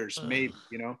 6 years, maybe,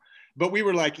 you know. But we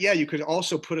were like, yeah, you could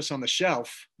also put us on the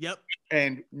shelf. Yep.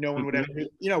 And no one would ever,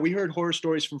 you know, we heard horror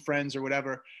stories from friends or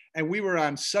whatever. And we were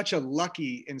on such a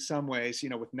lucky, in some ways, you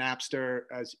know, with Napster,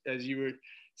 as you were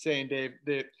saying, Dave,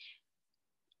 that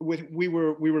we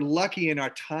were lucky in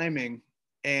our timing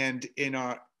and in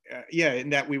our, in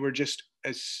that we were just,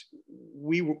 as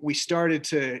we started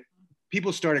to,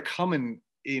 people started coming,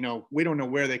 you know, we don't know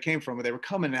where they came from, but they were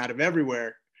coming out of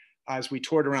everywhere as we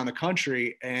toured around the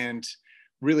country and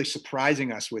really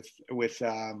surprising us with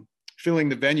filling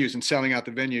the venues and selling out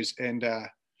the venues. And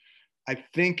I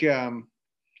think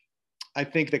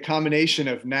the combination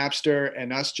of Napster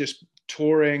and us just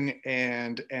touring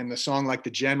and the song like The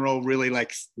General really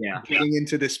like getting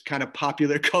into this kind of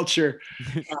popular culture.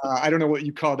 I don't know what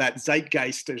you call that,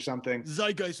 zeitgeist or something.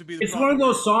 Zeitgeist would be the It's one of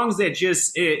those songs that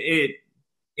just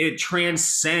it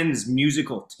transcends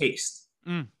musical taste.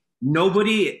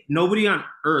 Nobody on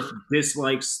earth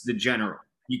dislikes The General.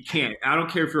 You can't. I don't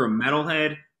care if you're a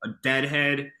metalhead, a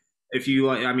deadhead, if you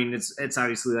like. I mean, it's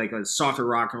obviously like a softer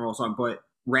rock and roll song, but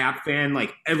rap fan,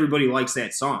 like everybody likes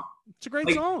that song. It's a great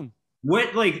like, song.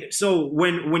 What like so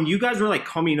when you guys were like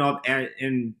coming up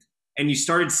and you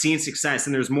started seeing success,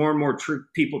 and there's more and more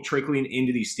people trickling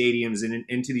into these stadiums and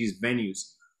into these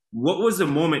venues, what was the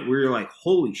moment where you're like,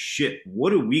 holy shit, what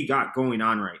do we got going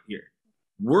on right here?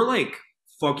 We're like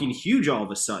fucking huge all of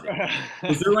a sudden.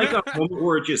 Was there like a moment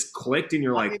where it just clicked and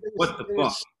you're like, what the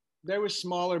fuck? There were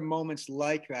smaller moments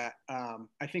like that.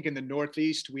 I think in the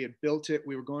Northeast, we had built it.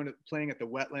 We were playing at the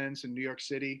Wetlands in New York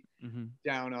City,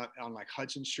 down on like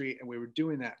Hudson Street. And we were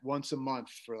doing that once a month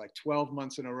for like 12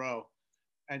 months in a row.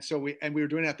 And so we were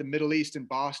doing it at the Middle East in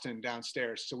Boston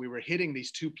downstairs. So we were hitting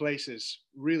these two places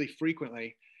really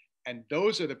frequently. And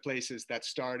those are the places that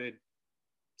started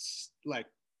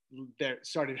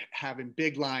having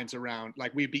big lines around.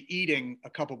 Like, we'd be eating a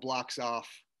couple blocks off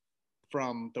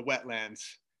from the Wetlands,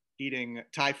 eating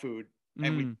Thai food,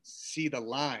 and we'd see the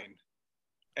line,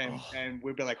 and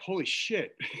we'd be like, holy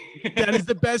shit. That is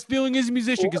the best feeling as a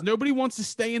musician, because nobody wants to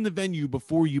stay in the venue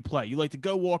before you play. You like to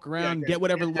go walk around, get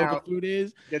whatever local food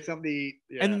is, get something to eat.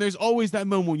 And then there's always that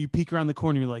moment when you peek around the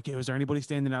corner, you're like, hey, is there anybody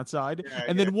standing outside?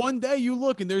 Then one day you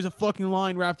look and there's a fucking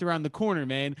line wrapped around the corner,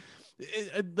 man.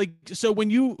 Like, so when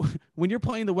you're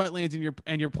playing the Wetlands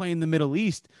and you're playing the Middle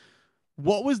East,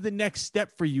 what was the next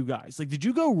step for you guys? Like, did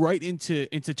you go right into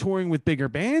touring with bigger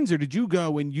bands, or did you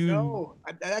go and you? No,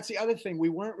 that's the other thing. We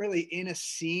weren't really in a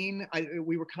scene.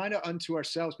 We were kind of unto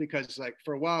ourselves, because like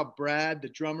for a while, Brad, the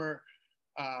drummer,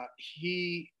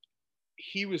 he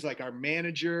was like our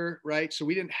manager, right? So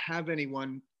we didn't have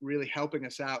anyone really helping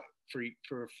us out for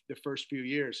the first few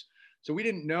years. So we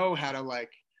didn't know how to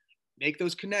like make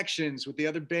those connections with the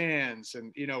other bands.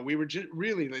 And, you know, we were just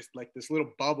really like this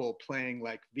little bubble playing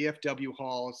like VFW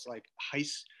halls, like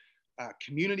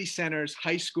community centers,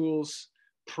 high schools,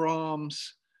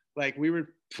 proms. Like, we were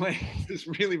playing this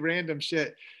really random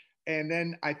shit. And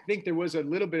then I think there was a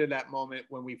little bit of that moment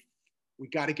when we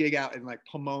got a gig out in like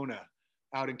Pomona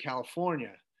out in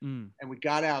California. And we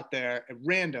got out there at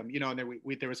random, you know, and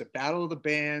there was a battle of the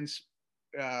bands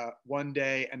one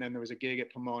day, and then there was a gig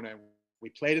at Pomona. We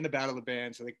played in the Battle of the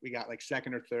Bands. I think we got like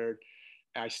second or third.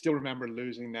 I still remember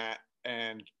losing that.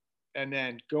 And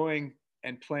then going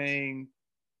and playing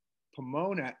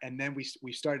Pomona. And then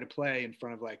we started to play in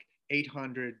front of like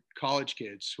 800 college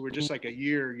kids who were just like a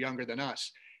year younger than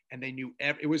us. And they knew,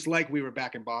 it was like we were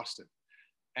back in Boston.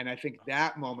 And I think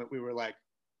that moment we were like,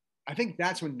 I think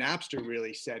that's when Napster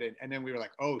really set in. And then we were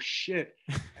like, oh shit.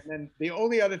 And then the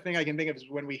only other thing I can think of is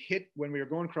when we were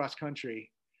going cross country,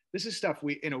 this is stuff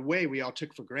we, in a way, we all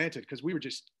took for granted because we were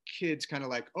just kids, kind of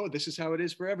like, oh, this is how it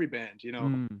is for every band, you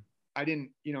know. I didn't,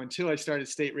 you know, until I started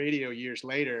state radio years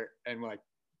later and like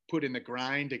put in the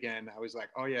grind again, I was like,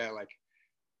 oh yeah, like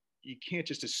you can't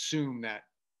just assume that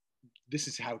this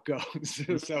is how it goes.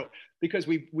 So because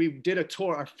we did a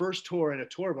tour, our first tour in a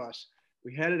tour bus,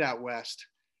 we headed out west,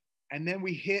 and then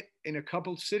we hit in a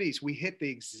couple of cities, we hit the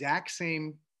exact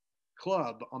same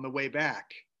club on the way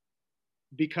back,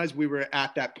 because we were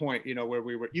at that point, you know, where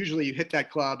we were, usually you hit that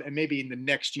club and maybe in the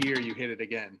next year you hit it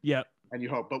again. Yep. And you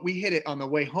hope, but we hit it on the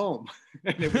way home.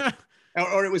 And it was,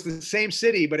 or it was the same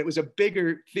city, but it was a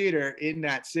bigger theater in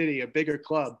that city, a bigger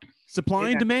club. Supply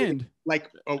and demand.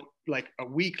 City, like a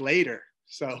week later.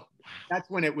 So that's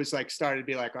when it was like, started to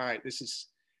be like, all right, this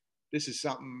is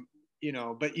something, you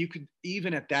know, but you could,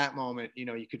 even at that moment, you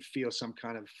know, you could feel some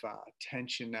kind of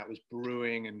tension that was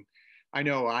brewing. And I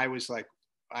know I was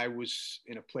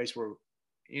in a place where,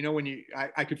 you know, when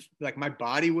I could, like, my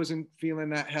body wasn't feeling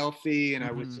that healthy. And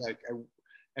I was like,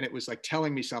 and it was like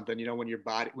telling me something, you know, when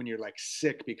you're like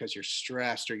sick because you're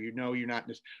stressed, or, you know, you're not,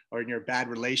 or in your bad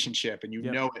relationship and you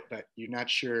know it, but you're not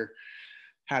sure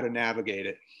how to navigate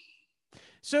it.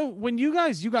 So when you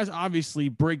guys obviously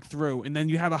break through and then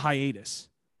you have a hiatus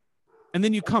and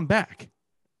then you come back.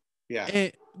 Yeah.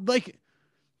 And like,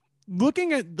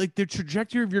 looking at like the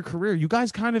trajectory of your career, you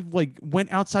guys kind of like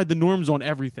went outside the norms on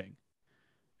everything.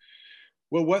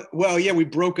 Well, yeah, we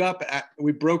broke up.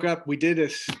 We took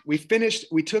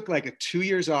like 2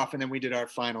 years off, and then we did our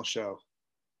final show.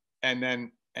 And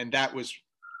that was,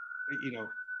 you know,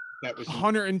 that was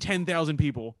 110,000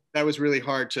 people. That was really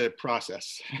hard to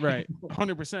process. Right.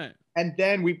 100%. And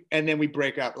then we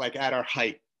break up like at our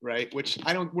height, right? Which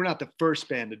we're not the first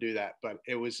band to do that, but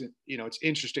it was, you know, it's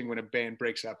interesting when a band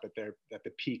breaks up at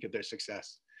the peak of their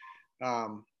success.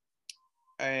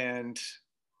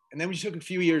 And then we took a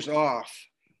few years off,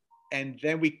 and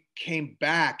then we came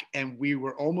back, and we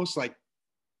were almost like,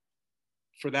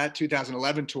 for that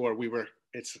 2011 tour, we were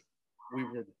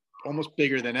almost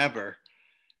bigger than ever.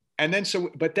 And then,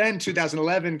 but then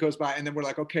 2011 goes by, and then we're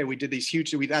like, okay, we did these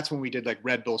huge, that's when we did like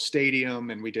Red Bull Stadium,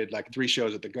 and we did like 3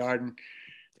 shows at the Garden.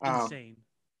 Insane.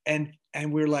 And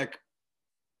we're like,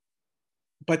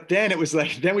 but then it was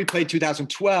like, then we played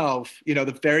 2012, you know,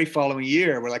 the very following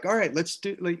year. We're like, all right, let's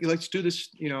do this.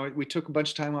 You know, we took a bunch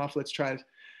of time off. Let's try it.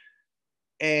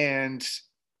 And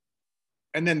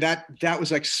then that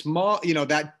was like small, you know,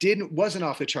 that wasn't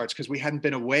off the charts because we hadn't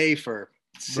been away for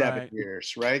 7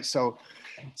 years. Right. So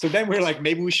then we were like,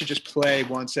 maybe we should just play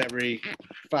once every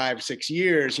 5-6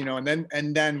 years, you know, and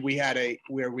then we had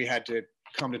to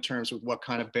come to terms with what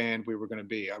kind of band we were going to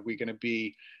be. Are we going to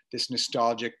be this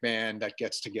nostalgic band that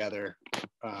gets together,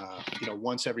 you know,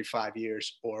 once every 5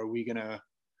 years, or are we going to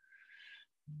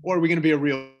be a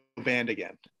real band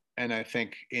again? And I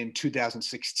think in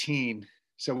 2016,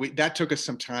 so that took us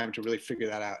some time to really figure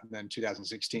that out. And then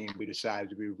 2016, we decided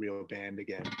to be a real band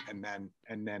again. And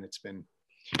then it's been,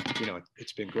 you know,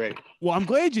 it's been great. Well, I'm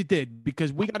glad you did,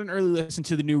 because we got an early listen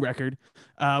to the new record.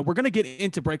 We're going to get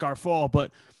into Break Our Fall,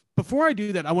 but before I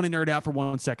do that, I want to nerd out for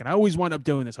 1 second. I always wind up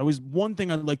doing this. One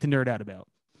thing I'd like to nerd out about.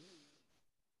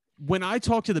 When I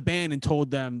talked to the band and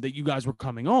told them that you guys were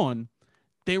coming on,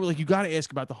 they were like, you got to ask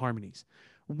about the harmonies.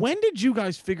 When did you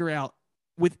guys figure out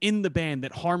within the band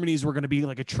that harmonies were going to be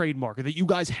like a trademark, or that you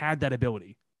guys had that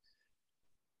ability?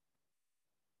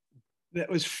 That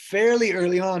was fairly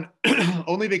early on,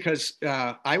 only because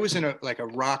I was in a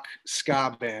rock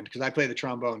ska band, because I play the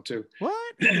trombone too.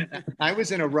 What? I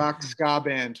was in a rock ska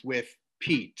band with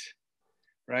Pete,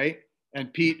 right?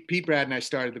 And Pete Brad and I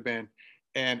started the band.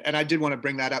 And I did want to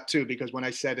bring that up too, because when I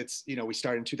said it's, you know, we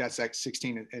started in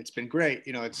 2016 and it's been great,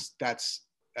 you know, that's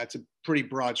a pretty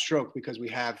broad stroke, because we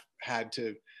have had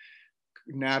to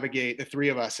navigate, the 3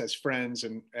 of us as friends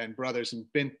and brothers, and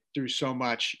been through so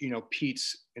much, you know,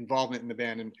 Pete's involvement in the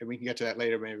band, and we can get to that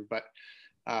later maybe, but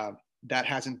that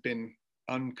hasn't been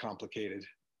uncomplicated.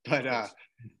 But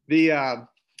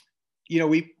you know,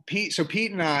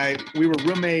 Pete and I, we were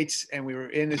roommates, and we were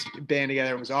in this band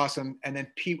together. It was awesome. And then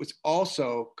Pete was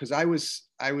also, because I was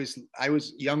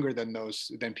younger than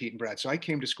Pete and Brad, so I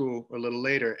came to school a little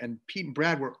later, and Pete and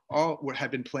Brad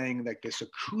had been playing like this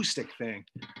acoustic thing,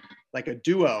 like a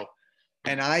duo.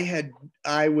 And I had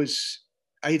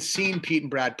seen Pete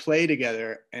and Brad play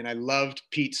together, and I loved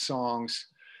Pete's songs,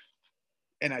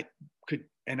 and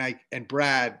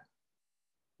Brad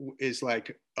is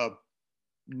like a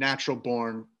natural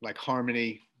born like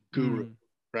harmony guru,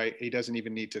 right? He doesn't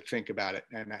even need to think about it.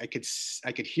 And I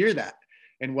could hear that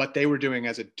in what they were doing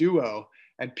as a duo.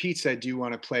 And Pete said, do you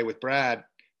want to play with Brad?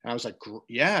 And I was like,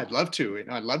 yeah, I'd love to.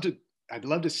 And I'd love to I'd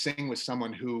love to sing with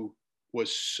someone who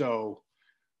was so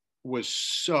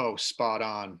spot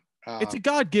on. It's a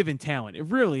God-given talent. It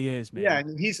really is, man. Yeah,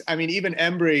 and even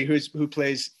Embry, who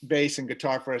plays bass and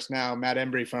guitar for us now, Matt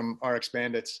Embry from RX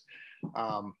Bandits,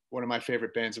 one of my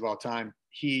favorite bands of all time.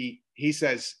 He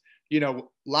says,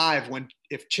 live,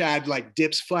 if Chad like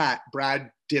dips flat,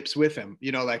 Brad dips with him.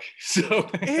 So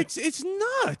it's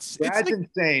nuts. Brad's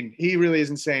insane. He really is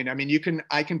insane. I mean,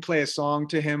 I can play a song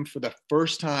to him for the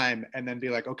first time and then be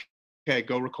like, okay,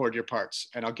 go record your parts,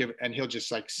 and he'll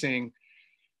just like sing.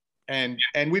 And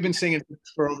we've been singing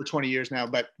for over 20 years now,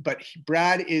 but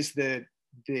Brad is the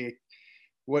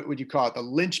what would you call it, the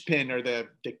linchpin or the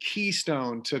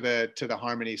keystone to the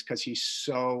harmonies, because he's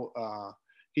so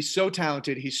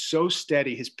talented, he's so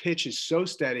steady, his pitch is so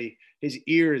steady, his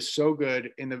ear is so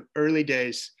good. In the early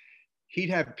days, he'd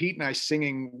have Pete and I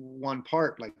singing one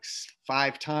part like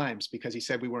 5 times because he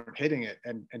said we weren't hitting it,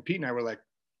 and Pete and I were like,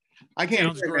 I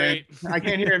can't hear it, man. I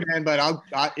can't hear it, man, but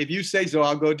if you say so,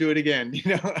 I'll go do it again.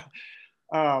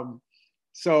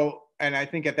 So, and I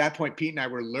think at that point, Pete and I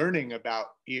were learning about,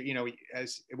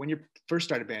 as when you first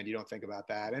start a band, you don't think about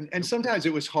that. And sometimes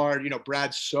it was hard,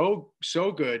 Brad's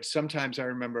so good. Sometimes I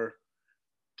remember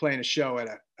playing a show at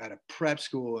a prep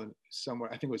school and somewhere,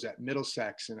 I think it was at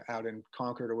Middlesex and out in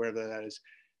Concord or wherever that is.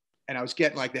 And I was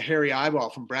getting like the hairy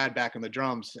eyeball from Brad back on the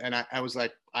drums. And I was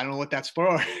like, I don't know what that's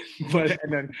for. And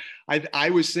then I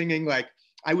was singing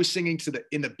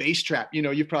in the bass trap,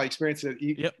 you've probably experienced it.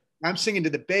 Yep. I'm singing to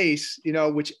the bass,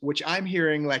 which I'm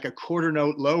hearing like a quarter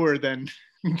note lower than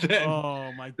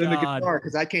oh my God, than the guitar,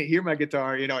 because I can't hear my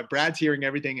guitar, and Brad's hearing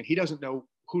everything and he doesn't know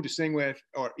who to sing with,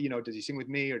 or, does he sing with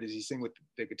me or does he sing with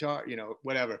the guitar,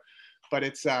 whatever. But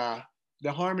it's the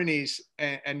harmonies,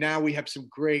 and now we have some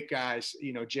great guys,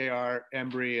 JR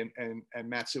Embry and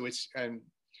Matt Sawicki and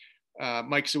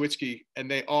Mike Sawicki, and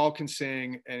they all can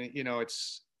sing. And,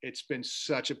 it's been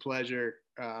such a pleasure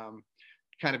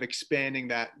kind of expanding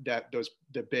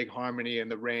the big harmony and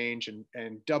the range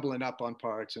and doubling up on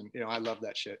parts. And, I love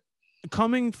that shit.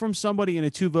 Coming from somebody in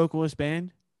a 2-vocalist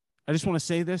band, I just want to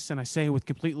say this, and I say it with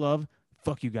complete love.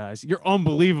 Fuck you guys. You're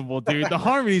unbelievable, dude. The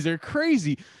harmonies are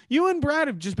crazy. You and Brad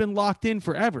have just been locked in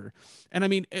forever. And I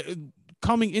mean,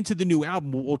 coming into the new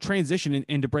album, we'll transition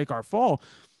into Break Our Fall.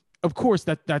 Of course,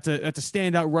 that's a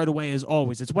standout right away, as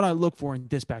always. It's what I look for in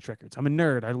Dispatch Records. I'm a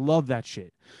nerd. I love that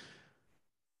shit.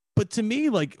 But to me,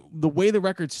 like, the way the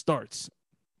record starts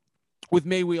with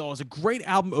May We All is a great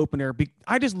album opener.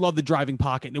 I just love the driving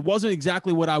pocket. And it wasn't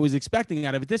exactly what I was expecting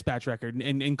out of a Dispatch record.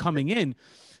 And coming in,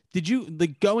 did you,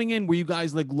 like, going in, were you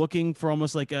guys like looking for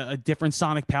almost like a different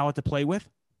sonic palette to play with?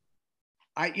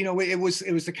 It was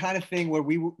the kind of thing where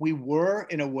we were,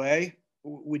 in a way,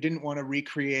 we didn't want to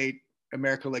recreate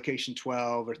America Location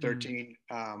 12 or 13.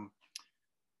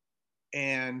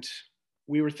 And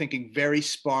we were thinking very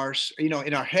sparse, in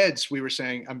our heads, we were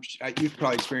saying, you've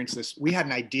probably experienced this. We had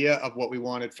an idea of what we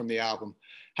wanted from the album.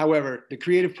 However, the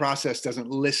creative process doesn't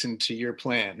listen to your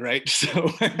plan, right?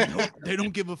 So they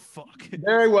don't give a fuck.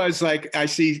 There I was, like, I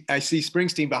see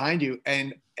Springsteen behind you,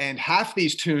 and half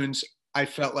these tunes, I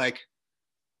felt like,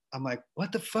 I'm like,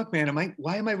 what the fuck, man?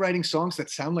 Why am I writing songs that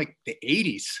sound like the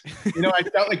 80s? I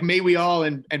felt like May We All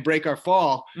and Break Our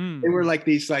Fall. They were like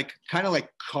these, like, kind of like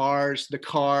The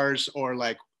Cars, or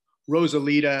like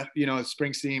Rosalita,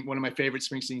 Springsteen, one of my favorite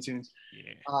Springsteen tunes.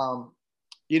 Yeah.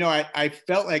 I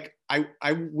felt like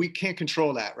we can't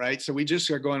control that, right? So we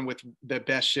just are going with the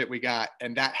best shit we got.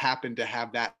 And that happened to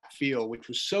have that feel, which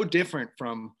was so different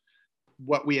from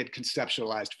what we had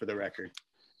conceptualized for the record.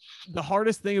 The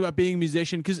hardest thing about being a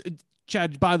musician, because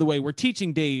Chad, by the way, we're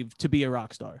teaching Dave to be a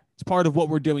rock star. It's part of what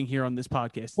we're doing here on this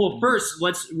podcast. Well, first,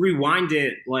 let's rewind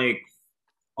it like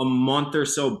a month or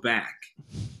so back.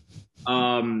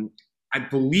 I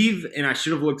believe, and I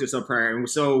should have looked this up prior.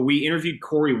 So we interviewed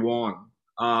Corey Wong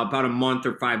about a month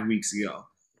or 5 weeks ago.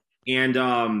 And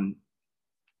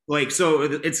so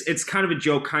it's kind of a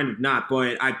joke, kind of not,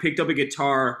 but I picked up a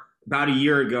guitar about a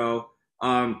year ago.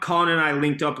 Colin and I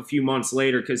linked up a few months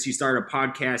later because he started a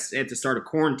podcast at the start of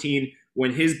quarantine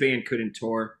when his band couldn't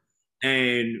tour.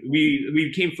 And we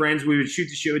became friends. We would shoot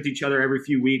the shit with each other every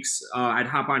few weeks. I'd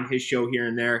hop on his show here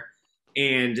and there.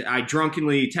 And I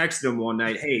drunkenly texted him one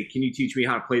night, hey, can you teach me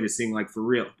how to play this thing, like, for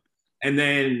real? And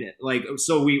then, like,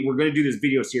 so we're going to do this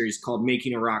video series called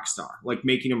Making a Rock Star, like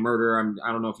Making a Murderer.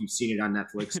 I don't know if you've seen it on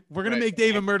Netflix. We're going to make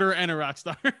Dave a murderer and a rock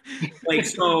star. Like,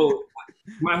 so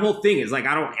my whole thing is, like,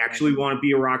 I don't actually want to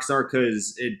be a rock star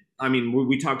because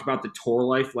we talked about the tour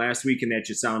life last week, and that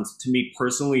just sounds, to me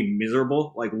personally,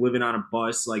 miserable. Like, living on a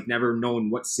bus, like, never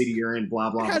knowing what city you're in, blah,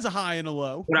 blah. It has a high and a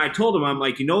low. But I told him, I'm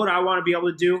like, you know what I want to be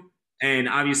able to do? And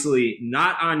obviously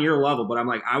not on your level, but I'm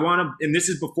like, I want to, and this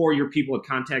is before your people have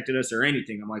contacted us or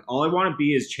anything. I'm like, all I want to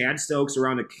be is Chad Stokes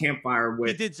around the campfire He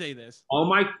with did say this. all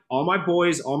my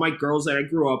boys, all my girls that I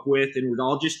grew up with, and we're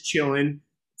all just chilling.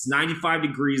 It's 95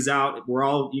 degrees out. We're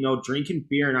all, drinking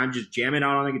beer, and I'm just jamming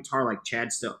out on the guitar like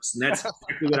Chad Stokes. And that's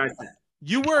exactly what I said.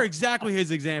 You were exactly his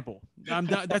example.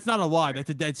 That's not a lie. That's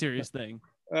a dead serious thing.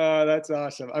 That's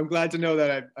awesome. I'm glad to know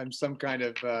that I'm some kind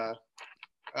of,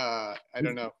 I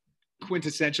don't know,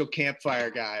 quintessential campfire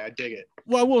guy. I dig it.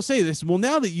 Well, I will say this. Well,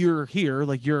 now that you're here,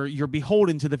 like you're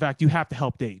beholden to the fact you have to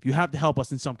help Dave. You have to help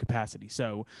us in some capacity.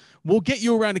 So we'll get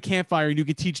you around a campfire and you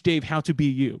can teach Dave how to be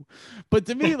you. But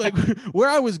to me, like where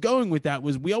I was going with that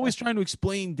was we always trying to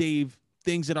explain Dave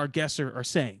things that our guests are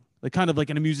saying, like kind of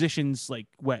like in a musician's like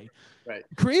way. Right.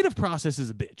 Creative process is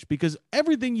a bitch because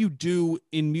everything you do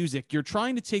in music, you're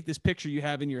trying to take this picture you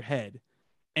have in your head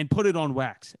and put it on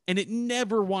wax, and it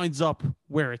never winds up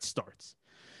where it starts.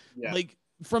 Yeah. Like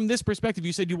from this perspective,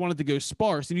 you said you wanted to go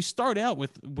sparse, and you start out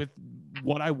with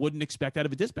what I wouldn't expect out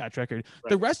of a Dispatch record. Right.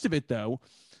 The rest of it, though,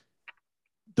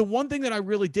 the one thing that I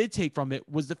really did take from it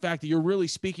was the fact that you're really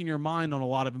speaking your mind on a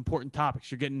lot of important topics.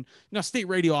 You're getting, state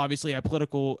radio obviously had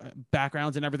political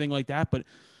backgrounds and everything like that, but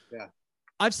yeah,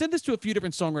 I've said this to a few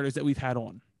different songwriters that we've had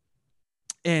on.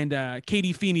 And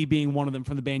Katie Feeney being one of them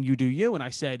from the band You Do You. And I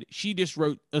said, she just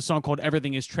wrote a song called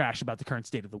Everything is Trash about the current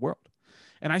state of the world.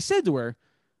 And I said to her,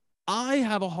 I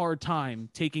have a hard time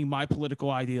taking my political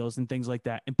ideals and things like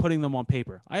that and putting them on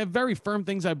paper. I have very firm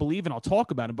things I believe and I'll talk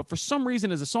about them. But for some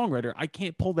reason, as a songwriter, I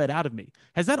can't pull that out of me.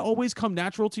 Has that always come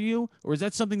natural to you? Or is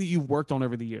that something that you've worked on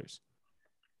over the years?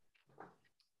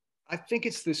 I think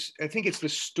it's the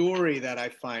story that I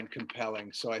find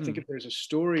compelling. So I think if there's a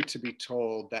story to be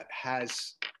told that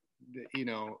has,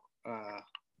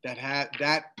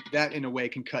 that in a way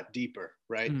can cut deeper,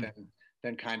 right?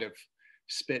 Than kind of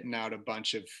spitting out a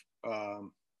bunch of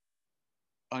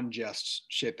unjust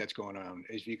shit that's going on.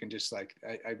 If you can just like,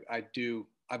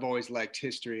 I've always liked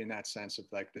history in that sense of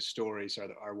like the stories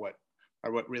are what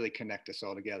really connect us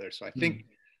all together. So I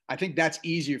think that's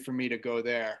easier for me to go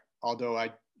there. Although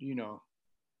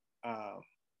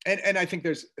and I think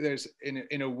there's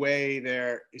in a way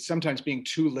there sometimes being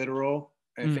too literal.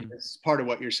 And I think that's part of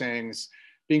what you're saying is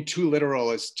being too literal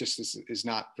is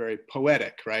not very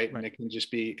poetic, right? And it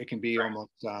can be almost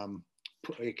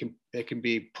it can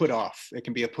be put off. It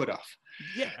can be a put off.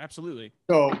 Yeah, absolutely.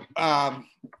 So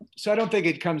so I don't think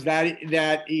it comes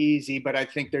that easy, but I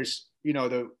think there's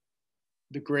the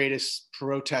greatest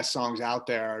protest songs out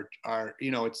there are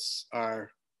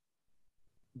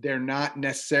they're not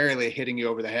necessarily hitting you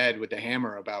over the head with the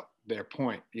hammer about their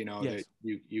point. Yes.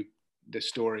 That the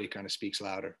story kind of speaks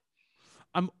louder.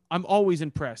 I'm always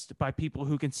impressed by people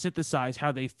who can synthesize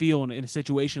how they feel in a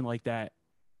situation like that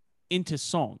into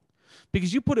song,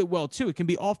 because you put it well too. It can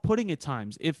be off-putting at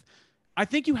times. I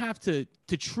think you have to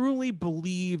truly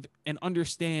believe and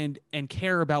understand and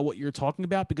care about what you're talking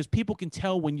about, because people can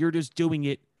tell when you're just doing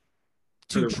it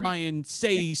to try and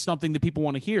say something that people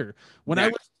want to hear. When I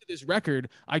listen to this record,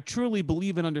 I truly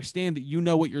believe and understand that you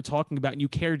know what you're talking about and you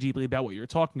care deeply about what you're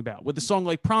talking about. With a song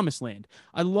like Promised Land,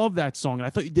 I love that song, and I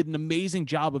thought you did an amazing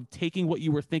job of taking what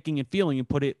you were thinking and feeling and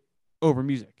put it over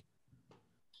music.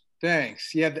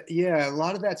 Thanks. Yeah. A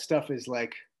lot of that stuff is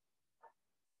like,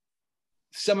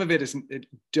 some of it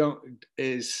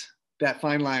is that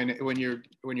fine line when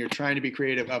you're trying to be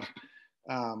creative of,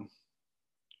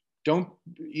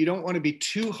 you don't want to be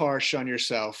too harsh on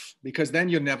yourself, because then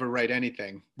you'll never write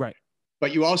anything. Right.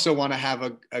 But you also want to have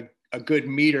a good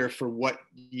meter for what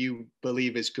you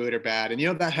believe is good or bad.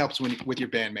 And, that helps with your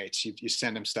bandmates, you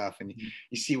send them stuff and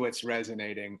you see what's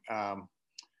resonating.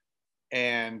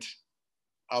 And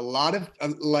a lot of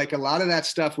that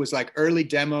stuff was like early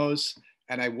demos,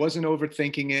 and I wasn't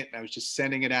overthinking it. I was just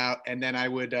sending it out. And then I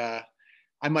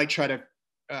might try to,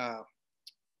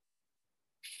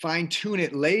 fine tune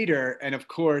it later. And of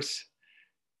course,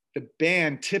 the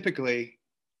band typically,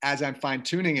 as I'm fine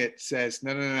tuning it, says,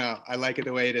 no, I like it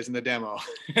the way it is in the demo.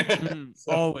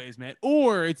 So, always, man.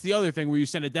 Or it's the other thing where you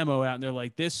send a demo out and they're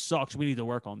like, this sucks, we need to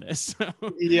work on this.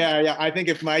 yeah. I think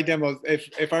if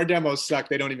our demos suck,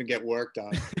 they don't even get worked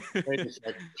on. They just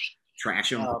like trash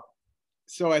them.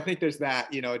 So I think there's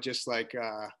that, just like,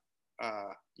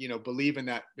 believe in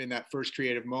that first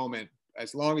creative moment.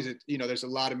 As long as it, there's a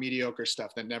lot of mediocre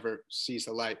stuff that never sees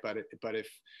the light, but if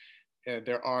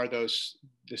there are the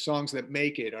songs that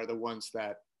make it are the ones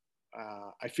that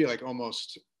I feel like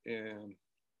almost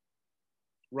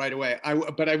right away.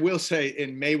 But I will say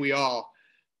in May We All,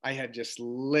 I had just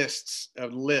lists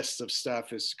of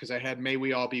stuff, is because I had May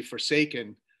We All Be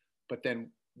Forsaken, but then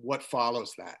what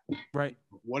follows that? Right.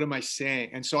 what am I saying?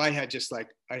 And so I had just like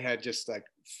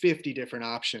 50 different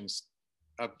options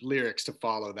of lyrics to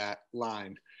follow that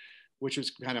line, which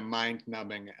was kind of mind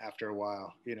numbing after a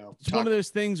while, you know. It's one of those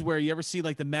things where you ever see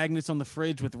like the magnets on the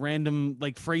fridge with random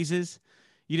like phrases.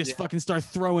 You just fucking start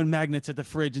throwing magnets at the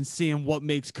fridge and seeing what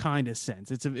makes kind of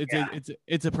sense.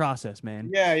 It's a process, man.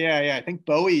 Yeah. I think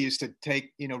Bowie used to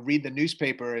read the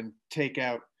newspaper and take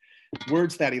out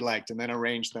words that he liked and then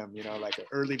arrange them, you know, like an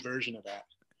early version of that.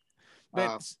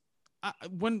 But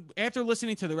after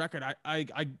listening to the record,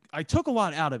 I took a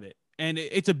lot out of it, and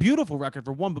it's a beautiful record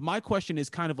for one. But my question is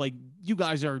kind of like, you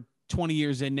guys are 20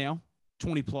 years in now,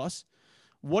 20 plus.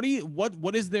 What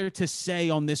is there to say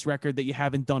on this record that you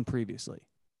haven't done previously?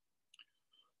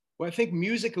 Well, I think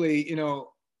musically, you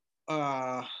know,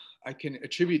 I can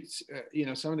attribute,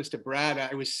 some of this to Brad.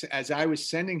 As I was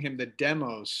sending him the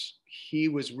demos, he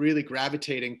was really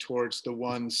gravitating towards the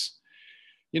ones,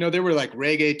 you know, there were like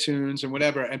reggae tunes and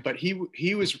whatever, but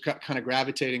he was kind of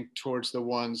gravitating towards the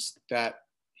ones that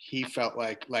he felt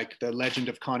like the Legend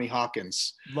of Connie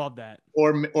Hawkins. Love that.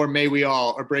 Or May We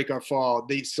All, or Break Our Fall,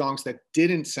 these songs that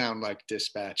didn't sound like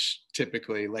Dispatch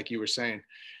typically, like you were saying.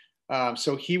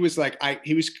 So he was like, I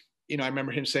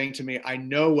remember him saying to me, I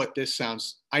know what this song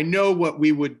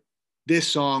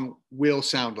will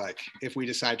sound like if we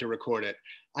decide to record it.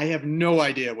 I have no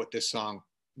idea what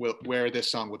where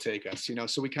this song will take us, you know?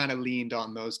 So we kind of leaned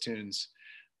on those tunes.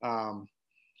 And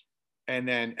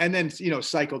then, you know,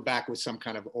 cycled back with some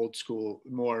kind of old school,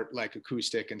 more like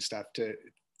acoustic and stuff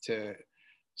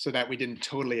so that we didn't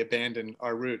totally abandon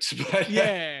our roots. But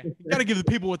yeah, you got to give the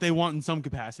people what they want in some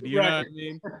capacity. You know what I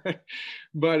mean?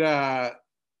 But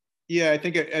yeah, I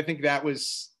think that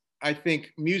was, I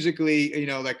think musically, you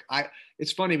know, like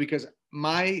it's funny because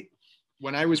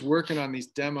when I was working on these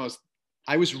demos,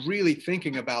 I was really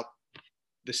thinking about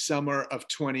the summer of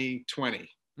 2020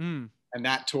 and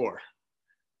that tour.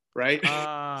 Right.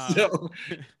 So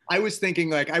I was thinking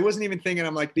like, I wasn't even thinking,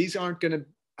 I'm like, these aren't going to,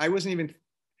 I was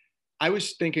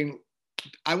thinking,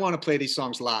 I want to play these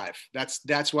songs live.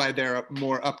 That's why they're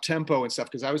more up tempo and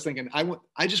stuff. Cause I was thinking,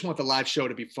 I just want the live show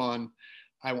to be fun.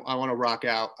 I want to rock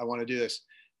out. I want to do this.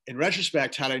 In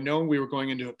retrospect, had I known we were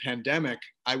going into a pandemic,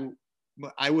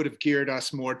 I would have geared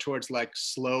us more towards like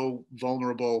slow,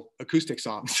 vulnerable acoustic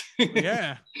songs.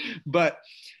 Yeah. But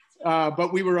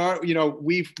we were, you know,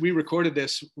 we recorded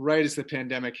this right as the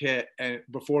pandemic hit and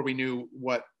before we knew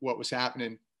what was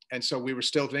happening. And so we were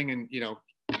still thinking, you know,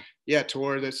 we're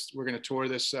going to tour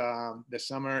this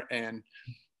summer. And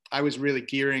I was really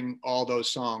gearing all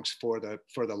those songs for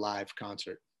the live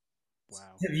concert.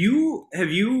 Wow. Have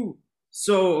you,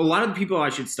 so a lot of the people, I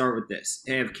should start with this,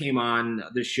 have came on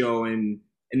the show and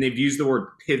they've used the word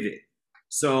pivot.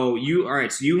 So you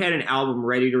had an album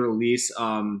ready to release,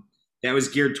 that was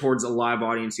geared towards a live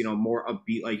audience, you know, more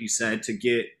upbeat, like you said, to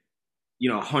get, you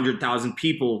know, 100,000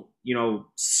 people, you know,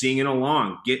 singing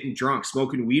along, getting drunk,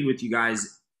 smoking weed with you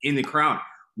guys in the crowd.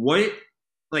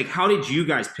 How did you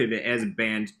guys pivot as a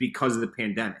band because of the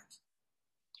pandemic?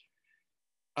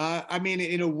 I mean,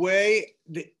 in a way,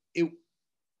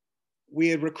 we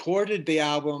had recorded the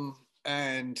album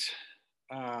and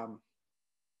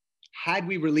had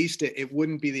we released it, it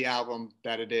wouldn't be the album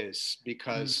that it is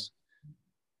because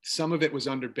some of it was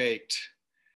underbaked.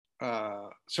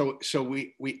 So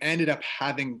we ended up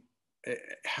having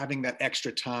that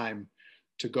extra time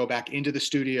to go back into the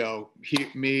studio,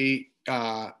 me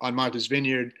on Martha's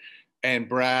Vineyard and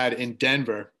Brad in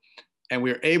Denver. And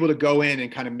we were able to go in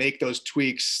and kind of make those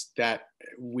tweaks that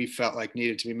we felt like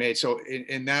needed to be made. So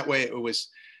in that way, it was,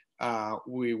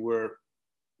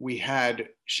 we had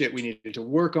shit we needed to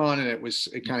work on and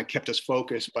it kind of kept us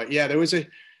focused. But yeah,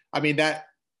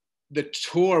 the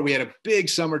tour, we had a big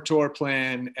summer tour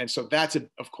plan. And so that's a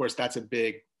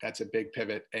big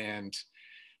pivot. And,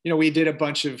 you know, we did a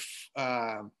bunch of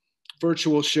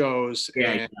virtual shows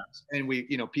and we,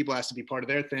 you know, people asked to be part of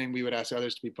their thing. We would ask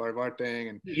others to be part of our thing.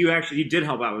 And you did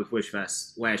help out with Wish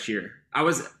Fest last year. I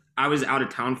was out of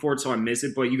town for it, so I missed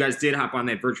it, but you guys did hop on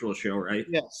that virtual show, right?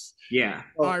 Yes. Yeah.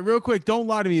 All right, real quick, don't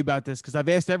lie to me about this because I've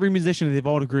asked every musician and they've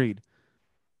all agreed.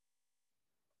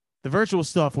 The virtual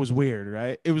stuff was weird,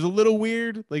 right? It was a little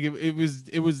weird. Like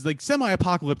it was like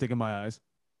semi-apocalyptic in my eyes.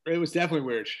 It was definitely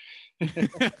weird. It's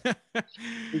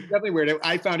definitely weird.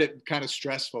 I found it kind of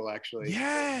stressful, actually.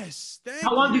 Yes.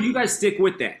 How long did you guys stick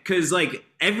with that? Because like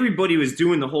everybody was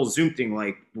doing the whole Zoom thing,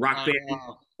 like Rock Band,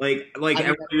 like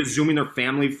everybody was Zooming their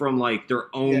family from like their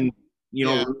own, you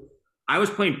know. Yeah. I was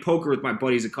playing poker with my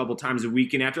buddies a couple times a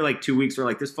week, and after like 2 weeks, they're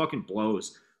like, "This fucking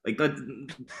blows." Like,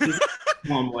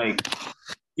 I'm like,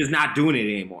 just not doing it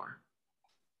anymore.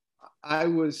 I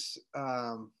was.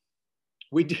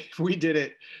 we did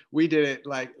it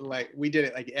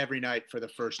like every night for the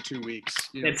first 2 weeks.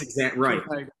 You know, That's exactly right.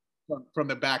 From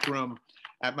the back room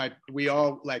we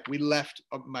left,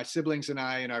 my siblings and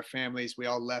I and our families, we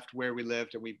all left where we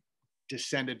lived and we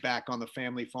descended back on the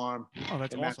family farm Oh,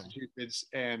 that's in awesome. Massachusetts,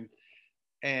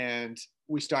 and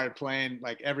we started playing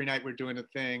like every night. We're doing a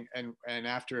thing, and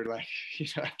after like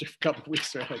after a couple of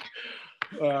weeks, we're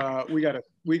like,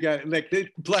 we got like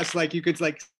plus like you could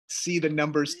like see the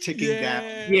numbers ticking down.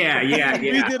 Yeah.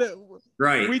 We did it.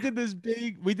 Right. We did this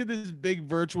big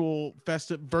virtual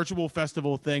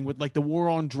festival thing with like the War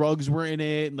on Drugs were in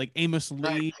it, and like Amos Lee.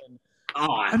 Right. And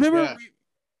Oh, I remember Yeah.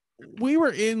 we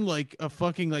were in like a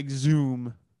fucking like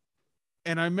Zoom,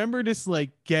 and I remember just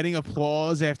like getting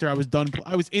applause after I was done.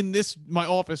 I was in my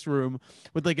office room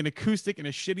with like an acoustic and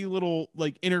a shitty little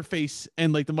like interface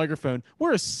and like the microphone.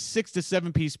 We're a 6 to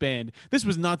 7 piece band. This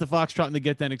was not the Foxtrot and the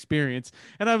Get Down experience.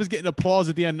 And I was getting applause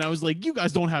at the end, and I was like, "You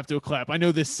guys don't have to clap. I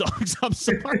know this sucks. I'm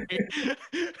sorry."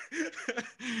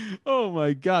 Oh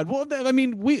my god. Well, I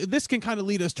mean, this can kind of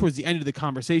lead us towards the end of the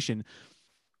conversation.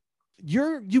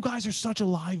 You guys are such a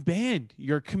live band.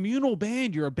 You're a communal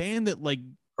band. You're a band that like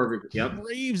perfect. Yep.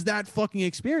 craves that fucking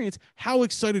experience. How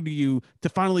excited are you to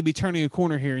finally be turning a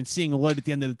corner here and seeing a light at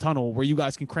the end of the tunnel where you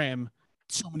guys can cram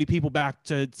so many people back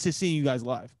to seeing you guys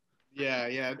live?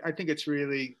 Yeah. I think it's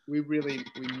really, we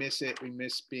miss it. We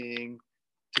miss being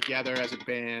together as a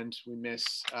band. We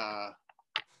miss that,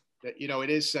 it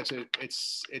is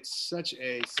it's such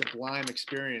a sublime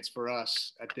experience for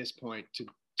us at this point to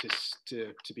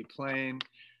be playing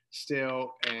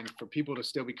still, and for people to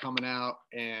still be coming out,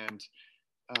 and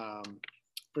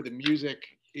for the music,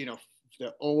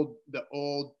 the old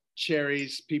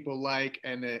cherries people like,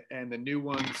 and the new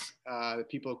ones that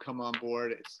people come on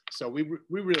board. So we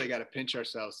really got to pinch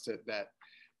ourselves to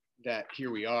that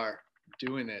here we are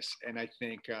doing this, and I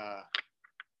think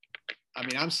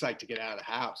I'm psyched to get out of the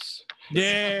house.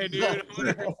 Yeah, dude.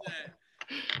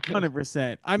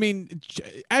 100%. I mean,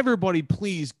 everybody,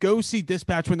 please go see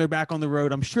Dispatch when they're back on the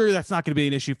road. I'm sure that's not going to be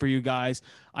an issue for you guys.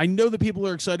 I know that people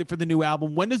are excited for the new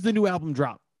album. When does the new album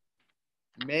drop?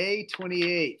 May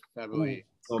 28th, I believe.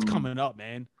 It's coming up,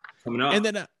 man. Coming up. And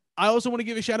then I also want to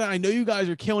give a shout out. I know you guys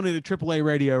are killing it at AAA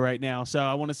Radio right now. So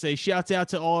I want to say shouts out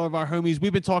to all of our homies.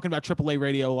 We've been talking about AAA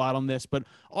Radio a lot on this, but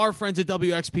our friends at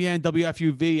WXPN,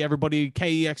 WFUV, everybody,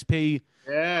 KEXP.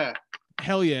 Yeah.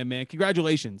 Hell yeah, man.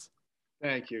 Congratulations.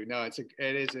 Thank you. No, it's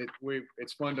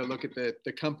fun to look at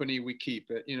the company we keep,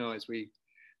 as we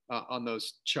on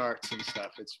those charts and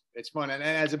stuff. It's fun, and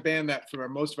as a band that for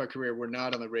most of our career we're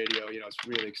not on the radio, it's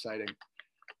really exciting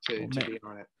to be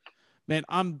on it. Man,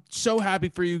 I'm so happy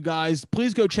for you guys.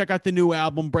 Please go check out the new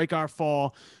album, Break Our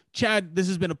Fall. Chad, this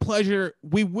has been a pleasure.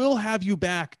 We will have you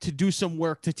back to do some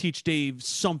work to teach Dave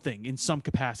something in some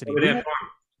capacity.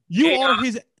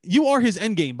 You are his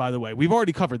end game, by the way. We've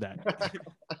already covered that.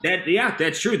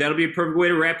 That's true. That'll be a perfect way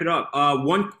to wrap it up.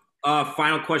 One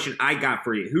final question I got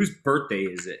for you. Whose birthday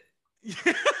is it?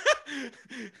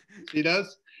 She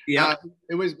does? Yeah.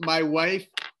 It was my wife.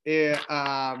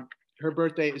 Her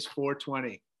birthday is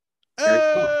 4/20.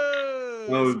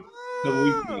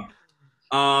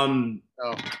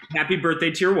 Happy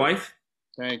birthday to your wife.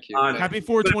 Thank you. Happy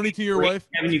 420 to your wife.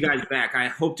 Having you guys back. I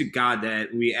hope to God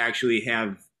that we actually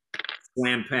have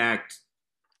slam-packed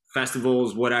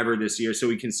festivals, whatever, this year, so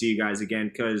we can see you guys again,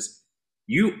 because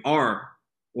you are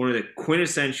one of the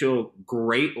quintessential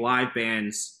great live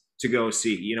bands to go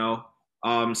see.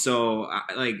 So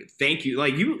thank you.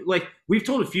 We've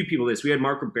told a few people this. We had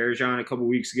Marco Bergeron a couple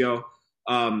weeks ago.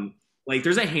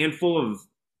 There's a handful of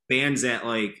bands that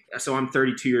so I'm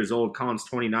 32 years old, Colin's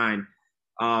 29,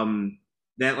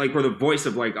 that were the voice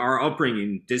of our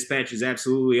upbringing. Dispatch is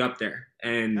absolutely up there.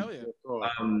 And Hell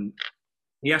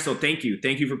yeah. So thank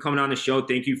you for coming on the show.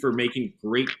 Thank you for making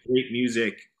great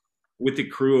music with the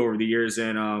crew over the years,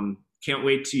 and can't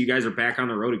wait till you guys are back on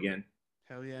the road again.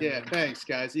 Hell yeah. Yeah, man. thanks,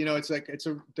 guys.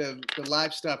 The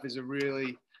live stuff is a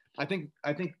really, I think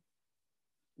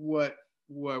what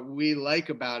we like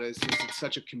about it is it's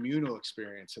such a communal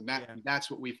experience, and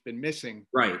that's what we've been missing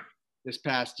this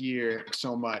past year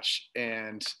so much.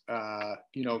 And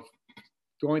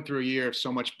going through a year of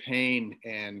so much pain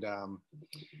and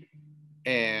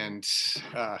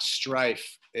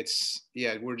strife,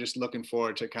 we're just looking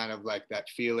forward to kind of that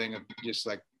feeling of just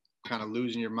kind of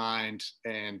losing your mind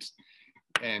and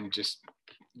just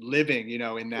living,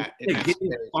 in that. Get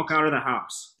the fuck out of the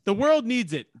house. The world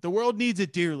needs it. The world needs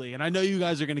it dearly, and I know you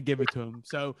guys are going to give it to him.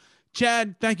 So,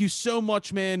 Chad, thank you so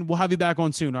much, man. We'll have you back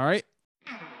on soon, all right?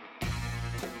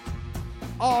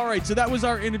 All right, so that was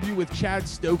our interview with Chad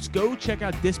Stokes. Go check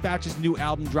out Dispatch's new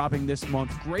album dropping this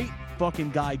month. Great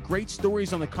fucking guy, great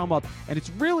stories on the come up, and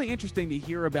it's really interesting to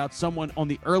hear about someone on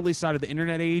the early side of the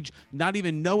internet age, not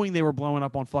even knowing they were blowing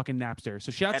up on fucking Napster.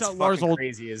 So shouts That's out Lars fucking Ulrich.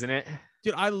 crazy, isn't it?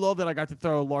 Dude, I love that I got to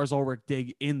throw a Lars Ulrich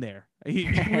dig in there. We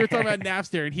were talking about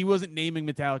Napster, and he wasn't naming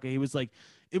Metallica. He was like,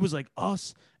 it was like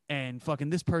us and fucking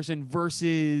this person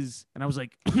versus, and I was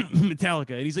like, Metallica.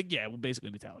 And he's like, yeah, well, basically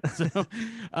Metallica.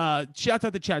 So shout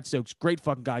out to Chad Stokes. Great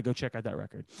fucking guy. Go check out that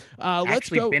record. Let's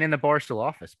Actually go. been in the Barstool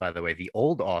office, by the way, the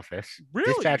old office.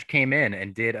 Really? Dispatch came in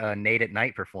and did a Nate at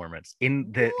Night performance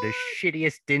in the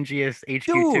shittiest, dingiest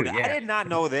HQ2. Dude, Yeah. I did not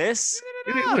know this.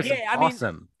 Dude, it was Yeah, I mean,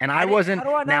 awesome. And I I didn't- wasn't, how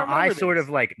do I not now I remember sort this? of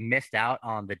like missed out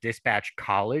on the Dispatch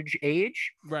college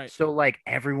age. Right. So like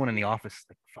everyone in the office,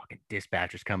 like fucking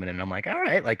Dispatch is coming in. And I'm like, all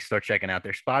right, like start checking out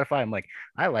their Spotify. I'm like,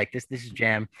 I like this. This is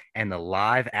jam. And the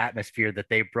live atmosphere that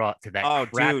they brought to that Oh,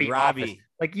 crappy dude, Robbie. office.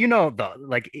 Like, you know,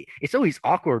 it's always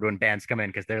awkward when bands come in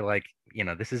because they're like, you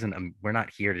know, this isn't, we're not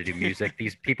here to do music.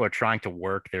 These people are trying to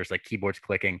work. There's like keyboards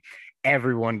clicking.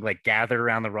 Everyone like gathered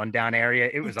around the rundown area.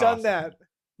 It was We've done awesome. that.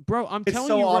 Bro, I'm It's telling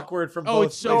so you. awkward from Oh, both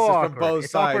it's so places, awkward. from both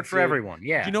It's sides. awkward for dude. everyone.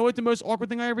 Yeah. Do you know what the most awkward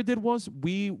thing I ever did was?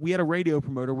 We had a radio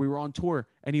promoter. We were on tour,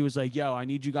 and he was like, "Yo, I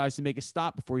need you guys to make a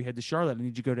stop before you head to Charlotte. I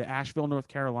need you to go to Asheville, North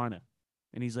Carolina."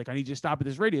 And he's like, "I need you to stop at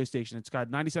this radio station. It's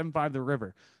got 97.5 The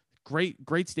River.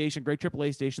 Great station, great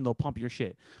AAA station. They'll pump your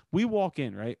shit." We walk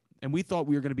in, right? And we thought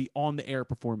we were going to be on the air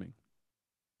performing.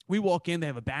 We walk in, they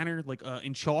have a banner like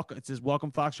in chalk. It says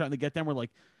 "Welcome Foxtrot" and they get them. We're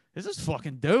like, "This is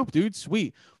fucking dope, dude.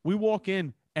 Sweet." We walk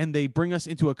in and they bring us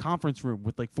into a conference room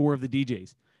with like 4 of the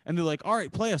DJs. And they're like, "All right,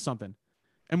 play us something."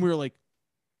 And we were like,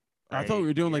 I thought we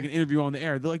were doing like an interview on the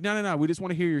air. They're like, no, we just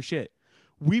want to hear your shit.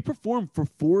 We performed for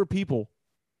 4 people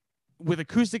with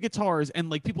acoustic guitars and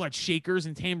like people had shakers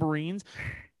and tambourines.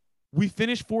 We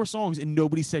finished 4 songs and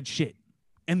nobody said shit.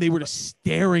 And they were just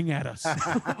staring at us.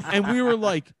 And we were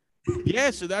like,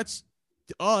 yeah, so that's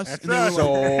us. That's and, they us.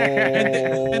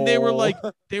 were like, So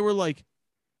and they were like,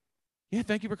 yeah,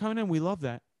 thank you for coming in. We love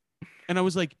that. And I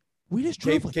was like, we just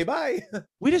drove okay, bye.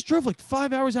 we just drove like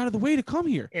 5 hours out of the way to come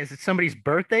here. Is it somebody's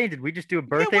birthday? Did we just do a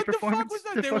birthday what performance? the fuck was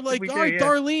that? The They were fuck did like, we all do? right, Yeah.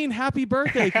 Darlene, happy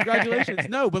birthday. Congratulations.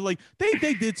 No, but like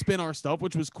they did spin our stuff,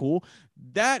 which was cool.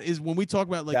 That is when we talk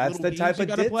about like That's little the games type you of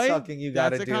gotta dick play. sucking you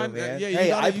gotta That's the do, kind- man. yeah, you Hey,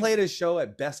 gotta- I played a show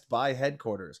at Best Buy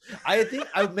headquarters. I think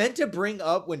I meant to bring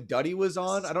up when Duddy was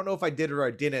on. I don't know if I did or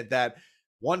I didn't. That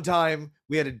one time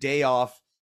we had a day off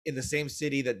in the same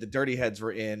city that the Dirty Heads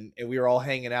were in, and we were all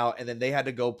hanging out, and then they had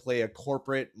to go play a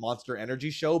corporate Monster Energy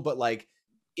show, but like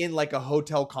in like a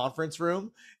hotel conference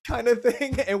room kind of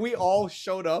thing. And we all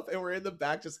showed up and we're in the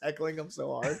back just heckling them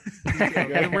so hard.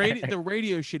 The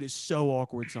radio shit is so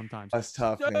awkward sometimes. That's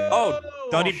tough, man. Oh,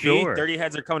 Duddy sure. B, Dirty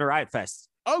Heads are coming to Riot Fest.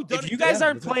 Oh, If you guys yeah,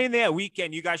 aren't that's- playing that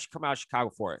weekend, you guys should come out to Chicago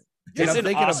for it. Dude, It's I'm an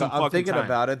thinking, awesome about, I'm fucking thinking time.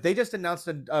 about it. They just announced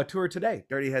a tour today.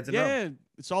 Dirty Heads in Rome. Yeah,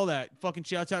 it's all that. Fucking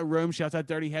shouts out Rome, shouts out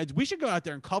Dirty Heads. We should go out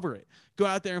there and cover it. Go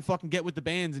out there and fucking get with the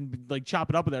bands and like chop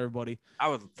it up with everybody. I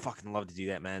would fucking love to do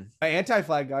that, man. My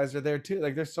Anti-Flag guys are there too.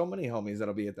 Like, there's so many homies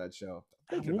that'll be at that show.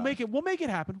 We'll make it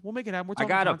happen. We'll make it happen. We're I talking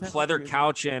got a content. pleather We'll figure it out.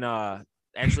 couch and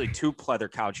actually 2 pleather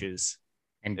couches.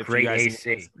 And if you great guys need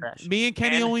AC. to crash. Me and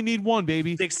Kenny And- only need one,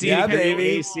 baby. 16 Yeah, Kenny baby.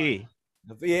 AC.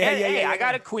 Yeah, And, yeah, hey, yeah. I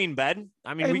got a queen bed.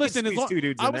 I mean, Hey, we listen, can as squeeze long- 2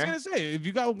 dudes I in was there. gonna say, if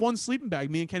you got one sleeping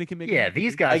bag, me and Kenny can make. Yeah, it.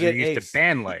 these guys are get used ace. to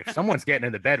band life. Someone's getting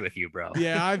into bed with you, bro.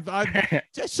 Yeah, I've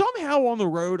somehow on the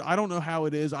road. I don't know how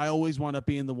it is. I always wind up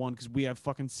being the one because we have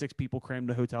fucking 6 people crammed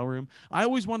in a hotel room. I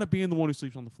always wind up being the one who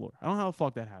sleeps on the floor. I don't know how the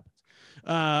fuck that happens.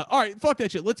 All right, fuck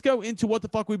that shit. Let's go into what the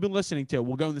fuck we've been listening to.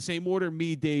 We'll go in the same order.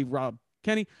 Me, Dave, Rob,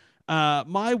 Kenny.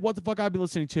 My what the fuck I've been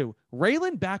listening to.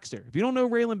 Raylan Baxter. If you don't know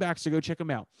Raylan Baxter, go check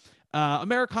him out.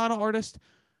 Americana artist.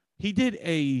 He did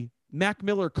a Mac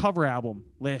Miller cover album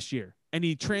last year, and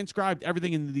he transcribed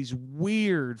everything into these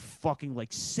weird fucking like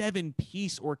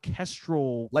 7-piece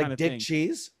orchestral like kind of Dick thing.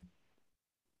 Cheese.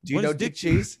 Do you What know is Dick Dick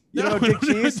Cheese? You No, know I Dick don't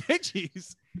know Cheese? Dick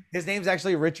Cheese. His name's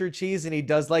actually Richard Cheese, and he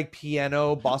does like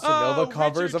piano, bossa Oh, nova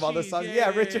covers Richard of all the Cheese. songs. Yeah, Yeah,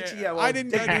 yeah, Richard yeah. Cheese. Yeah, I well,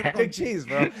 didn't- Dick, I didn't- Dick Cheese,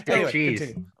 bro. Dick Anyway, Cheese.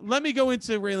 continue. Let me go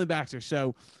into Raylan Baxter.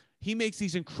 So he makes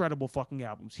these incredible fucking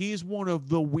albums. He is one of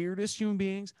the weirdest human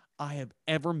beings I have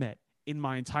ever met in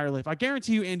my entire life. I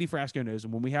guarantee you Andy Frasco knows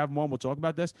him. When we have him on, we'll talk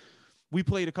about this. We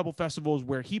played a couple festivals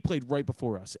where he played right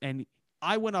before us. And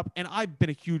I went up, and I've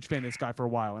been a huge fan of this guy for a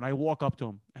while. And I walk up to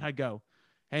him, and I go,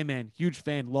 hey, man, huge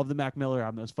fan. Love the Mac Miller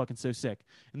album. That was fucking so sick.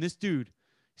 And this dude,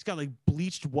 he's got like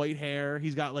bleached white hair.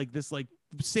 He's got like this like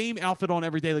same outfit on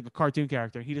every day like a cartoon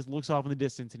character. He just looks off in the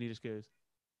distance, and he just goes,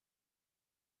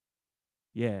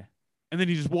 yeah. And then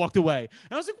he just walked away.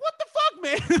 And I was like, what the fuck,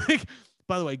 man? Like,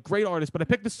 by the way, great artist, but I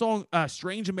picked the song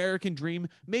Strange American Dream.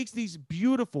 Makes these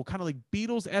beautiful kind of like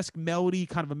Beatles-esque melody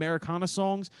kind of Americana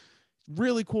songs.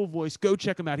 Really cool voice. Go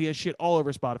check him out. He has shit all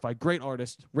over Spotify. Great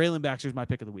artist. Raylan Baxter's my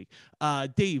pick of the week.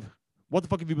 Dave, what the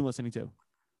fuck have you been listening to?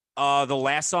 The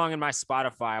last song in my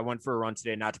Spotify, I went for a run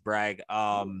today, not to brag,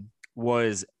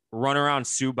 was Run Around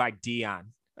Sue by Dion.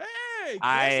 Hey,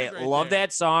 I classic right love there.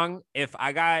 that song. If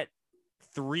I got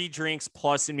 3 drinks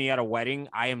plus in me at a wedding,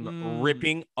 I am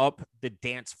ripping up the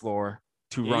dance floor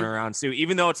to Run Around Sue,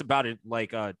 even though it's about it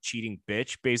like a cheating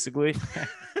bitch, basically.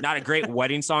 Not a great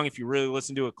wedding song if you really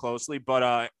listen to it closely,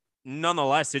 but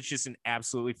nonetheless, it's just an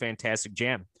absolutely fantastic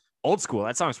jam. Old school.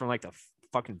 That song's from like the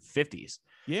fucking 50s.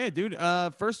 Yeah, dude.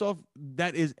 First off,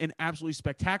 that is an absolutely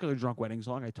spectacular drunk wedding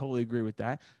song. I totally agree with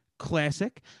that.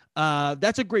 Classic.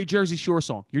 That's a great Jersey Shore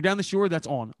song. You're down the shore, that's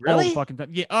on. Really? All the fucking time.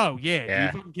 Yeah. Oh, yeah. Yeah.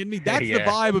 You fucking kidding me? That's Yeah. the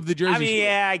vibe of the Jersey I mean, Shore.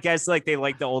 yeah, I guess like they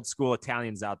like the old school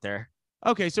Italians out there.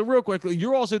 Okay, so real quickly,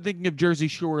 you're also thinking of Jersey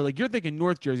Shore. Like, you're thinking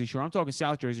North Jersey Shore. I'm talking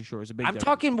South Jersey Shore. Is a big I'm difference.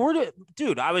 talking more to,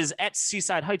 dude, I was at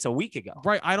Seaside Heights a week ago.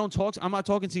 Right. I'm not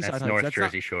talking Seaside That's Heights. North that's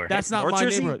Jersey not, Shore. That's not North my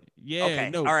Jersey? neighborhood. Yeah. Okay.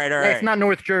 No. All right. Yeah, it's not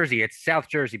North Jersey. It's South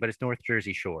Jersey, but it's North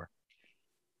Jersey Shore.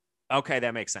 Okay,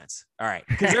 that makes sense. All right.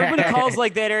 Because everybody calls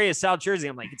like that area South Jersey.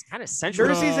 I'm like, it's kind of central.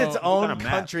 Jersey's its Bro, own on a map.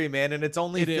 country, man, and it's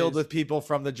only It filled is. with people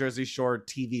from the Jersey Shore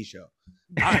TV show.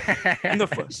 In the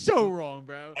foot. So wrong,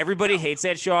 bro. Everybody hates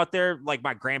that show out there. Like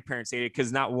my grandparents hate it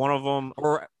because not one of them,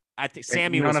 or I think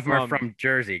Sammy None was of them are from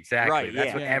Jersey. Exactly. Right, That's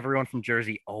yeah. what Yeah. everyone from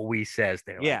Jersey always says.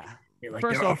 Yeah.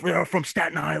 First off, they're from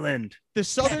Staten Island. The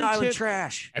southern Island tip,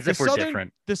 trash. As the if we're southern,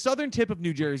 different. the southern tip of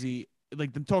New Jersey, like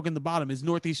I'm talking the bottom, is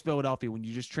Northeast Philadelphia when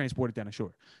you just transport it down the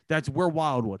shore. That's where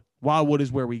Wildwood. Wildwood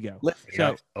is where we go. Listen,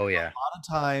 So Oh yeah. a lot of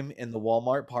time in the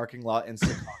Walmart parking lot in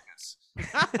Secaucus.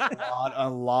 a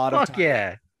lot of Fuck time. yeah.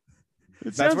 it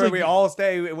That's sounds where like we all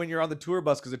stay when you're on the tour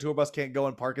bus because the tour bus can't go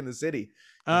and park in the city.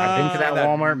 I've been to that that-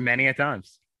 Walmart many a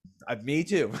times. Me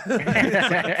too.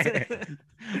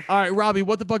 All right, Robbie,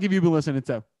 what the fuck have you been listening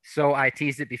to? So I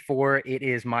teased it before. It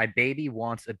is My Baby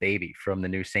Wants a Baby from the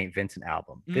new St. Vincent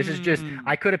album. This is just,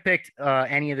 I could have picked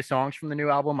any of the songs from the new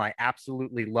album. I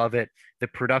absolutely love it. The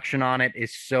production on it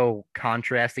is so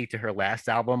contrasty to her last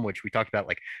album, which we talked about,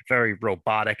 like very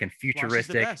robotic and Wow, she's the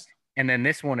futuristic. best. And then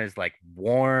this one is like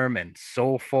warm and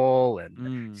soulful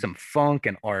and some funk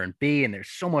and R&B. And there's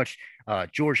so much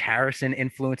George Harrison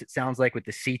influence, it sounds like, with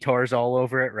the sitars all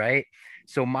over it, right?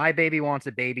 So My Baby Wants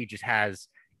a Baby just has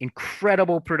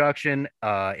incredible production.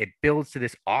 It builds to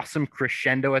this awesome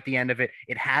crescendo at the end of it.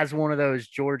 It has one of those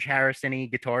George Harrison-y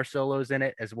guitar solos in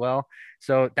it as well.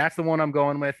 So that's the one I'm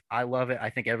going with. I love it. I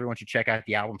think everyone should check out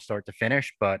the album start to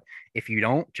finish. But if you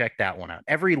don't, check that one out.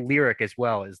 Every lyric as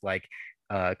well is like,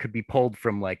 could be pulled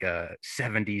from like a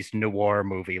 70s noir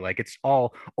movie. Like it's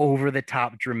all over the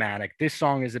top dramatic. This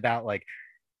song is about like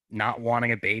not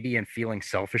wanting a baby and feeling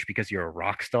selfish because you're a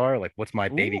rock star. Like, what's my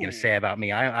baby gonna say about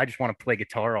me? I just want to play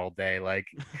guitar all day. Like,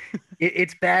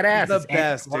 it's badass. The It's Andy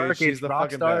best, dude. Clark, She's it's the rock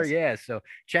fucking star. best. Yeah. So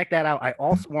check that out. I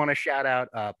also want to shout out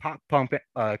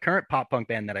current pop punk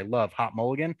band that I love, Hot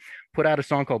Mulligan, put out a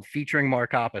song called Featuring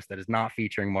Mark Hoppus that is not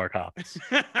featuring Mark Hoppus.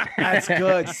 That's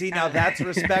good. See, now that's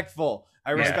respectful.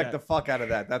 I Yeah. respect the fuck out of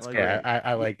that. That's Like great. Yeah,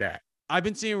 I like that. I've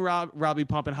been seeing Robbie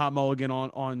pumping Hot Mulligan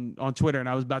on Twitter, and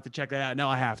I was about to check that out. Now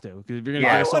I have to, because if you're gonna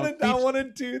Yeah. do a song, I want to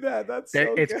do that. That's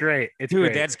so It's good. great. It's Dude,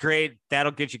 great. that's great.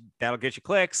 That'll get you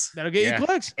clicks. that'll get Yeah. you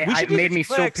clicks. We It should do made this. me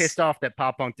so clicks. pissed off that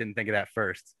Pop Punk didn't think of that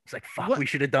first. It's like, fuck, What? we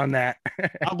should have done that.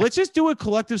 Let's just do a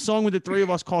collective song with the three of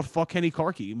us called "Fuck Kenny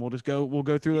Karki," and we'll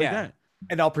go through like Yeah. that.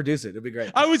 And I'll produce it. It'll be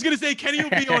great. I was gonna say Kenny will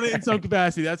be on it in some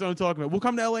capacity. That's what I'm talking about. We'll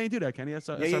come to LA and do that, Kenny. That's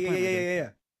Yeah, our yeah, plan right there. yeah.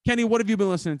 Kenny, what have you been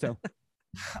listening to?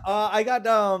 I got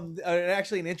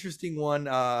actually an interesting one.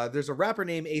 There's a rapper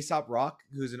named Aesop Rock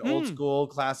who's an old school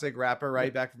classic rapper,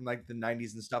 right back from like the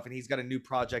 90s and stuff. And he's got a new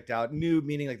project out, new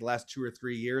meaning like the last 2 or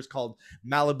 3 years, called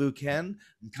Malibu Ken.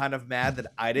 I'm kind of mad that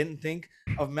I didn't think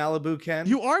of Malibu Ken.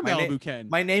 You are My na- Malibu Ken.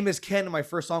 My name is Ken, and my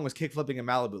first song was Kickflipping in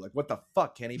Malibu. Like, what the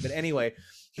fuck, Kenny? But anyway,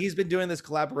 he's been doing this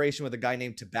collaboration with a guy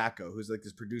named Tobacco, who's like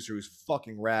this producer who's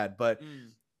fucking rad. But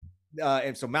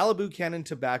and so Malibu Ken and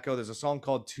Tobacco, there's a song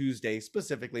called Tuesday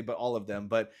specifically, but all of them.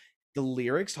 But the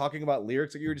lyrics, talking about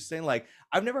lyrics, like you were just saying, like,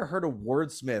 I've never heard a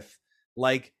wordsmith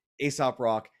like Aesop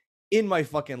Rock in my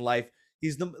fucking life.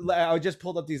 I just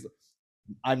pulled up these.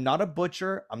 I'm not a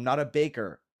butcher. I'm not a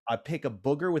baker. I pick a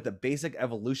booger with a basic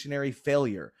evolutionary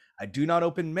failure. I do not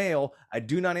open mail. I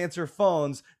do not answer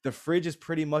phones. The fridge is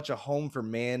pretty much a home for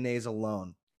mayonnaise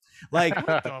alone. Like,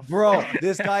 The bro, fuck?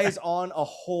 this guy is on a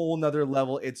whole nother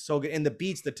level. It's so good. And the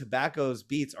beats, the Tobacco's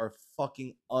beats are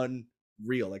fucking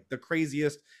real, like the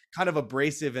craziest, kind of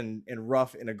abrasive and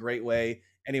rough in a great way.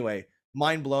 Anyway,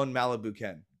 mind blown, Malibu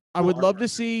Ken. I would love to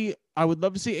see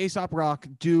Aesop Rock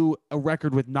do a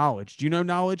record with Knowledge. Do you know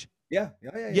Knowledge? Yeah.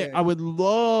 I would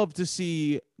love to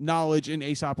see Knowledge and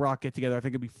Aesop Rock get together. I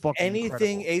think it'd be fucking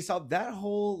anything incredible. Aesop, that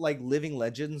whole like Living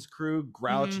Legends crew,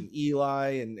 Grouch and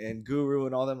Eli and Guru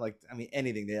and all them, like, I mean,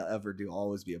 anything they'll ever do,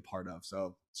 always be a part of.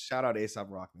 So shout out Aesop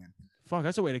Rock, man. Fuck,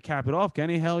 that's a way to cap it off,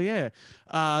 Kenny. Hell yeah.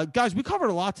 Guys, we covered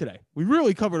a lot today. We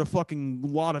really covered a fucking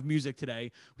lot of music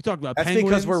today. We talked about That's Penguins.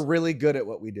 because we're really good at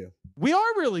what we do. We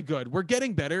are really good. We're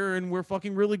getting better, and we're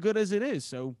fucking really good as it is.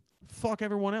 So fuck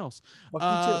everyone else. Fuck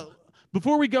you too.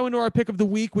 Before we go into our pick of the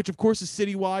week, which of course is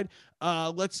citywide,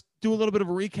 let's do a little bit of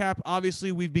a recap.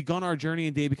 Obviously, we've begun our journey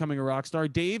in Dave becoming a rock star.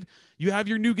 Dave, you have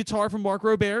your new guitar from Mark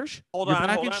Roberge. You're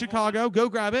back in Chicago. Go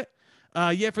grab it.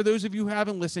 For those of you who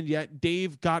haven't listened yet,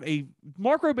 Dave got a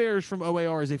Mark Roberge from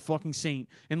OAR is a fucking saint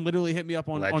and literally hit me up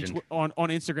on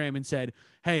Instagram and said,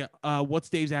 "Hey, what's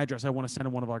Dave's address? I want to send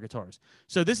him one of our guitars."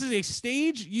 So this is a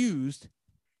stage used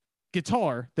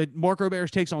guitar that Mark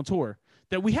Roberge takes on tour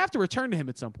that we have to return to him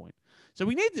at some point. So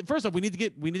we need to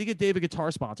get Dave a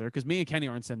guitar sponsor because me and Kenny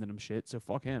aren't sending him shit. So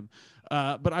fuck him.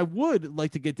 But I would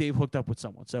like to get Dave hooked up with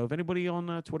someone. So if anybody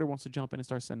on Twitter wants to jump in and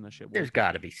start sending us shit, there's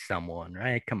got to be someone,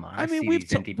 right? Come on. I mean, see we've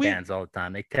these indie bands all the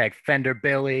time. They tag Fender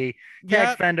Billy.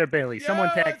 Fender Billy. Someone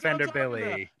tag Fender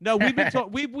Billy. No,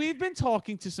 we've been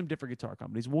talking to some different guitar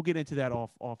companies. We'll get into that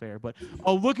off air. But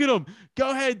look at him.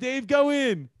 Go ahead, Dave. Go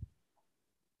in.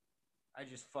 I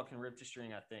just fucking ripped a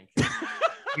string, I think.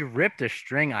 You ripped a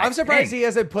string. I'm surprised he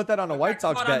hasn't put that on a White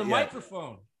Sox bet on the yet.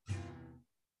 microphone.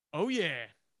 Oh yeah.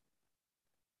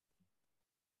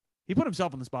 He put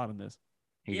himself on the spot on this.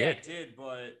 He did,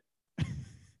 but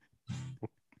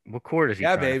what chord is he?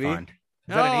 Yeah, trying baby. To find?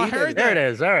 I heard there that.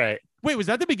 it is. All right. Wait, was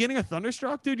that the beginning of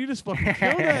Thunderstruck, dude? You just fucking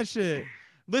killed that shit.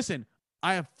 Listen,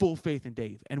 I have full faith in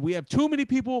Dave, and we have too many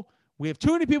people. We have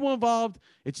too many people involved.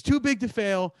 It's too big to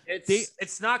fail.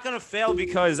 It's not going to fail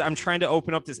because I'm trying to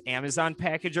open up this Amazon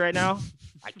package right now.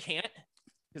 I can't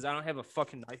because I don't have a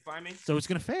fucking knife by me. So it's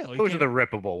going to fail. Those are the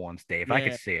rippable ones, Dave. Yeah. I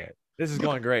can see it. This is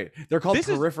going great. They're called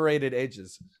perforated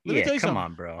edges. Let me tell you come something.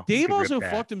 on, bro. Dave also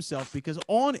fucked himself because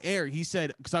on air he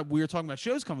said, because we were talking about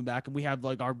shows coming back and we have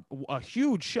like a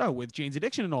huge show with Jane's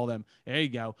Addiction and all them. There you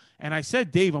go. And I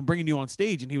said, Dave, I'm bringing you on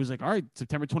stage, and he was like, all right,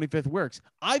 September 25th works.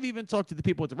 I've even talked to the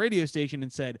people at the radio station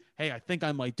and said, hey, I think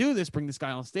I might do this. Bring this guy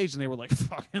on stage, and they were like,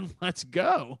 fucking, let's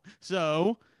go.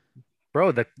 So,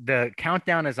 bro, the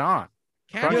countdown is on.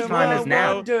 Crunch time is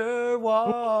now.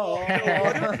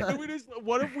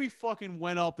 What if we fucking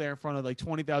went up there in front of like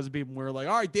 20,000 people and we were like,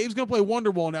 all right, Dave's going to play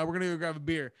Wonderwall now. We're going to go grab a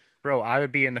beer. Bro, I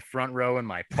would be in the front row in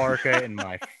my parka and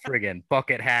my friggin'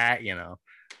 bucket hat, you know.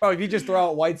 Bro, if you just throw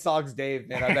out White Sox Dave,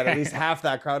 man, I bet at least half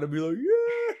that crowd would be like,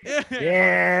 yeah.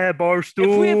 Yeah,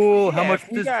 Barstool. How much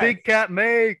does Big Cat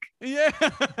make? Yeah.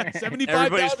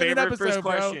 75,000 an episode, first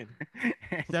question.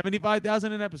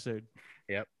 75,000 an episode.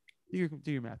 Yep.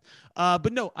 Do your math.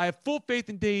 But no, I have full faith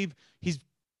in Dave. He's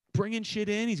bringing shit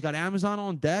in. He's got Amazon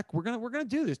on deck. We're gonna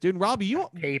do this, dude. And Robbie,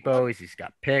 capos. He's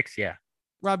got picks. Yeah.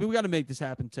 Robbie, we got to make this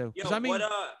happen too. Yo,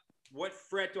 what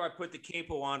fret do I put the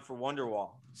capo on for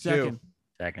Wonderwall? Second.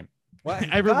 What?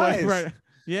 Everybody, right?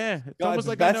 Yeah. It's almost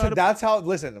like that's how.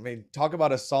 Listen, I mean, talk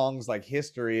about a song's like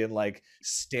history and like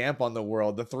stamp on the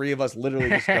world. The three of us literally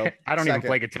just go. I don't even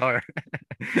play guitar.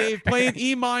 Dave playing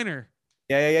E minor.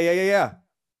 Yeah.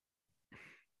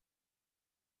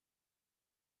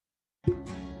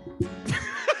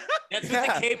 That's with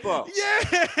the capo.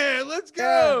 Yeah, let's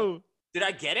go. Did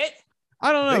I get it?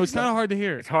 I don't know. It's kind of hard to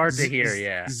hear. It's hard to hear.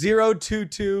 Yeah.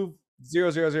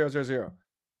 0220000.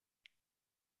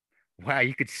 Wow,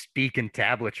 you could speak in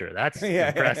tablature. That's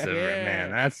impressive,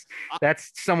 man.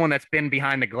 That's someone that's been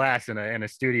behind the glass in a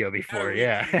studio before.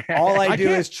 Yeah. All I do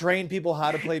is train people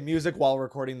how to play music while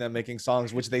recording them making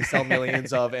songs, which they sell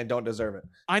millions of and don't deserve it.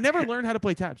 I never learned how to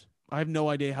play tabs. I have no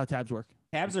idea how tabs work.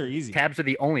 Tabs are easy. Tabs are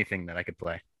the only thing that I could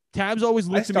play. Tabs always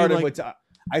looked to me like.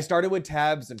 I started with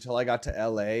tabs until I got to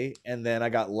LA, and then I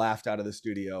got laughed out of the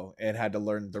studio and had to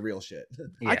learn the real shit.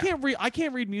 Yeah. I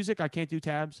can't read music. I can't do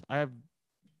tabs. I've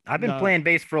been playing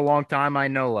bass for a long time. I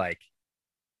know like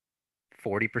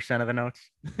 40% of the notes,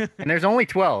 and there's only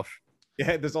 12.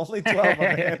 Yeah, there's only 12.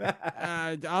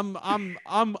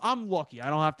 I'm lucky. I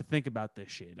don't have to think about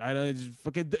this shit.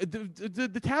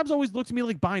 The tabs always looked to me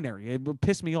like binary. It would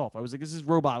piss me off. I was like, this is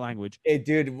robot language. Hey,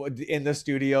 dude, in the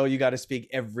studio, you got to speak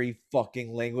every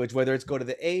fucking language, whether it's go to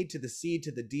the A to the C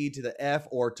to the D to the F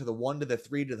or to the 1 to the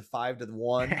 3 to the 5 to the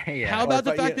 1. Yeah. How about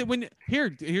the fact that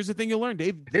here's the thing you'll learn,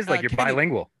 Dave. It is like you're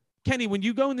bilingual. Kenny, when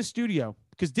you go in the studio,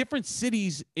 because different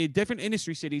cities, different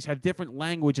industry cities have different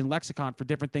language and lexicon for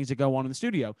different things that go on in the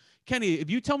studio. Kenny,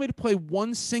 if you tell me to play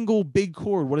one single big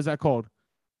chord, what is that called?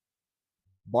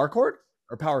 Bar chord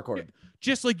or power chord?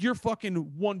 Just like your fucking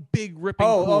one big ripping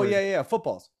Oh, chord. yeah.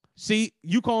 Footballs. See,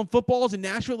 you call them footballs. In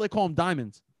Nashville, they call them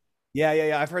diamonds.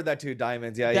 Yeah. I've heard that too.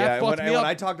 Diamonds. Yeah. That When fucked me up.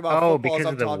 I talked about Oh, footballs, because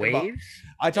I'm of the talking about. waves.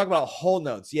 I talk about whole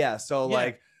notes. Yeah. So Yeah.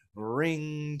 like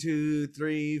ring 2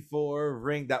 3 4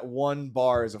 ring. That one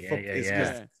bar is a football.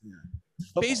 Yeah.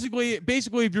 Basically,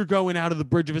 if you're going out of the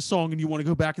bridge of a song and you want to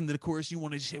go back into the chorus, you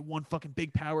want to just hit one fucking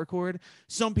big power chord.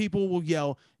 Some people will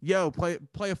yell, "Yo, play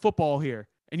a football here,"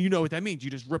 and you know what that means.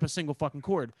 You just rip a single fucking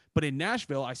chord. But in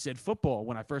Nashville, I said football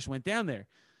when I first went down there.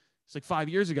 It's like 5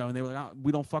 years ago, and they were like,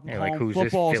 we don't fucking call like, them who's this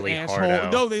footballs, Philly asshole. hardo?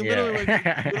 No, they literally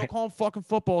Yeah. we don't call them fucking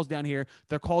footballs down here.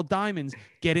 They're called diamonds.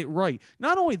 Get it right.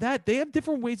 Not only that, they have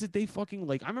different ways that they fucking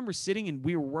like. I remember sitting and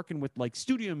we were working with like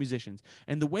studio musicians,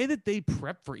 and the way that they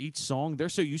prep for each song, they're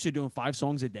so used to doing 5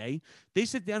 songs a day. They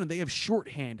sit down and they have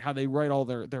shorthand how they write all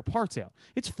their parts out.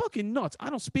 It's fucking nuts. I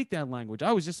don't speak that language.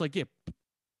 I was just like, yeah,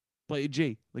 play a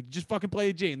G. Like, just fucking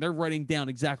play a G, and they're writing down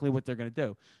exactly what they're gonna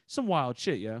do. Some wild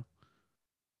shit, yo.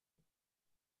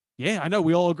 Yeah, I know.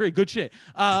 We all agree. Good shit.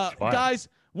 Guys,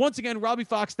 once again, Robbie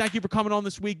Fox, thank you for coming on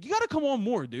this week. You got to come on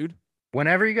more, dude.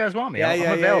 Whenever you guys want me, I'm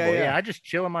available. Yeah, I just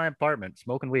chill in my apartment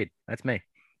smoking weed. That's me.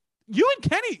 You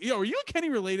and Kenny, are you and Kenny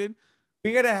related?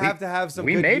 We're gonna have to have some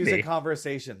good music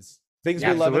conversations. Things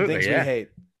we love and things we hate.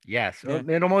 Yes,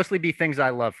 it'll mostly be things I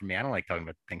love from me. I don't like talking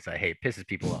about things I hate. Pisses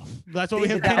people off. That's what we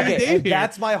have. Kenny and Dave and here.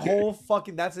 that's my whole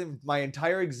fucking. That's in my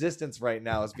entire existence right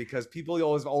now. Is because people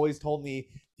always told me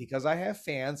because I have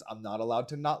fans, I'm not allowed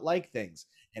to not like things,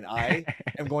 and I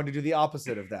am going to do the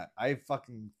opposite of that. I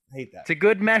fucking hate that. It's a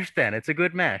good mesh. Then it's a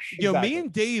good mesh. Yo, me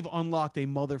and Dave unlocked a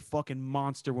motherfucking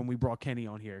monster when we brought Kenny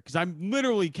on here because I'm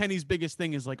literally Kenny's biggest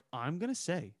thing is like I'm gonna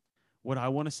say what I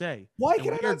want to say. Why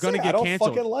can I not say? I don't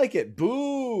canceled. fucking like it.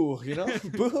 Boo! You know,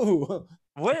 boo.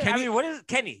 What Kenny, I mean, what is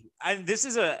Kenny? This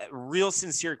is a real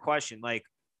sincere question. Like,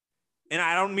 and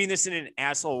I don't mean this in an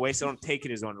asshole way, so don't take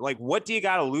it as one. Like, what do you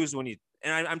got to lose when you?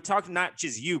 And I'm talking not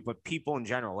just you, but people in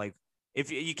general. Like,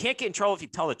 if you can't get in trouble if you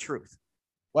tell the truth.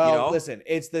 Well, you know? Listen,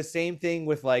 it's the same thing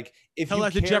with like if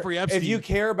you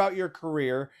care about your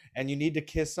career and you need to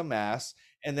kiss some ass,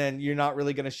 and then you're not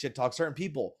really gonna shit talk certain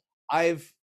people.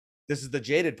 This is the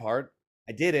jaded part.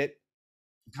 I did it.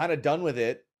 I'm kind of done with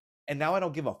it. And now I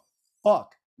don't give a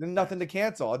fuck. There's nothing to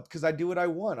cancel because I do what I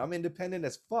want. I'm independent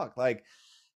as fuck. Like,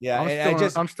 yeah.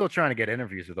 I'm still trying to get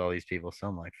interviews with all these people. So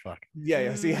I'm like, fuck.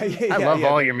 Yeah. See, I love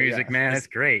all your music, man. It's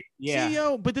great. Yeah. See,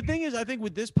 yo, but the thing is, I think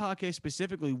with this podcast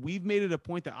specifically, we've made it a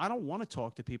point that I don't want to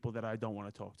talk to people that I don't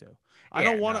want to talk to. I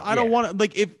don't want to,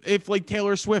 like, if like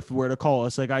Taylor Swift were to call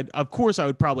us, like, of course I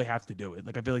would probably have to do it.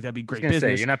 Like, I feel like that'd be great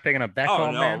business. You're not picking up that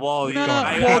call, man. Well,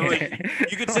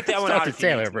 you could sit that one out to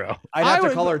Taylor, bro. I'd have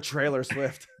to call her Trailer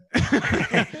Swift.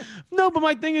 No, but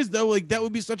my thing is though, like that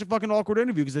would be such a fucking awkward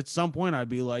interview because at some point I'd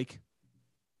be like,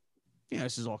 yeah,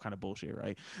 this is all kind of bullshit,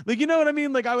 right? Like, you know what I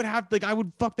mean? Like I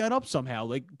would fuck that up somehow.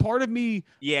 Like part of me,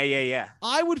 yeah.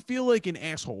 I would feel like an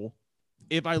asshole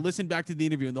if I listened back to the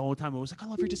interview and the whole time I was like,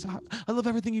 I love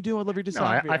everything you do. I love your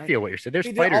discography. No, I feel what you're saying. There's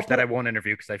fighters that I won't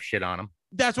interview because I've shit on them.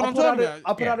 That's what I'm talking about.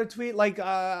 I'll put out a tweet like,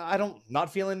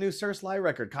 not feeling new Sir Sly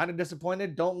record. Kind of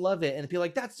disappointed. Don't love it. And be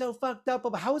like, that's so fucked up.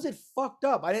 But how is it fucked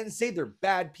up? I didn't say they're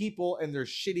bad people and they're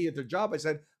shitty at their job. I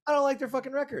said, I don't like their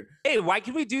fucking record. Hey, why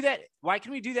can we do that? Why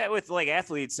can we do that with like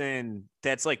athletes and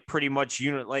that's like pretty much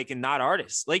and not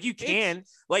artists? Like you can.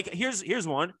 Like here's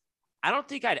one. I don't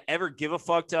think I'd ever give a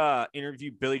fuck to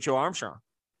interview Billy Joe Armstrong.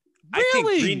 Really? I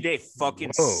think Green Day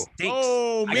fucking stinks.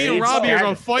 Oh, me and Robbie are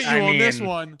gonna fight you on this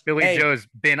one. Billy Joe's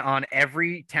been on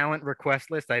every talent request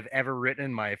list I've ever written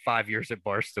in my 5 years at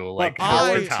Barstool. Like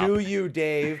power to you,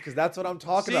 Dave, because that's what I'm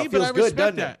talking about. Feels good,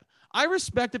 doesn't it? I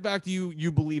respect the fact that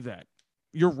you believe that.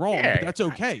 You're wrong, but that's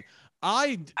okay.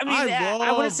 I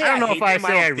wouldn't say I don't know if I them,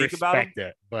 say I respect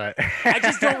it, but I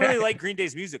just don't really like Green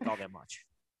Day's music all that much.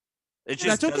 It's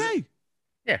just that's okay.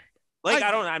 Yeah. Like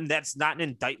that's not an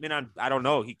indictment on. I don't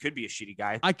know. He could be a shitty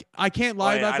guy. I can't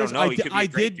lie about this. He could be a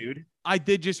great dude. I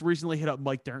did just recently hit up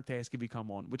Mike Dirnt to ask if he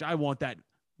come on, which I want that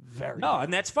very. No,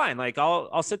 and that's fine. Like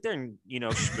I'll sit there and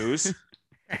schmooze.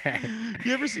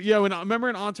 You ever see? Yeah, when I remember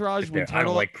in Entourage when Turtle, I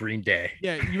don't like Green Day.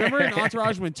 Yeah, you remember in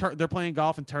Entourage when they're playing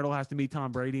golf and Turtle has to meet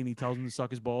Tom Brady and he tells him to suck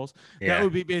his balls. Yeah. That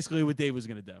would be basically what Dave was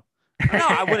gonna do. No,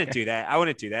 I wouldn't do that. I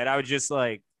would just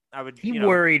like I would. He you know,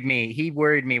 worried me. He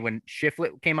worried me when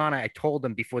Shiflett came on. I told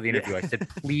him before the interview, I said,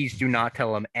 please do not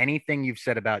tell him anything you've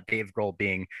said about Dave Grohl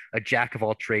being a jack of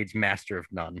all trades, master of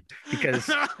none, because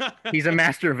he's a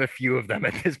master of a few of them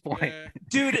at this point. Yeah.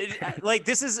 dude. Like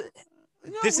this is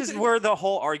No, this but is where the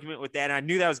whole argument with that. And I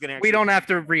knew that was going to. We don't have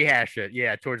to rehash it.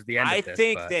 Yeah, towards the end I of this.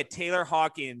 think but- that Taylor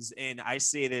Hawkins, and I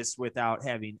say this without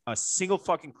having a single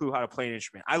fucking clue how to play an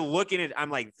instrument. I look at it, I'm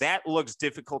like, that looks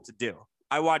difficult to do.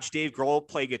 I watched Dave Grohl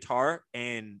play guitar,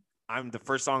 and the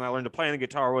first song I learned to play on the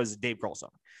guitar was a Dave Grohl song.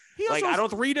 He also Like, I has don't-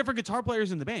 3 different guitar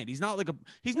players in the band. He's not like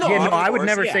he's No, not. yeah, no, of I would course,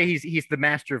 never yeah. say he's the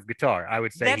master of guitar. I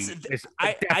would say That's- he is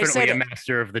I definitely said- a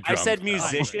master of the I drums. said though.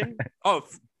 musician. Oh,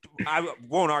 I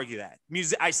won't argue that.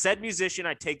 I said musician.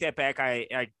 I take that back.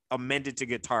 I amended to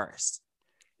guitarist,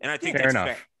 and I think Fair that's enough.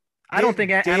 fair. I don't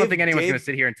think Dave- anyone's going Dave- to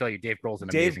sit here and tell you Dave Grohl's an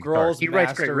Dave amazing Grohl's guitarist. He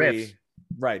writes great mastery, riffs,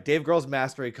 right? Dave Grohl's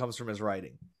mastery comes from his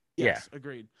writing. Yes,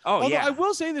 agreed. Oh Although yeah. I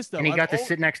will say this though, and he I've got to al-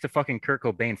 sit next to fucking Kurt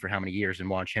Cobain for how many years and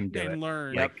watch him do and it.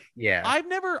 learn. Like, yeah, I've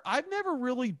never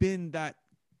really been that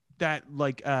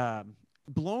like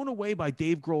blown away by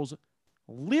Dave Grohl's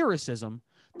lyricism.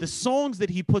 The songs that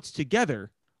he puts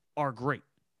together are great.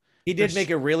 He did There's- make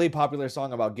a really popular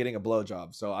song about getting a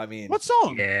blowjob. So I mean, What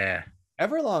song? yeah.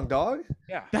 Everlong, dog?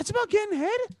 Yeah. That's about getting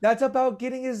head? That's about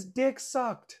getting his dick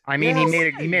sucked. I mean,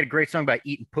 Yes. he made a great song about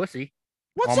eating pussy.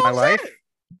 What All song my is life. that?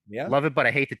 Yeah, Love it, but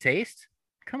I hate the taste.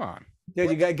 Come on.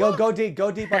 dude, you got go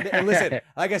deep on. And listen,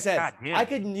 like I said, God damn. I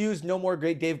could use no more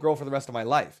great Dave Grohl for the rest of my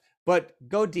life. But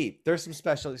go deep. There's some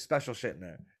special shit in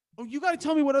there. Oh, you got to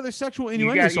tell me what other sexual You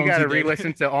innuendo got songs to he did.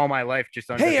 re-listen to All My Life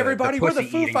just under Hey everybody, we're the Foo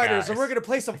pussy-eating Fighters, guys. and we're gonna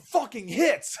play some fucking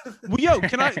hits. Well, yo,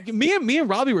 can I? Me and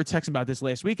Robbie were texting about this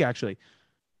last week. Actually,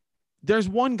 there's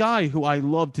one guy who I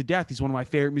love to death. He's one of my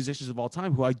favorite musicians of all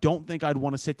time. Who I don't think I'd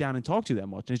want to sit down and talk to that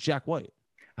much. And it's Jack White.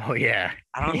 Oh yeah.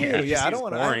 I don't. Yeah, think I he's don't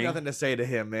want to. I have boring. nothing to say to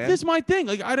him, man. This is my thing.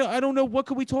 Like I don't know what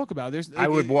could we talk about. There's I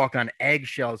would walk on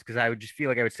eggshells because I would just feel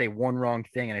like I would say one wrong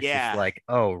thing, and it's Yeah. just like,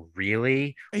 oh,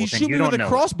 really? And he's then shooting you with don't a know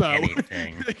crossbow.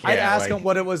 anything. I'd Yeah, ask like- him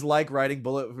what it was like riding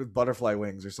bullet with butterfly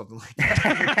wings or something like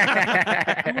that.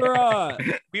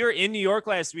 We were in New York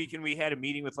last week, and we had a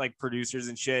meeting with like producers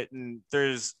and shit. And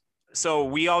so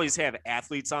we always have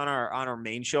athletes on our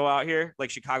main show out here, like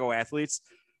Chicago athletes,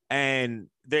 and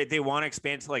they want to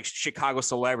expand to like Chicago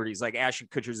celebrities, like Ashton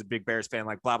Kutcher's a big Bears fan,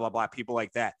 like blah blah blah, people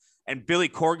like that. And Billy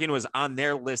Corgan was on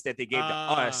their list that they gave to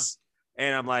us,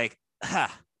 and I'm like,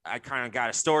 I kind of got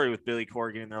a story with Billy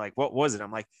Corgan, and they're like, what was it?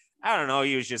 I'm like, I don't know.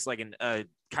 He was just like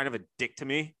kind of a dick to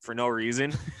me for no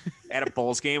reason at a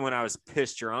Bulls game when I was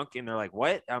pissed drunk. And they're like,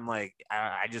 what? I'm like,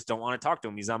 I just don't want to talk to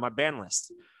him. He's on my ban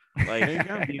list. Like There you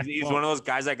go. he's one of those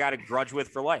guys I got a grudge with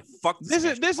for life. Fuck This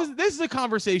is a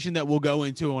conversation that we'll go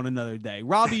into on another day.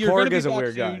 Robbie, you're gonna Korg be is a back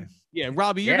weird soon. guy. Yeah,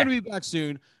 Robbie, you're Yeah. gonna be back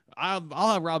soon.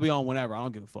 I'll have Robbie on whenever. I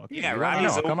don't give a fuck. Yeah, I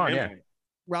Robbie's know. Come over on, yeah.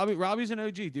 everything. Robbie's an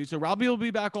OG, dude. So Robbie will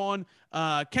be back on.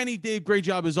 Kenny, Dave, great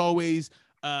job as always.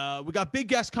 We got big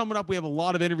guests coming up. We have a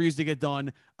lot of interviews to get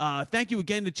done. Thank you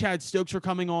again to Chad Stokes for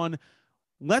coming on.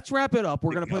 Let's wrap it up.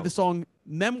 We're going to play the song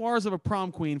Memoirs of a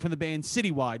Prom Queen from the band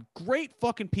Citywide. Great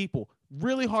fucking people.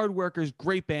 Really hard workers.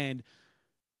 Great band.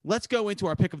 Let's go into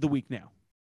our pick of the week now.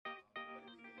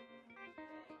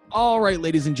 All right,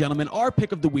 ladies and gentlemen, our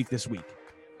pick of the week this week.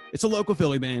 It's a local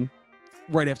Philly band.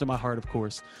 Right after my heart, of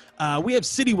course. We have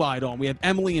Citywide on. We have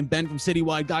Emily and Ben from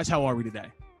Citywide. Guys, how are we today?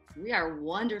 We are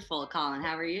wonderful, Colin.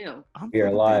 How are you? I'm We are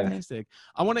fucking live. Fantastic.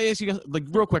 I want to ask you guys, like,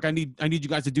 real quick. I need you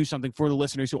guys to do something for the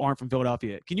listeners who aren't from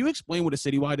Philadelphia. Can you explain what a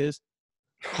Citywide is?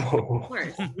 Of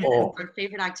course. Yes, Oh. our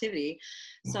favorite activity.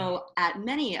 So at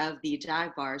many of the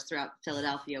dive bars throughout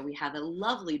Philadelphia, we have a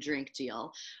lovely drink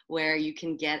deal where you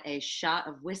can get a shot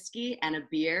of whiskey and a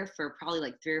beer for probably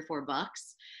like $3 or $4.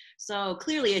 So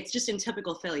clearly it's just in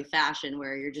typical Philly fashion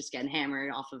where you're just getting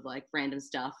hammered off of like random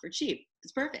stuff for cheap.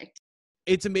 It's perfect.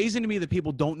 It's amazing to me that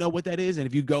people don't know what that is. And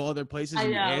if you go other places I and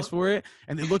you know. ask for it,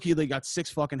 and they look at you, they got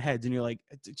 6 fucking heads, and you're like,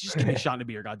 just give me a shot and a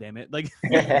beer, goddammit. Like,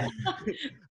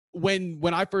 when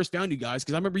I first found you guys,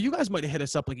 because I remember you guys might have hit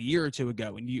us up like a year or two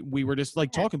ago, and we were just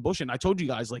like talking bullshit. And I told you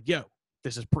guys like, yo,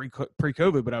 this is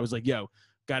pre-COVID, but I was like, yo,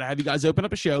 gotta have you guys open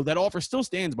up a show. That offer still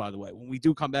stands, by the way. When we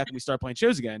do come back and we start playing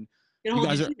shows again, You You don't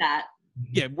guys do are- that.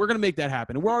 yeah, we're gonna make that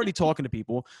happen. And we're already talking to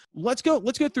people. Let's go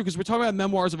through because we're talking about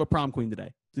Memoirs of a Prom Queen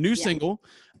today. The new Yeah. single.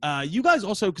 You guys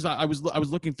also, because I was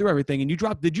looking through everything, and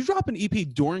did you drop an EP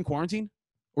during quarantine,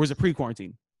 or was it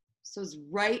pre-quarantine? So it's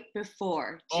right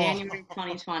before Oh. January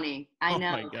 2020. I Oh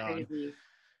know, my God. crazy.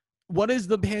 What has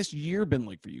the past year been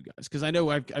like for you guys? Because I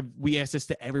know we asked this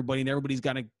to everybody, and everybody's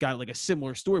got like a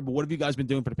similar story. But what have you guys been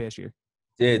doing for the past year?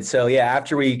 Dude, so yeah,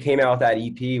 after we came out with that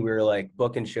EP, we were like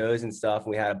booking shows and stuff.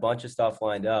 And we had a bunch of stuff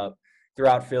lined up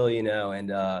throughout Philly,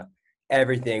 and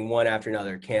everything one after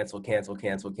another, canceled.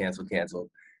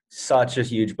 Such a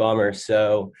huge bummer.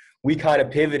 So we kind of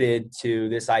pivoted to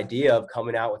this idea of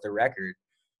coming out with a record,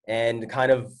 and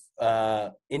kind of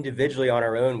individually on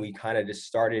our own, we kind of just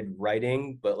started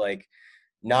writing, but like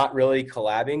not really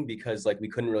collabing because like we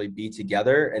couldn't really be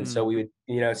together. And so we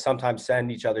would, sometimes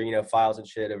send each other, files and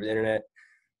shit over the internet.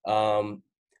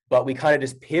 But we kind of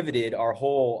just pivoted our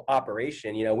whole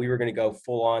operation. We were going to go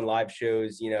full on live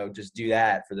shows, just do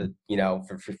that for the,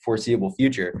 for foreseeable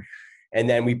future. And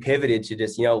then we pivoted to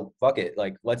just, fuck it.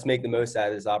 Like, let's make the most out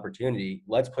of this opportunity.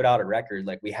 Let's put out a record.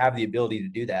 Like, we have the ability to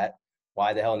do that.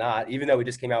 Why the hell not? Even though we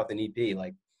just came out with an EP,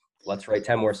 like, let's write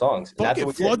 10 more songs. Fuck it,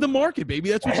 flood the market, baby.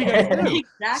 That's what you guys do.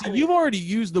 Exactly. So you've already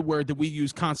used the word that we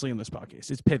use constantly in this podcast.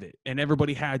 It's pivot. And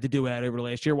everybody had to do that over the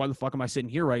last year. Why the fuck am I sitting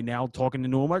here right now talking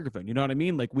into a microphone? You know what I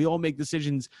mean? Like, we all make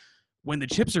decisions when the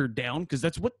chips are down, because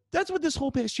that's what this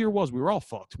whole past year was. We were all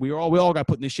fucked. We all got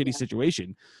put in this shitty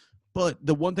situation. But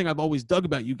the one thing I've always dug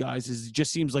about you guys is it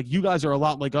just seems like you guys are a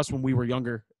lot like us when we were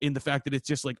younger, in the fact that it's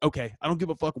just like, okay, I don't give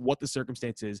a fuck what the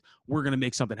circumstance is. We're going to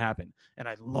make something happen. And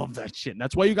I love that shit. And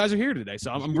that's why you guys are here today. So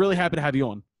I'm really happy to have you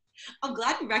on. I'm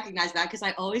glad you recognize that, because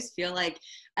I always feel like,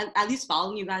 at least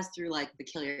following you guys through like the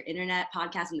Kill Your Internet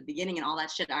podcast in the beginning and all that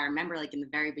shit, I remember like in the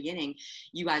very beginning,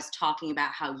 you guys talking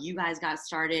about how you guys got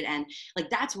started. And like,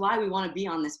 that's why we want to be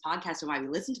on this podcast and why we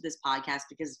listen to this podcast,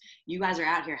 because you guys are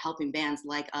out here helping bands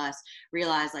like us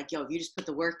realize like, yo, if you just put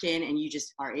the work in and you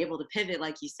just are able to pivot,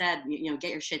 like you said,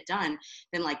 get your shit done,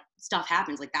 then like stuff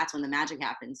happens. Like, that's when the magic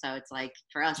happens. So it's like,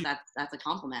 for us, that's a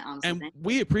compliment, honestly. And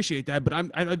we appreciate that, but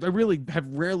I really have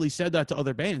rarely said that to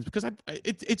other bands, because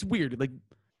it's weird. Like,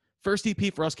 first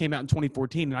EP for us came out in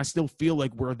 2014, and I still feel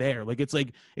like we're there. Like, it's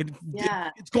like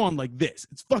it's gone like this.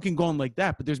 It's fucking gone like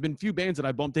that. But there's been few bands that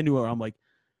I bumped into where I'm like,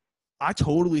 I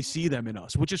totally see them in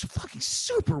us, which is fucking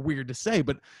super weird to say,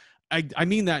 but I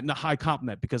mean that in a high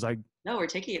compliment, because No, we're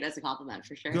taking it as a compliment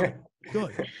for sure.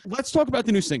 Good. Let's talk about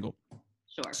the new single.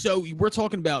 Sure. So we're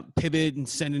talking about pivot and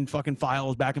sending fucking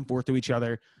files back and forth to each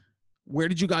other. Where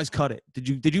did you guys cut it?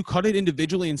 Did you cut it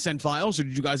individually and send files, or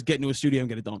did you guys get into a studio and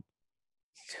get it done?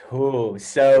 Ooh,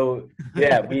 so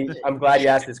yeah, I'm glad you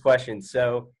asked this question.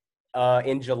 So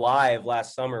in July of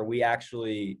last summer, we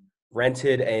actually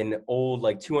rented an old,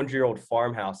 like 200-year-old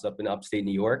farmhouse up in upstate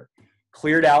New York,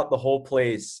 cleared out the whole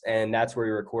place, and that's where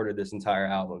we recorded this entire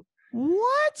album.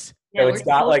 What? So it's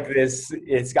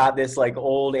got this like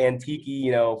old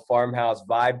antique, farmhouse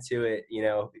vibe to it.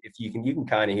 If you can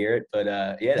kind of hear it, but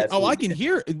yeah, that's. Oh, I can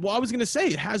hear it. Well, I was gonna say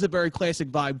it has a very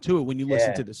classic vibe to it when you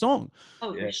listen to the song.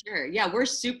 Oh, for sure. Yeah, we're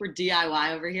super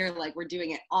DIY over here. Like, we're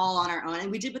doing it all on our own,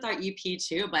 and we did with our EP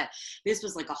too. But this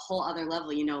was like a whole other level.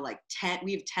 Like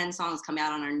we have 10 songs coming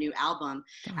out on our new album.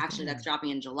 Actually, that's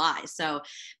dropping in July. So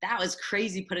that was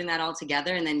crazy putting that all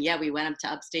together. And then we went up to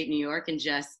upstate New York and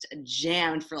just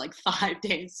jammed for like 5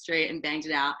 days straight and banged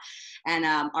it out. And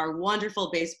our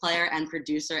wonderful bass player and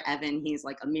producer Evan, he's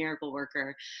like a miracle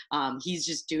worker. He's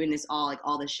just doing this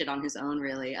all this shit on his own,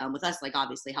 really, with us like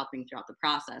obviously helping throughout the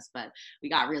process. But we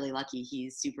got really lucky.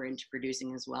 He's super into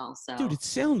producing as well. So dude, it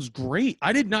sounds great.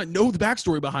 I did not know the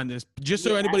backstory behind this. Just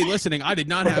so anybody listening, I did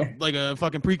not have like a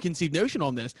fucking preconceived notion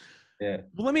on this. Yeah.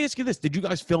 Well, let me ask you this: did you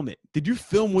guys film it? Did you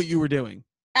film what you were doing?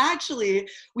 Actually,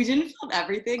 we didn't film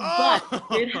everything, but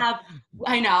we did have,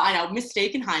 I know,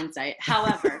 mistake in hindsight.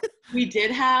 However, we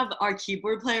did have our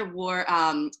keyboard player wore,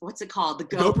 what's it called? The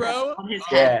GoPro on his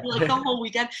head for like the whole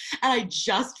weekend. And I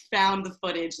just found the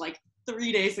footage like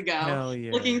 3 days ago,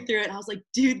 looking through it. And I was like,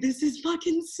 dude, this is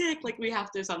fucking sick. Like, we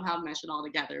have to somehow mesh it all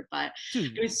together. But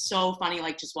it was so funny,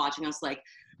 like just watching us, like,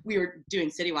 we were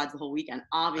doing citywides the whole weekend,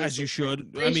 obviously. As you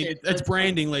should. I mean, it's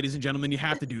branding, ladies and gentlemen. You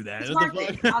have to do that.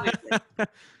 Obviously.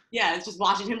 Yeah, it's just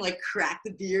watching him like crack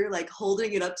the beer, like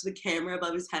holding it up to the camera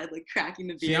above his head, like cracking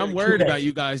the beer. See, I'm worried about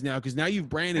you guys now, because now you've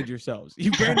branded yourselves.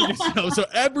 You've branded yourselves. So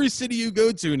every city you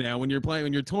go to now, when you're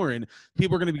touring,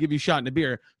 people are going to give you a shot in the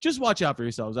beer. Just watch out for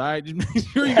yourselves, all right? Just make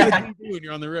sure you get what you do when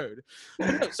you're on the road.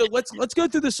 So let's go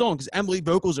through the song, because Emily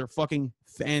vocals are fucking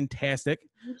fantastic.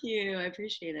 Thank you, I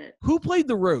appreciate it. Who played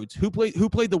the Rhodes? Who played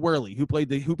the whirly? Who played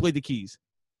the keys?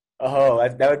 Oh,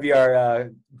 that would be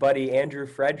our buddy Andrew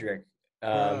Frederick.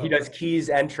 He does keys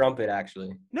and trumpet,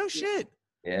 actually. No shit.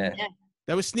 Yeah.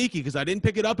 That was sneaky, because I didn't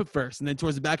pick it up at first, and then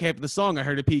towards the back half of the song, I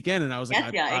heard it peek in, and I was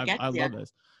like, I love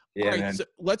this. Yeah, all right, so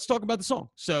let's talk about the song.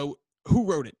 So, who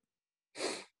wrote it?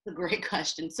 It's a great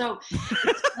question. So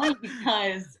it's funny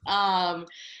because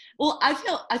Well, I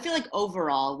feel like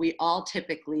overall we all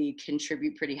typically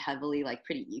contribute pretty heavily, like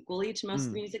pretty equally to most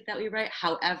of the music that we write.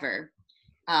 However,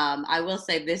 I will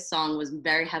say this song was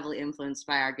very heavily influenced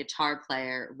by our guitar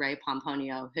player, Ray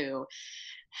Pomponio, who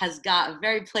has got a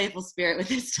very playful spirit with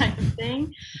this type of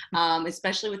thing,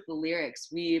 especially with the lyrics.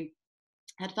 We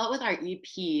had felt with our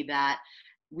EP that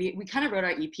we kind of wrote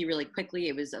our EP really quickly.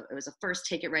 It was a first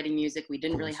take at writing music. We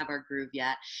didn't really have our groove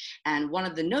yet. And one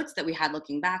of the notes that we had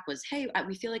looking back was, hey,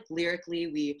 we feel like lyrically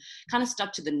we kind of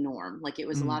stuck to the norm. Like it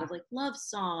was a lot of like love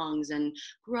songs and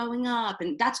growing up.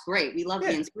 And that's great. We love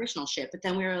the inspirational shit. But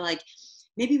then we were like,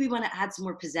 maybe we want to add some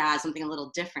more pizzazz, something a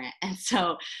little different. And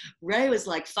so Ray was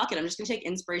like, fuck it, I'm just gonna take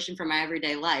inspiration from my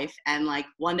everyday life. And like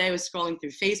one day I was scrolling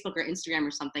through Facebook or Instagram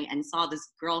or something and saw this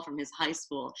girl from his high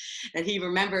school that he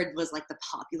remembered was like the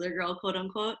popular girl, quote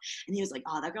unquote. And he was like,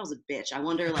 oh, that girl's a bitch. I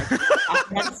wonder like,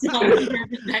 that's from her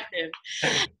perspective.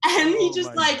 And he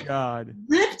just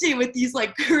ripped it with these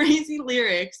like crazy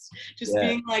lyrics, just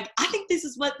being like, I think this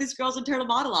is what this girl's internal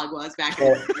monologue was back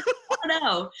then. I don't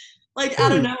know. Like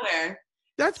out of nowhere.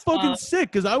 That's fucking sick,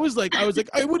 because I was like,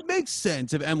 it would make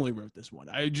sense if Emily wrote this one.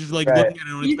 I just like looking at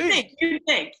it on his face.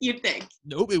 You'd think.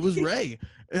 Nope, it was Ray.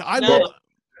 I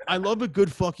love a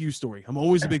good fuck you story. I'm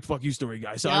always a big fuck you story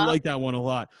guy, so I like that one a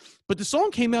lot. But the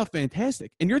song came out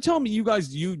fantastic, and you're telling me you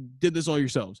did this all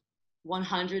yourselves?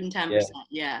 110%.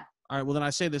 Yeah. All right, well then I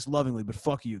say this lovingly, but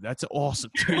fuck you. That's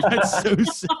awesome, dude. That's so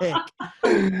sick.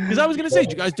 Because I was gonna say,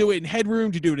 did you guys do it in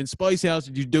Headroom? Did you do it in Spice House?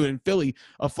 Did you do it in Philly?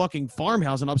 A fucking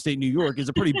farmhouse in upstate New York is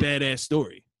a pretty badass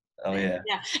story. Oh yeah.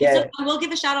 So I will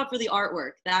give a shout out for the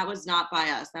artwork. That was not by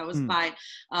us. That was by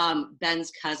Ben's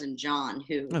cousin John,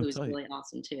 who's really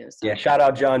awesome too. So. Yeah, shout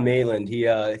out John Maitland. He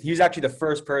was actually the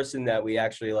first person that we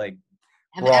actually like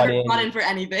have brought in for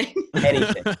anything.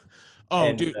 Anything.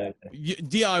 Dude,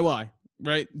 DIY.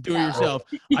 Right? Do it yourself.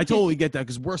 I totally get that,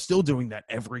 because we're still doing that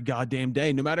every goddamn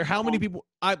day. No matter how many people,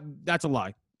 that's a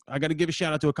lie. I got to give a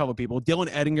shout out to a couple of people. Dylan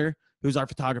Edinger, who's our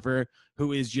photographer,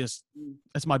 who is just,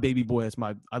 that's my baby boy.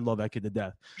 I love that kid to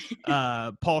death.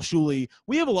 Paul Shuley.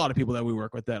 We have a lot of people that we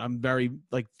work with that I'm very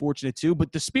like fortunate to,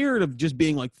 but the spirit of just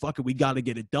being like, fuck it, we got to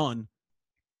get it done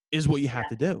is what you have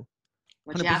to do. 100%.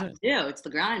 What you have to do. It's the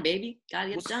grind, baby. Got to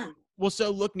get it done. Well, so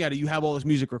looking at it, you have all this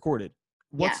music recorded.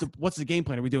 What's the game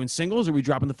plan? Are we doing singles or are we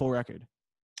dropping the full record?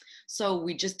 So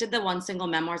we just did the one single,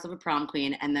 Memoirs of a Prom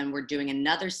Queen, and then we're doing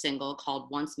another single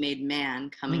called Once Made Man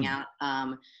coming out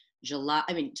June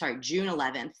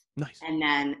 11th. Nice. And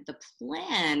then the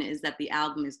plan is that the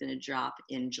album is going to drop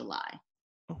in July.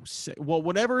 Oh, sick. Well,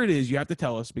 whatever it is, you have to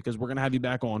tell us, because we're going to have you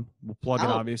back on. We'll plug it,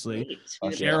 obviously.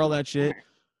 Share all that shit.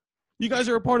 You guys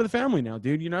are a part of the family now,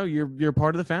 dude. You know, you're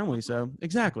part of the family. So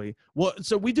exactly. Well,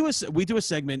 so we do a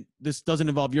segment. This doesn't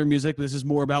involve your music. This is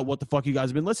more about what the fuck you guys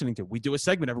have been listening to. We do a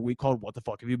segment every week called "What the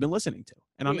fuck have you been listening to?"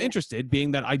 And I'm interested,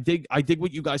 being that I dig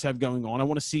what you guys have going on. I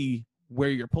want to see where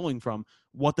you're pulling from.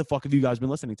 What the fuck have you guys been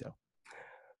listening to?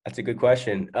 That's a good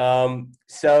question.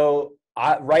 So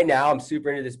right now I'm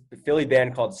super into this Philly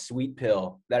band called Sweet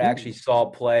Pill that I actually saw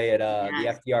play at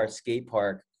the FDR skate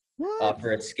park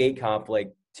for a skate comp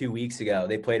like 2 weeks ago.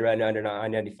 They played right under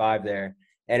I-95 there,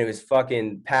 and it was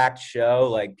fucking packed show.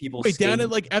 Like people down at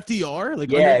like FDR,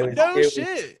 like it was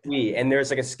shit. Sweet. And there's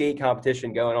like a skate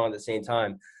competition going on at the same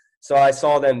time. So I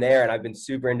saw them there, and I've been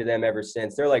super into them ever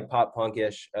since. They're like pop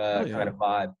punkish kind of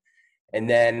vibe. And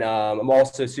then I'm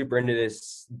also super into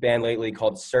this band lately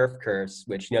called Surf Curse,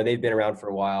 which they've been around for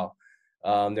a while.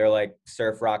 They're like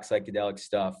surf rock psychedelic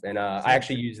stuff, and I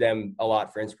actually use them a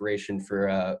lot for inspiration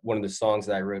for one of the songs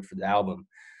that I wrote for the album.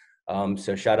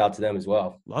 So shout out to them as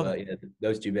well. Love it. Yeah,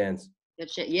 those two bands. Good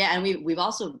shit. Yeah, and we've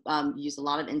also used a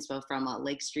lot of inspo from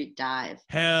Lake Street Dive.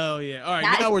 Hell yeah! All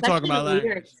right, now we're talking about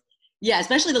that. Yeah,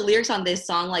 especially the lyrics on this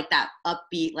song, like that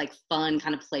upbeat, like fun,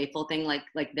 kind of playful thing, like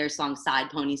their song "Side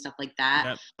Pony," stuff like that.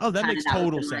 Yep. Oh, that makes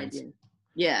total sense.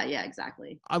 Yeah,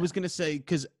 exactly. I was gonna say,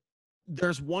 because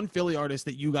there's one Philly artist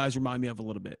that you guys remind me of a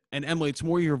little bit, and Emily, it's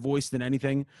more your voice than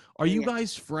anything. Are you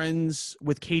guys friends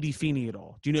with Katie Feeney at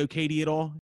all? Do you know Katie at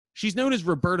all? She's known as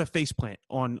Roberta Faceplant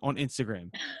on Instagram.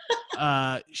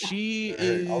 She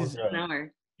is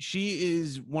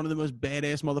one of the most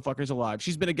badass motherfuckers alive.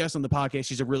 She's been a guest on the podcast.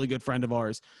 She's a really good friend of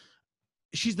ours.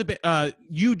 She's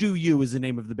You Do You is the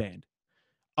name of the band.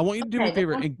 I want you to do me a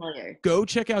favor and go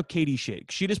check out Katie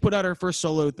shit. She just put out her first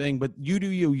solo thing, but You Do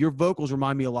You, your vocals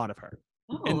remind me a lot of her.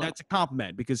 And that's a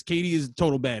compliment, because Katie is a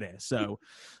total badass. So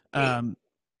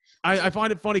I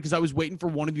find it funny because I was waiting for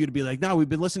one of you to be like, no, we've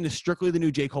been listening to strictly the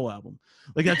new J. Cole album.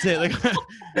 Like, that's it. Like,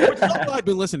 which is what I've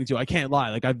been listening to. I can't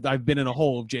lie. Like, I've been in a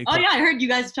hole of J. Cole. Oh yeah, I heard you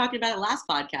guys talking about it last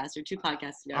podcast or 2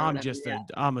 podcasts ago. I'm just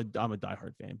I'm a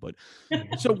diehard fan. But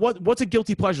so what's a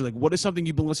guilty pleasure? Like, what is something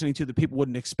you've been listening to that people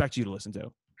wouldn't expect you to listen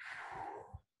to?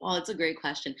 Well, it's a great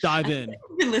question. Dive in.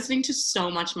 I've been listening to so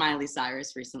much Miley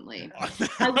Cyrus recently.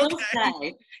 I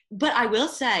will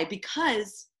say,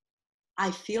 because I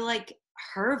feel like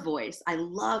her voice, I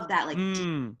love that like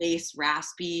deep bass,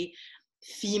 raspy,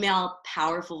 female,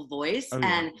 powerful voice. Oh,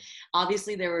 yeah. And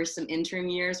obviously there were some interim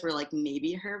years where like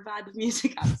maybe her vibe of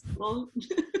music I was a little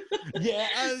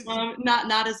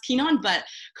not as keen on, but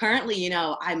currently, you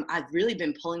know, I've really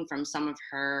been pulling from some of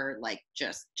her like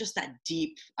just that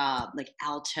deep like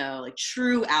alto, like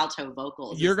true alto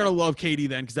vocals. You're gonna love Katie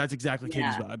then, because that's exactly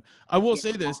Katie's vibe. I will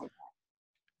say this.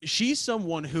 She's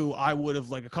someone who I would have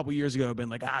like a couple years ago been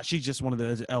like, she's just one of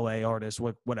those LA artists,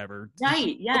 whatever.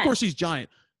 Right. Yeah. Of course she's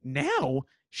giant. Now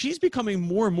she's becoming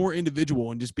more and more individual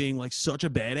and just being like such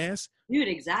a badass. Dude,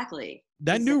 exactly.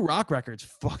 That new rock record's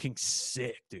fucking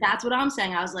sick, dude. That's what I'm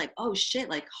saying. I was like, oh shit,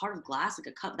 like Heart of Glass,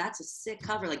 like that's a sick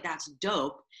cover. Like that's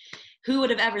dope. Who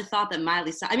would have ever thought that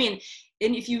Miley Cyrus? I mean,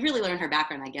 and if you really learn her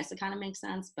background, I guess it kind of makes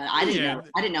sense. But I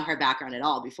didn't know her background at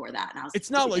all before that. And I was it's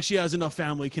not like she has enough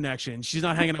family connections. She's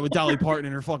not hanging out with Dolly Parton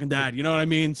and her fucking dad. You know what I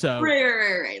mean? So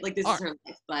right. Like this is her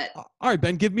life. But all right,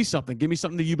 Ben, give me something. Give me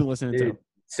something that you've been listening to.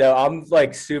 So I'm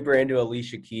like super into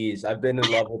Alicia Keys. I've been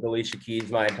in love with Alicia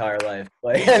Keys my entire life.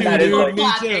 Like that is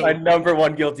like my number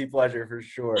one guilty pleasure for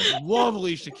sure. Love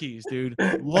Alicia Keys, dude.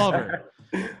 Love her.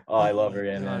 Oh, I love her,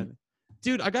 yeah, man.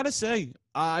 Dude, I gotta say,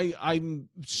 I'm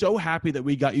so happy that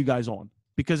we got you guys on,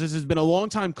 because this has been a long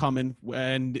time coming.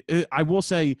 And I will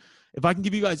say, if I can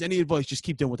give you guys any advice, just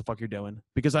keep doing what the fuck you're doing,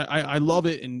 because I love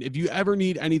it. And if you ever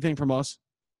need anything from us,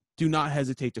 do not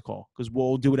hesitate to call, because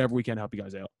we'll do whatever we can to help you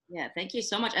guys out. Yeah, thank you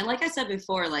so much. And like I said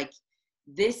before, like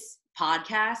this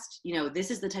podcast, you know, this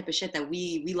is the type of shit that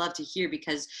we love to hear,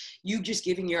 because you just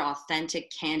giving your authentic,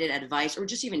 candid advice, or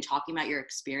just even talking about your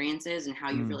experiences and how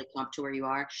you've really come up to where you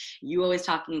are. You always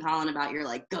talking, Colin, about your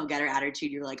like go-getter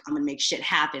attitude. You're like, I'm gonna make shit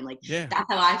happen. Like that's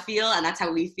how I feel, and that's how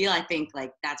we feel. I think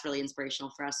like that's really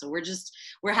inspirational for us. So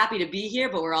we're happy to be here,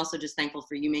 but we're also just thankful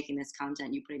for you making this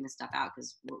content, you putting this stuff out,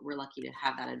 because we're lucky to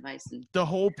have that advice. And the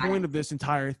whole point of this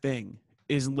entire thing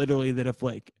is literally that if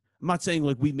like, I'm not saying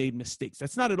like we made mistakes.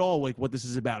 That's not at all like what this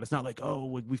is about. It's not like, oh,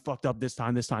 we fucked up this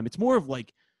time. It's more of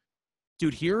like,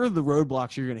 dude, here are the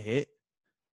roadblocks you're going to hit.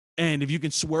 And if you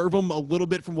can swerve them a little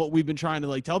bit from what we've been trying to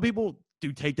like tell people,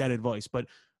 dude, take that advice. But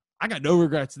I got no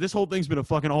regrets. This whole thing's been a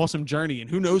fucking awesome journey, and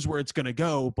who knows where it's going to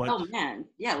go. But oh man.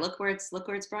 Yeah. Look where it's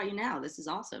brought you now. This is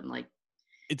awesome. Like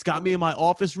it's got me in my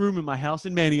office room in my house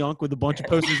in Manayunk with a bunch of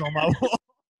posters on my wall.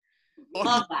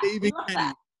 Love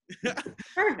that.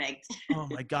 Perfect. Oh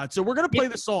my God. So we're going to play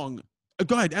the song.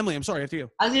 Go ahead, Emily. I'm sorry. After you.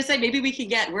 I was going to say, maybe we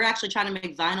can we're actually trying to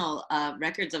make vinyl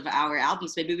records of our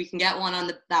albums. Maybe we can get one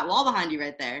on that wall behind you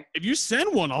right there. If you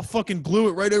send one, I'll fucking glue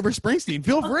it right over Springsteen.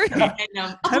 Feel free.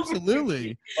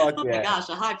 Absolutely. Oh my gosh,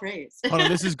 a high praise. Hold on,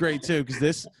 this is great too,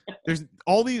 because there's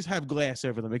all these have glass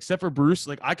over them, except for Bruce.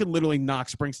 Like I could literally knock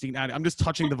Springsteen out. I'm just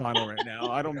touching the vinyl right now.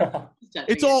 I don't know.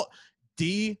 It's all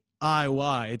DIY.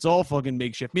 It's all fucking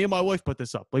makeshift. Me and my wife put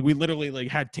this up. Like we literally like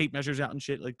had tape measures out and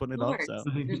shit, like putting it up. So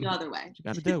there's no other way. You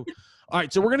gotta do. All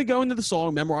right, so we're gonna go into the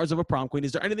song "Memoirs of a Prom Queen."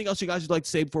 Is there anything else you guys would like to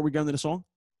say before we go into the song?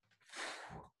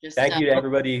 Thank you to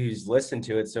everybody who's listened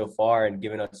to it so far and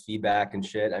given us feedback and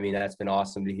shit. I mean, that's been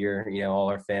awesome to hear. You know, all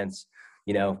our fans,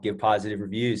 you know, give positive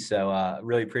reviews. So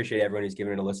really appreciate everyone who's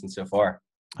given it a listen so far.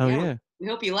 Oh yeah. We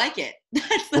hope you like it.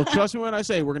 Well, trust me when I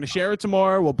say we're gonna share it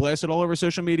tomorrow. We'll blast it all over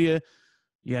social media.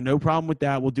 Yeah, no problem with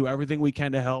that. We'll do everything we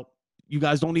can to help. You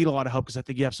guys don't need a lot of help, because I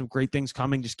think you have some great things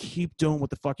coming. Just keep doing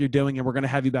what the fuck you're doing, and we're going to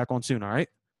have you back on soon, all right?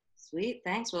 Sweet.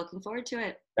 Thanks. Looking forward to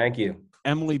it. Thank you.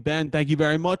 Emily, Ben, thank you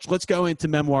very much. Let's go into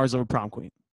Memoirs of a Prom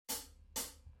Queen.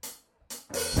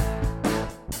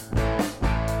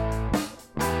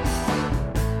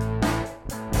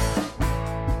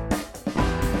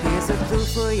 Here's a clue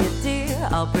for you, dear.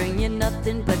 I'll bring you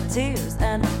nothing but tears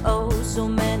and oh,